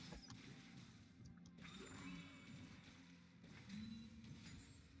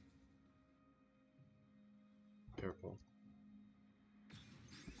 Careful.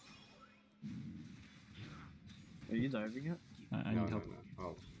 Are you diving yet? I No, need no, help. no.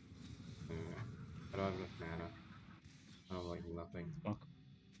 Oh. No. I don't have enough mana. I don't like nothing. Fuck.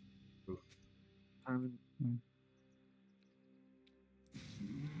 Oof. Carmen.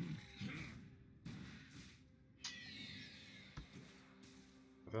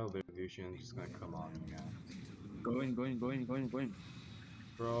 I felt the Lucian just gonna come on me now. Going.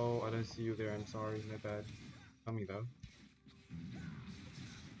 Bro, I didn't see you there. I'm sorry. My bad. Tell me though.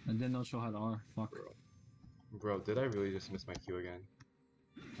 I did not show how to R. Fuck. Bro, did I really just miss my Q again?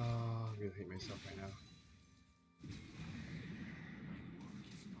 Oh, I really hate myself right now.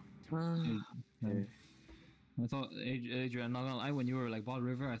 Man. I thought, Adrian, not gonna lie, when you were like bot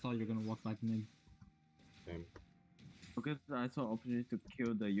river, I thought you were gonna walk back in. Same. Okay, I saw opportunity to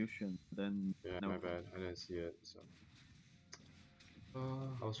kill the Yushin, then Yeah, no. my bad. I didn't see it, so.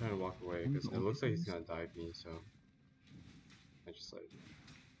 I was trying to walk away because it looks like he's gonna dive me, so. I just like.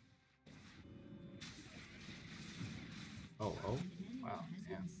 Oh, wow,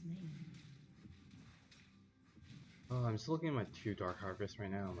 damn. I'm just looking at my 2 Dark Harvest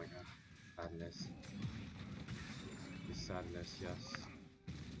right now. Oh my god. Sadness. Sadness, yes.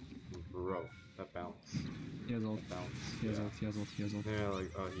 Bro, that bounce. He has ult. That bounce. He has Yeah. ult. He has ult. He has ult. Yeah,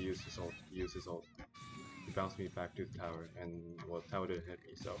 like, oh, he used his ult. He used his ult. He bounced me back to the tower, and, well, the tower didn't hit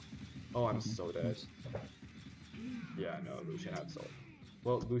me, so. Oh, I'm so dead. Yeah, no, Lucian has ult.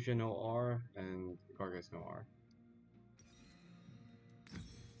 Well, Lucian no R, and Gragas no R.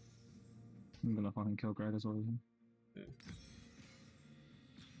 I'm gonna fucking kill Gragas over him. Yeah.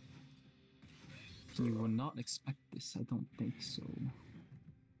 You will not expect this, I don't think so. An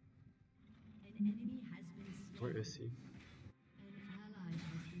enemy has been slain. Where is he? An ally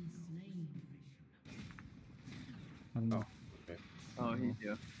has been slain. I don't know. Okay. Oh, he's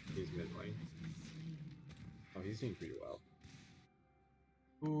here. He's mid lane. Has been slain. Oh, he's doing pretty well.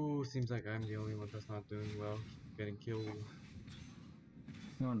 Ooh, seems like I'm the only one that's not doing well. Getting killed.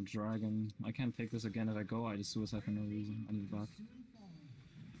 You're on a dragon. I can't take this again if I go. I just suicide for no reason. I need back.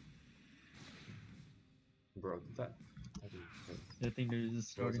 Bro, that didn't hit. I think there's a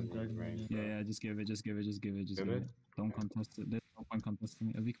starting Wasn't in dragon. range. Yeah. Yeah, just give it, just give it, just give it, just Give give it? it. Don't Okay. contest it. There's no point contesting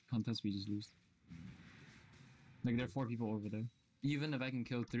it. If we contest, we just lose. Like, there are 4 people over there. Even if I can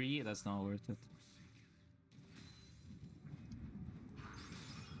kill 3, that's not worth it.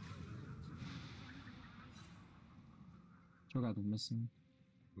 Cho'Gath is missing.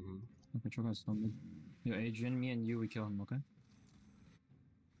 Okay, Cho'Gath's still mid. Yo, Adrian, me and you, we kill him, okay?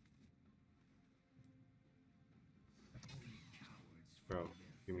 Bro,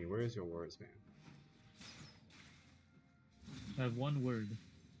 give me, where's your words, man? I have one word.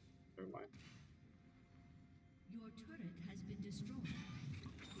 Never mind. Your turret has been destroyed.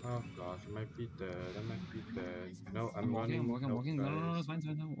 Oh gosh, I might be dead, I might be dead. No, I'm I'm running. walking, I'm walking. No, no, no, guys. it's fine, it's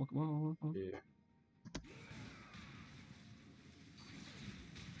fine. No. Walk. Yeah.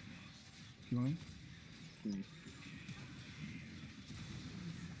 Keep going.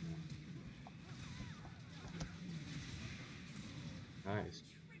 Nice.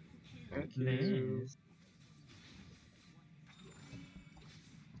 Thank you. Nice.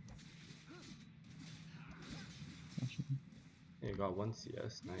 You got 1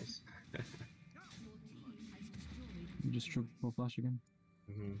 CS, nice. You just triple flash again.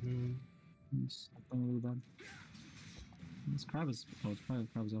 It's playing really bad. This crab is. Oh, it's probably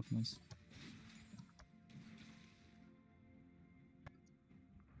crab's off. Nice.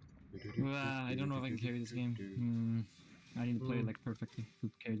 I don't know if I can carry this game. I need to play it like perfectly to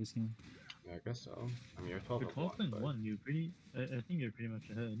carry this game. Yeah, I guess so. I mean, you're 12 You're and 1, 12 and but 1. You're pretty. I think you're pretty much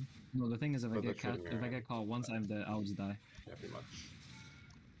ahead. No, the thing is, if I But get they're trading if I around. get caught once, I'm dead. I'll just die. yeah, pretty much.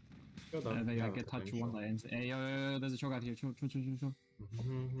 Good though, If you I have get touched one, potential. hey, yo, there's a choke out here. Choke.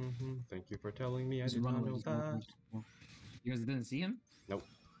 Thank you for telling me. I Just did run not away. know Just walk away, that. just walk. You guys didn't see him?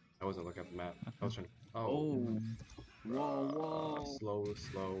 I wasn't looking at the map. I was trying. Oh. Whoa. Slow.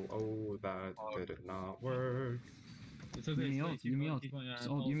 Oh, that did not work. It's okay. Yumi it's ult. fine, keep Yumi going, ult. keep going, Just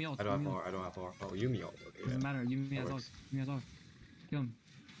yeah, ult. ult. Yumi ult. I don't have Yumi R. ult. I don't have R. Oh, Yumi ult. Okay, Doesn't yeah. matter. Yumi has That ult. works. Yumi has ult. Kill him.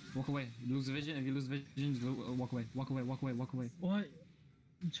 Walk away. Lose vision. If you lose vision, just walk away. Walk away. What?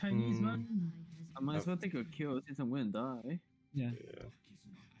 Chinese man? I might as well take a kill since I'm gonna die. Yeah. Yeah.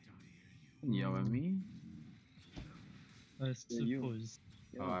 Yell at me. I Yeah, you. suppose.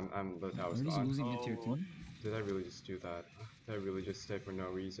 Oh, I'm the tower's We're just gone. losing it tier 2. Did I really just do that? Did I really just stay for no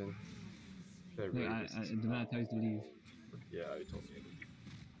reason? Did I Look, really I just... did not tell you to leave. Yeah, you told me.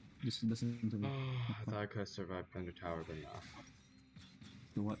 Just listen to me. I thought I could have survived under tower, but nah.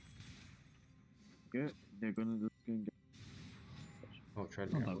 Do what? Good. They're gonna just gonna get. Oh, try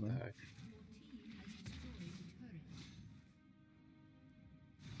to Not figure out that what the bad. heck.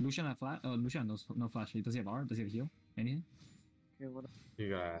 Lucian have flash? Oh, Lucian no flash. Does he have R? Does he have heal? Anything? Okay, what? You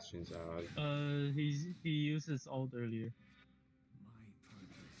gotta ask Shin's He uses ult earlier.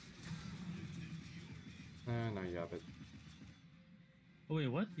 now you have it. Oh wait,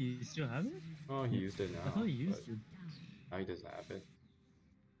 what? You still have it? Oh, he used it now. I thought he but used it. Now he doesn't have it.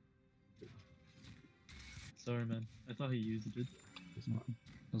 Sorry, man. I thought he used it. It's fine.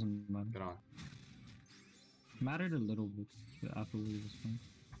 Doesn't matter. Get on. Mattered a little bit, but afterwards it was fine.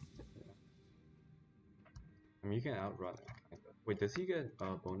 I mean, you can outrun it, kind of. Wait, does he get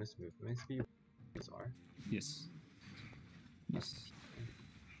bonus movement speed? His R? Yes. Yes.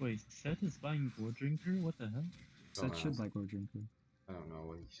 Wait, Seth is buying War Drinker? What the hell? Set should ask. like or drinker. I don't know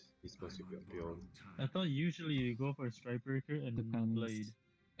what he's supposed to build. I thought usually you go for Strikebreaker and Depends. Blade.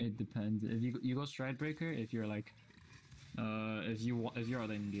 It depends. If you go stride breaker, if you're like, if you're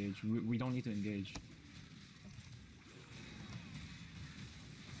out engage, we don't need to engage.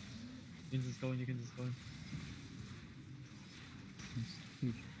 You can just go in, you can just go in. It's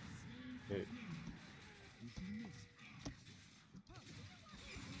huge. Hey.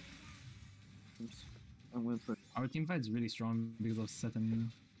 I'm gonna put. Our team fight's really strong because of Set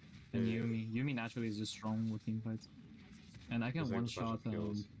and Yeah. Yumi. Yumi naturally is just strong with team fights. And I can There's, like, a one bunch shot of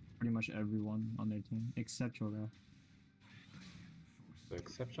kills. pretty much everyone on their team except Cho'Gath. So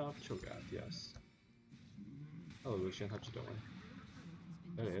except shop, Cho'Gath, yes. Hello Lucian, how you doing?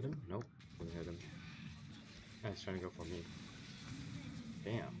 Did I hit him? Nope, didn't hit him. Yeah, he's trying to go for me.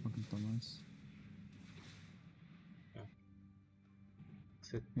 Damn. Fucking dumbass.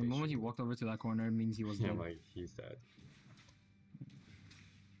 Sit The moment he patient. walked over to that corner, it means he was Yeah, dead. like he's dead.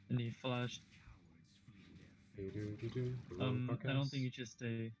 And he flashed. Do-do-do-do. I don't Podcast. think you should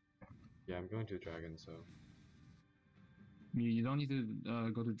stay. Yeah, I'm going to dragon, so. You don't need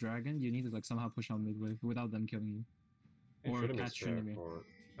to go to Dragon, you need to like somehow push out midway without them killing you. Hey, Or Trinimir's catch there Trinimir. for-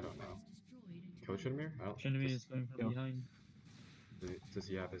 I don't know. Destroyed a Kill Trinimir? I don't. Enemy does- is going from Yo. behind. Does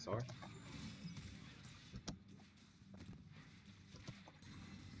he have his R?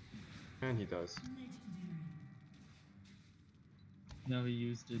 And he does. Now he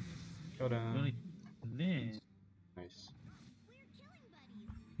used it. Go down. Only... Man. Nice.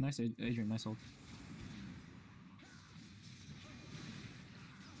 Nice, Adrian, nice ult.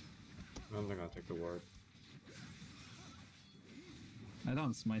 I'm not gonna take the ward. I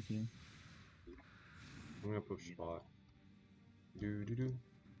don't smite here. I'm gonna push spot. Do do do.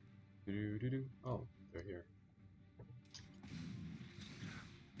 Do do do. Oh, they're here.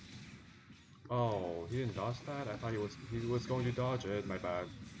 Oh, he didn't dodge that? I thought he was going to dodge it, my bad.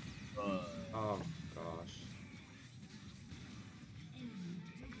 Oh gosh.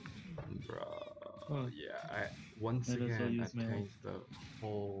 Bruh. Oh. Yeah, once Might as well again I use my ult. tanked the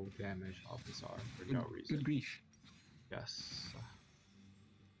whole damage off his arm for no reason. Good grief. Yes.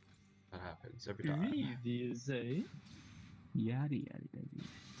 That happens every time. Preview, say. Yada yada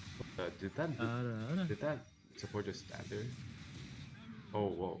yada. Did that support just stand there? Oh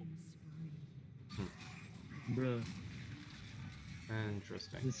whoa. Bruh,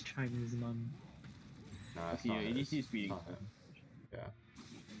 Interesting. this Chinese man. Nah, it's Yeah, not it his. is speaking. Not him. Yeah.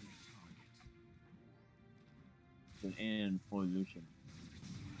 And for Lucian.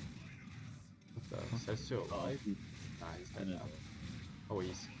 What the? Says still Oh, alive? he's Nah, he's dead gonna- now. Oh,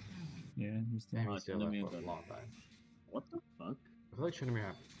 he's. Yeah, he's Damn, still. he's still Trinimir alive for a got- long time. What the fuck? I feel like Trinimir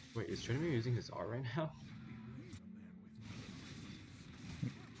have. Wait, is Trinimir using his R right now?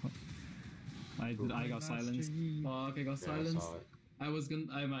 I got Master silenced. Yi. Fuck, I got Yeah, I silenced. saw it. I was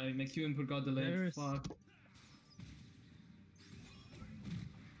gonna. My Q input got delayed. There's- Fuck.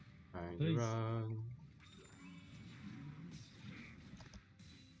 Trying to Please. run.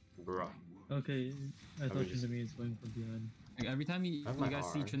 Bruh. Okay, I thought was just- Trinity is going from behind. Like, every time you, I have you my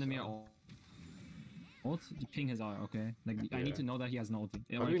guys see R, Trinimir so- ult, you ping his R, okay? Like, I Yeah. need to know that he has no ulti.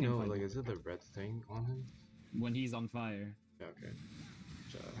 How or do I you can know? fight Like, him. is it the red thing on him? When he's on fire. Yeah, okay.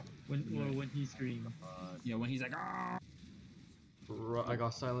 When he screams. Yeah, when he's like, ah! I got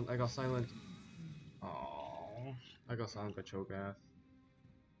silent. I got silent. Oh, I got silent by Cho'Gath.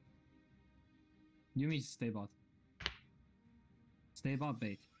 Yumi, stay bot. Stay bot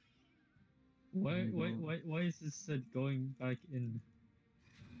bait. Why you go. why is this set going back in?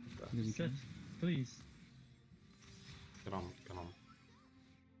 Because he Set, can. please. Get on, get on.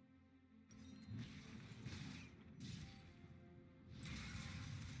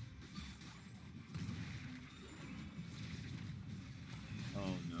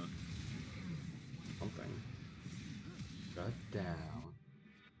 Oh no. Something. Shut down.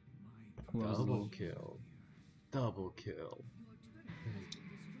 Who else? Double kill. Double kill.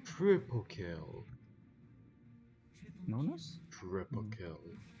 Triple kill. Nonos? Triple kill.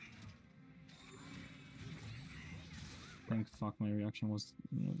 Thank fuck my reaction was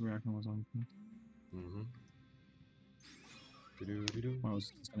on point. Mm-hmm. Do-do-do-do. I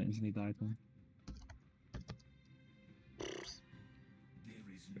was just gonna instantly die to him.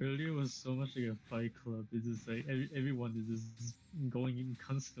 Earlier was so much like a fight club. It's just like everyone is just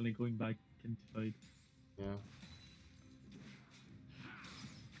constantly going back into fight. Yeah.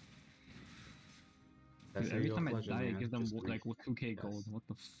 Dude, That's every League of time I Legends, die, I man. give them Just like grief. 2k Yes. gold. What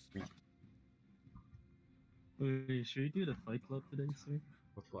the f? Wait, should we do the fight club today, sir?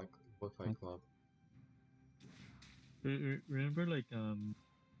 What fight club? Remember, like I think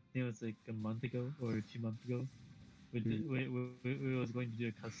it was like a month ago or 2 months ago. We was going to do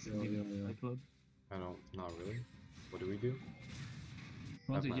a custom Yeah. fight club. I don't. Not really. What do we do?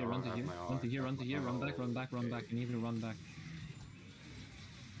 Run Have to my here, R, run to have here, my run R, to here, have run to my here, R. run back, run back, run back. Okay. You need to run back.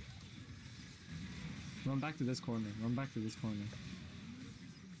 Run back to this corner. Run back to this corner.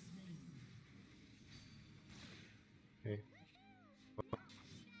 Hey.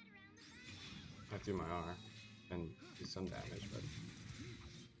 I do my R and do some damage, but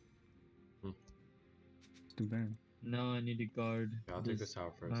to Baron. Now I need to guard Yeah, I'll take this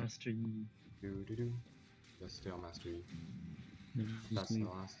tower first. Master Yi. Do. Let's stay on Master Yi. Just That's the leave.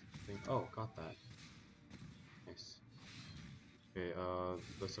 last thing. Oh, got that. Nice. Okay,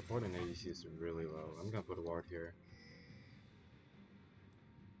 the support in ADC is really low. I'm gonna put a ward here.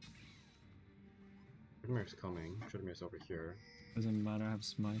 Tridemir's coming. Tridemir's over here. Doesn't matter, I have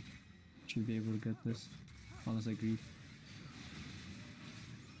smite. Should be able to get this. Unless I grief.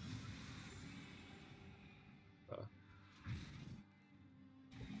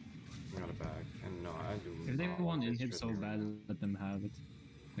 I'm gonna back. And no, I do If they not want this inhib so Tridimir. bad, let them have it.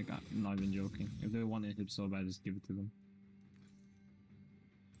 Like, I'm not even joking. If they want inhib so bad, just give it to them.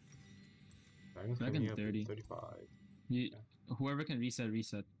 Dragon's Dragon coming up 30. at 35. You, whoever can reset.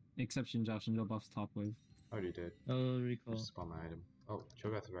 Except Shinjao. Shinjao buffs top wave. Already did. I'll recall. Just spawn my item. Oh,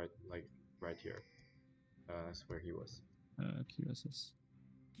 Cho'Gath's right here. That's where he was. QSS.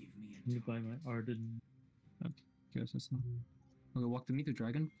 Let me buy my Arden. QSS now. Okay, walk to me to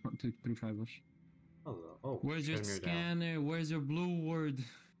Dragon, through Tribush. Hello. Oh, Where's your Tridimir down. scanner? Where's your blue word?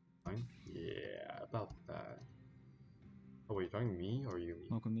 Fine. Yeah, about that. Oh wait, you're talking me or you?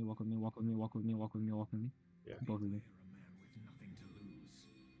 Walk with me, walk with me, walk with me, walk with me, walk with me, walk with me. Yeah. Both of you.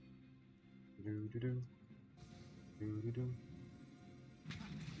 Do.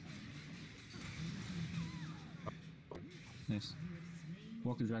 Nice.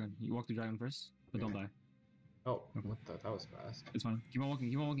 Walk to Dragon. You walk to Dragon first, but don't die. Oh, Okay. what the? That was fast. It's fine. Keep on walking,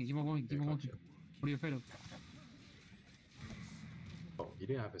 keep on walking, keep on walking, keep Yeah, on gotcha. walking. What are you afraid of? Oh, he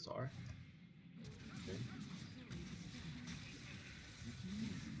didn't have his R. Okay.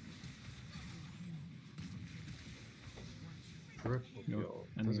 Triple Yo, kill.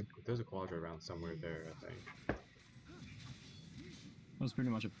 and There's a quadra around somewhere there, I think. That was pretty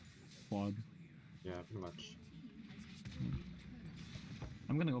much a quad. Yeah, pretty much.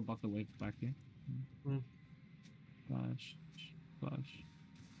 I'm gonna go buff the wave back here. Hmm. Flash. Flash.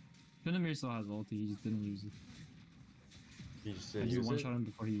 Tryndamere still has ulti, he just didn't use it. He just I said just use one it. shot him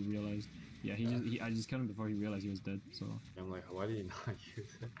before he realized. Yeah, I just killed him before he realized he was dead, so I'm like, why did he not use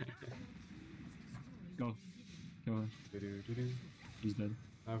it? go. Kill him. Do. He's dead.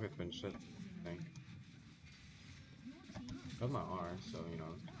 I'm gonna finish it, I think. I have my R, so you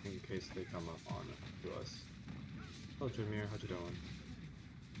know, in case they come up on to us. Hello Tridimir, how you doing?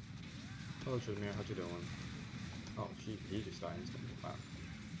 Hello Tridimir, how you doing? Oh, he just died instantly. Wow.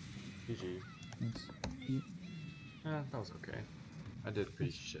 GG. Nice. Yeah, that was okay. I did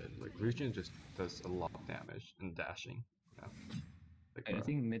pretty shit. Like Lucian just does a lot of damage and dashing. Yeah. Like, I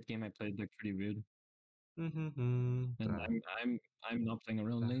think mid game I played like pretty weird, and yeah. I'm not playing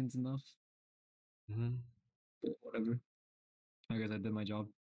around lanes enough. Mm-hmm. But whatever. I guess I did my job.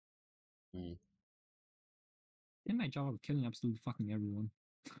 E. Did my job of killing absolutely fucking everyone.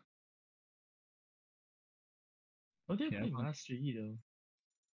 How do you Yeah, play fine. Master Yi though?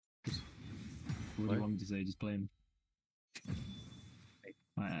 What do What? you want me to say? Just play him.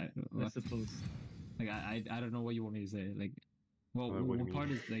 I suppose. I don't know what you want me to say. Like, well, What do you one mean? part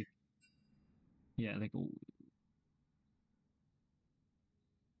is like, yeah, like you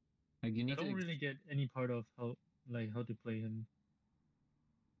I need to. don't really get any part of how to play him.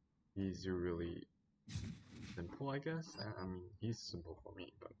 He's really simple, I guess. I mean, he's simple for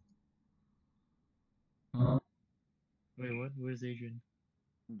me, but Wait, what? Where's Adrian?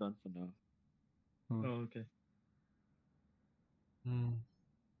 I'm done for now. Oh, okay.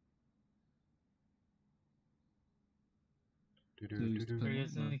 So you just Are play- you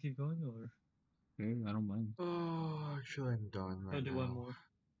guys gonna keep going or? Okay, I don't mind. Oh, actually, I'm done right I'll do now. one more.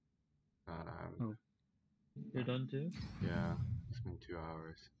 Oh. You're done too? Yeah, it's been 2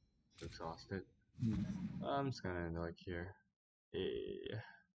 hours. So exhausted. I'm just gonna end like here. Yeah.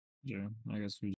 Yeah, I guess we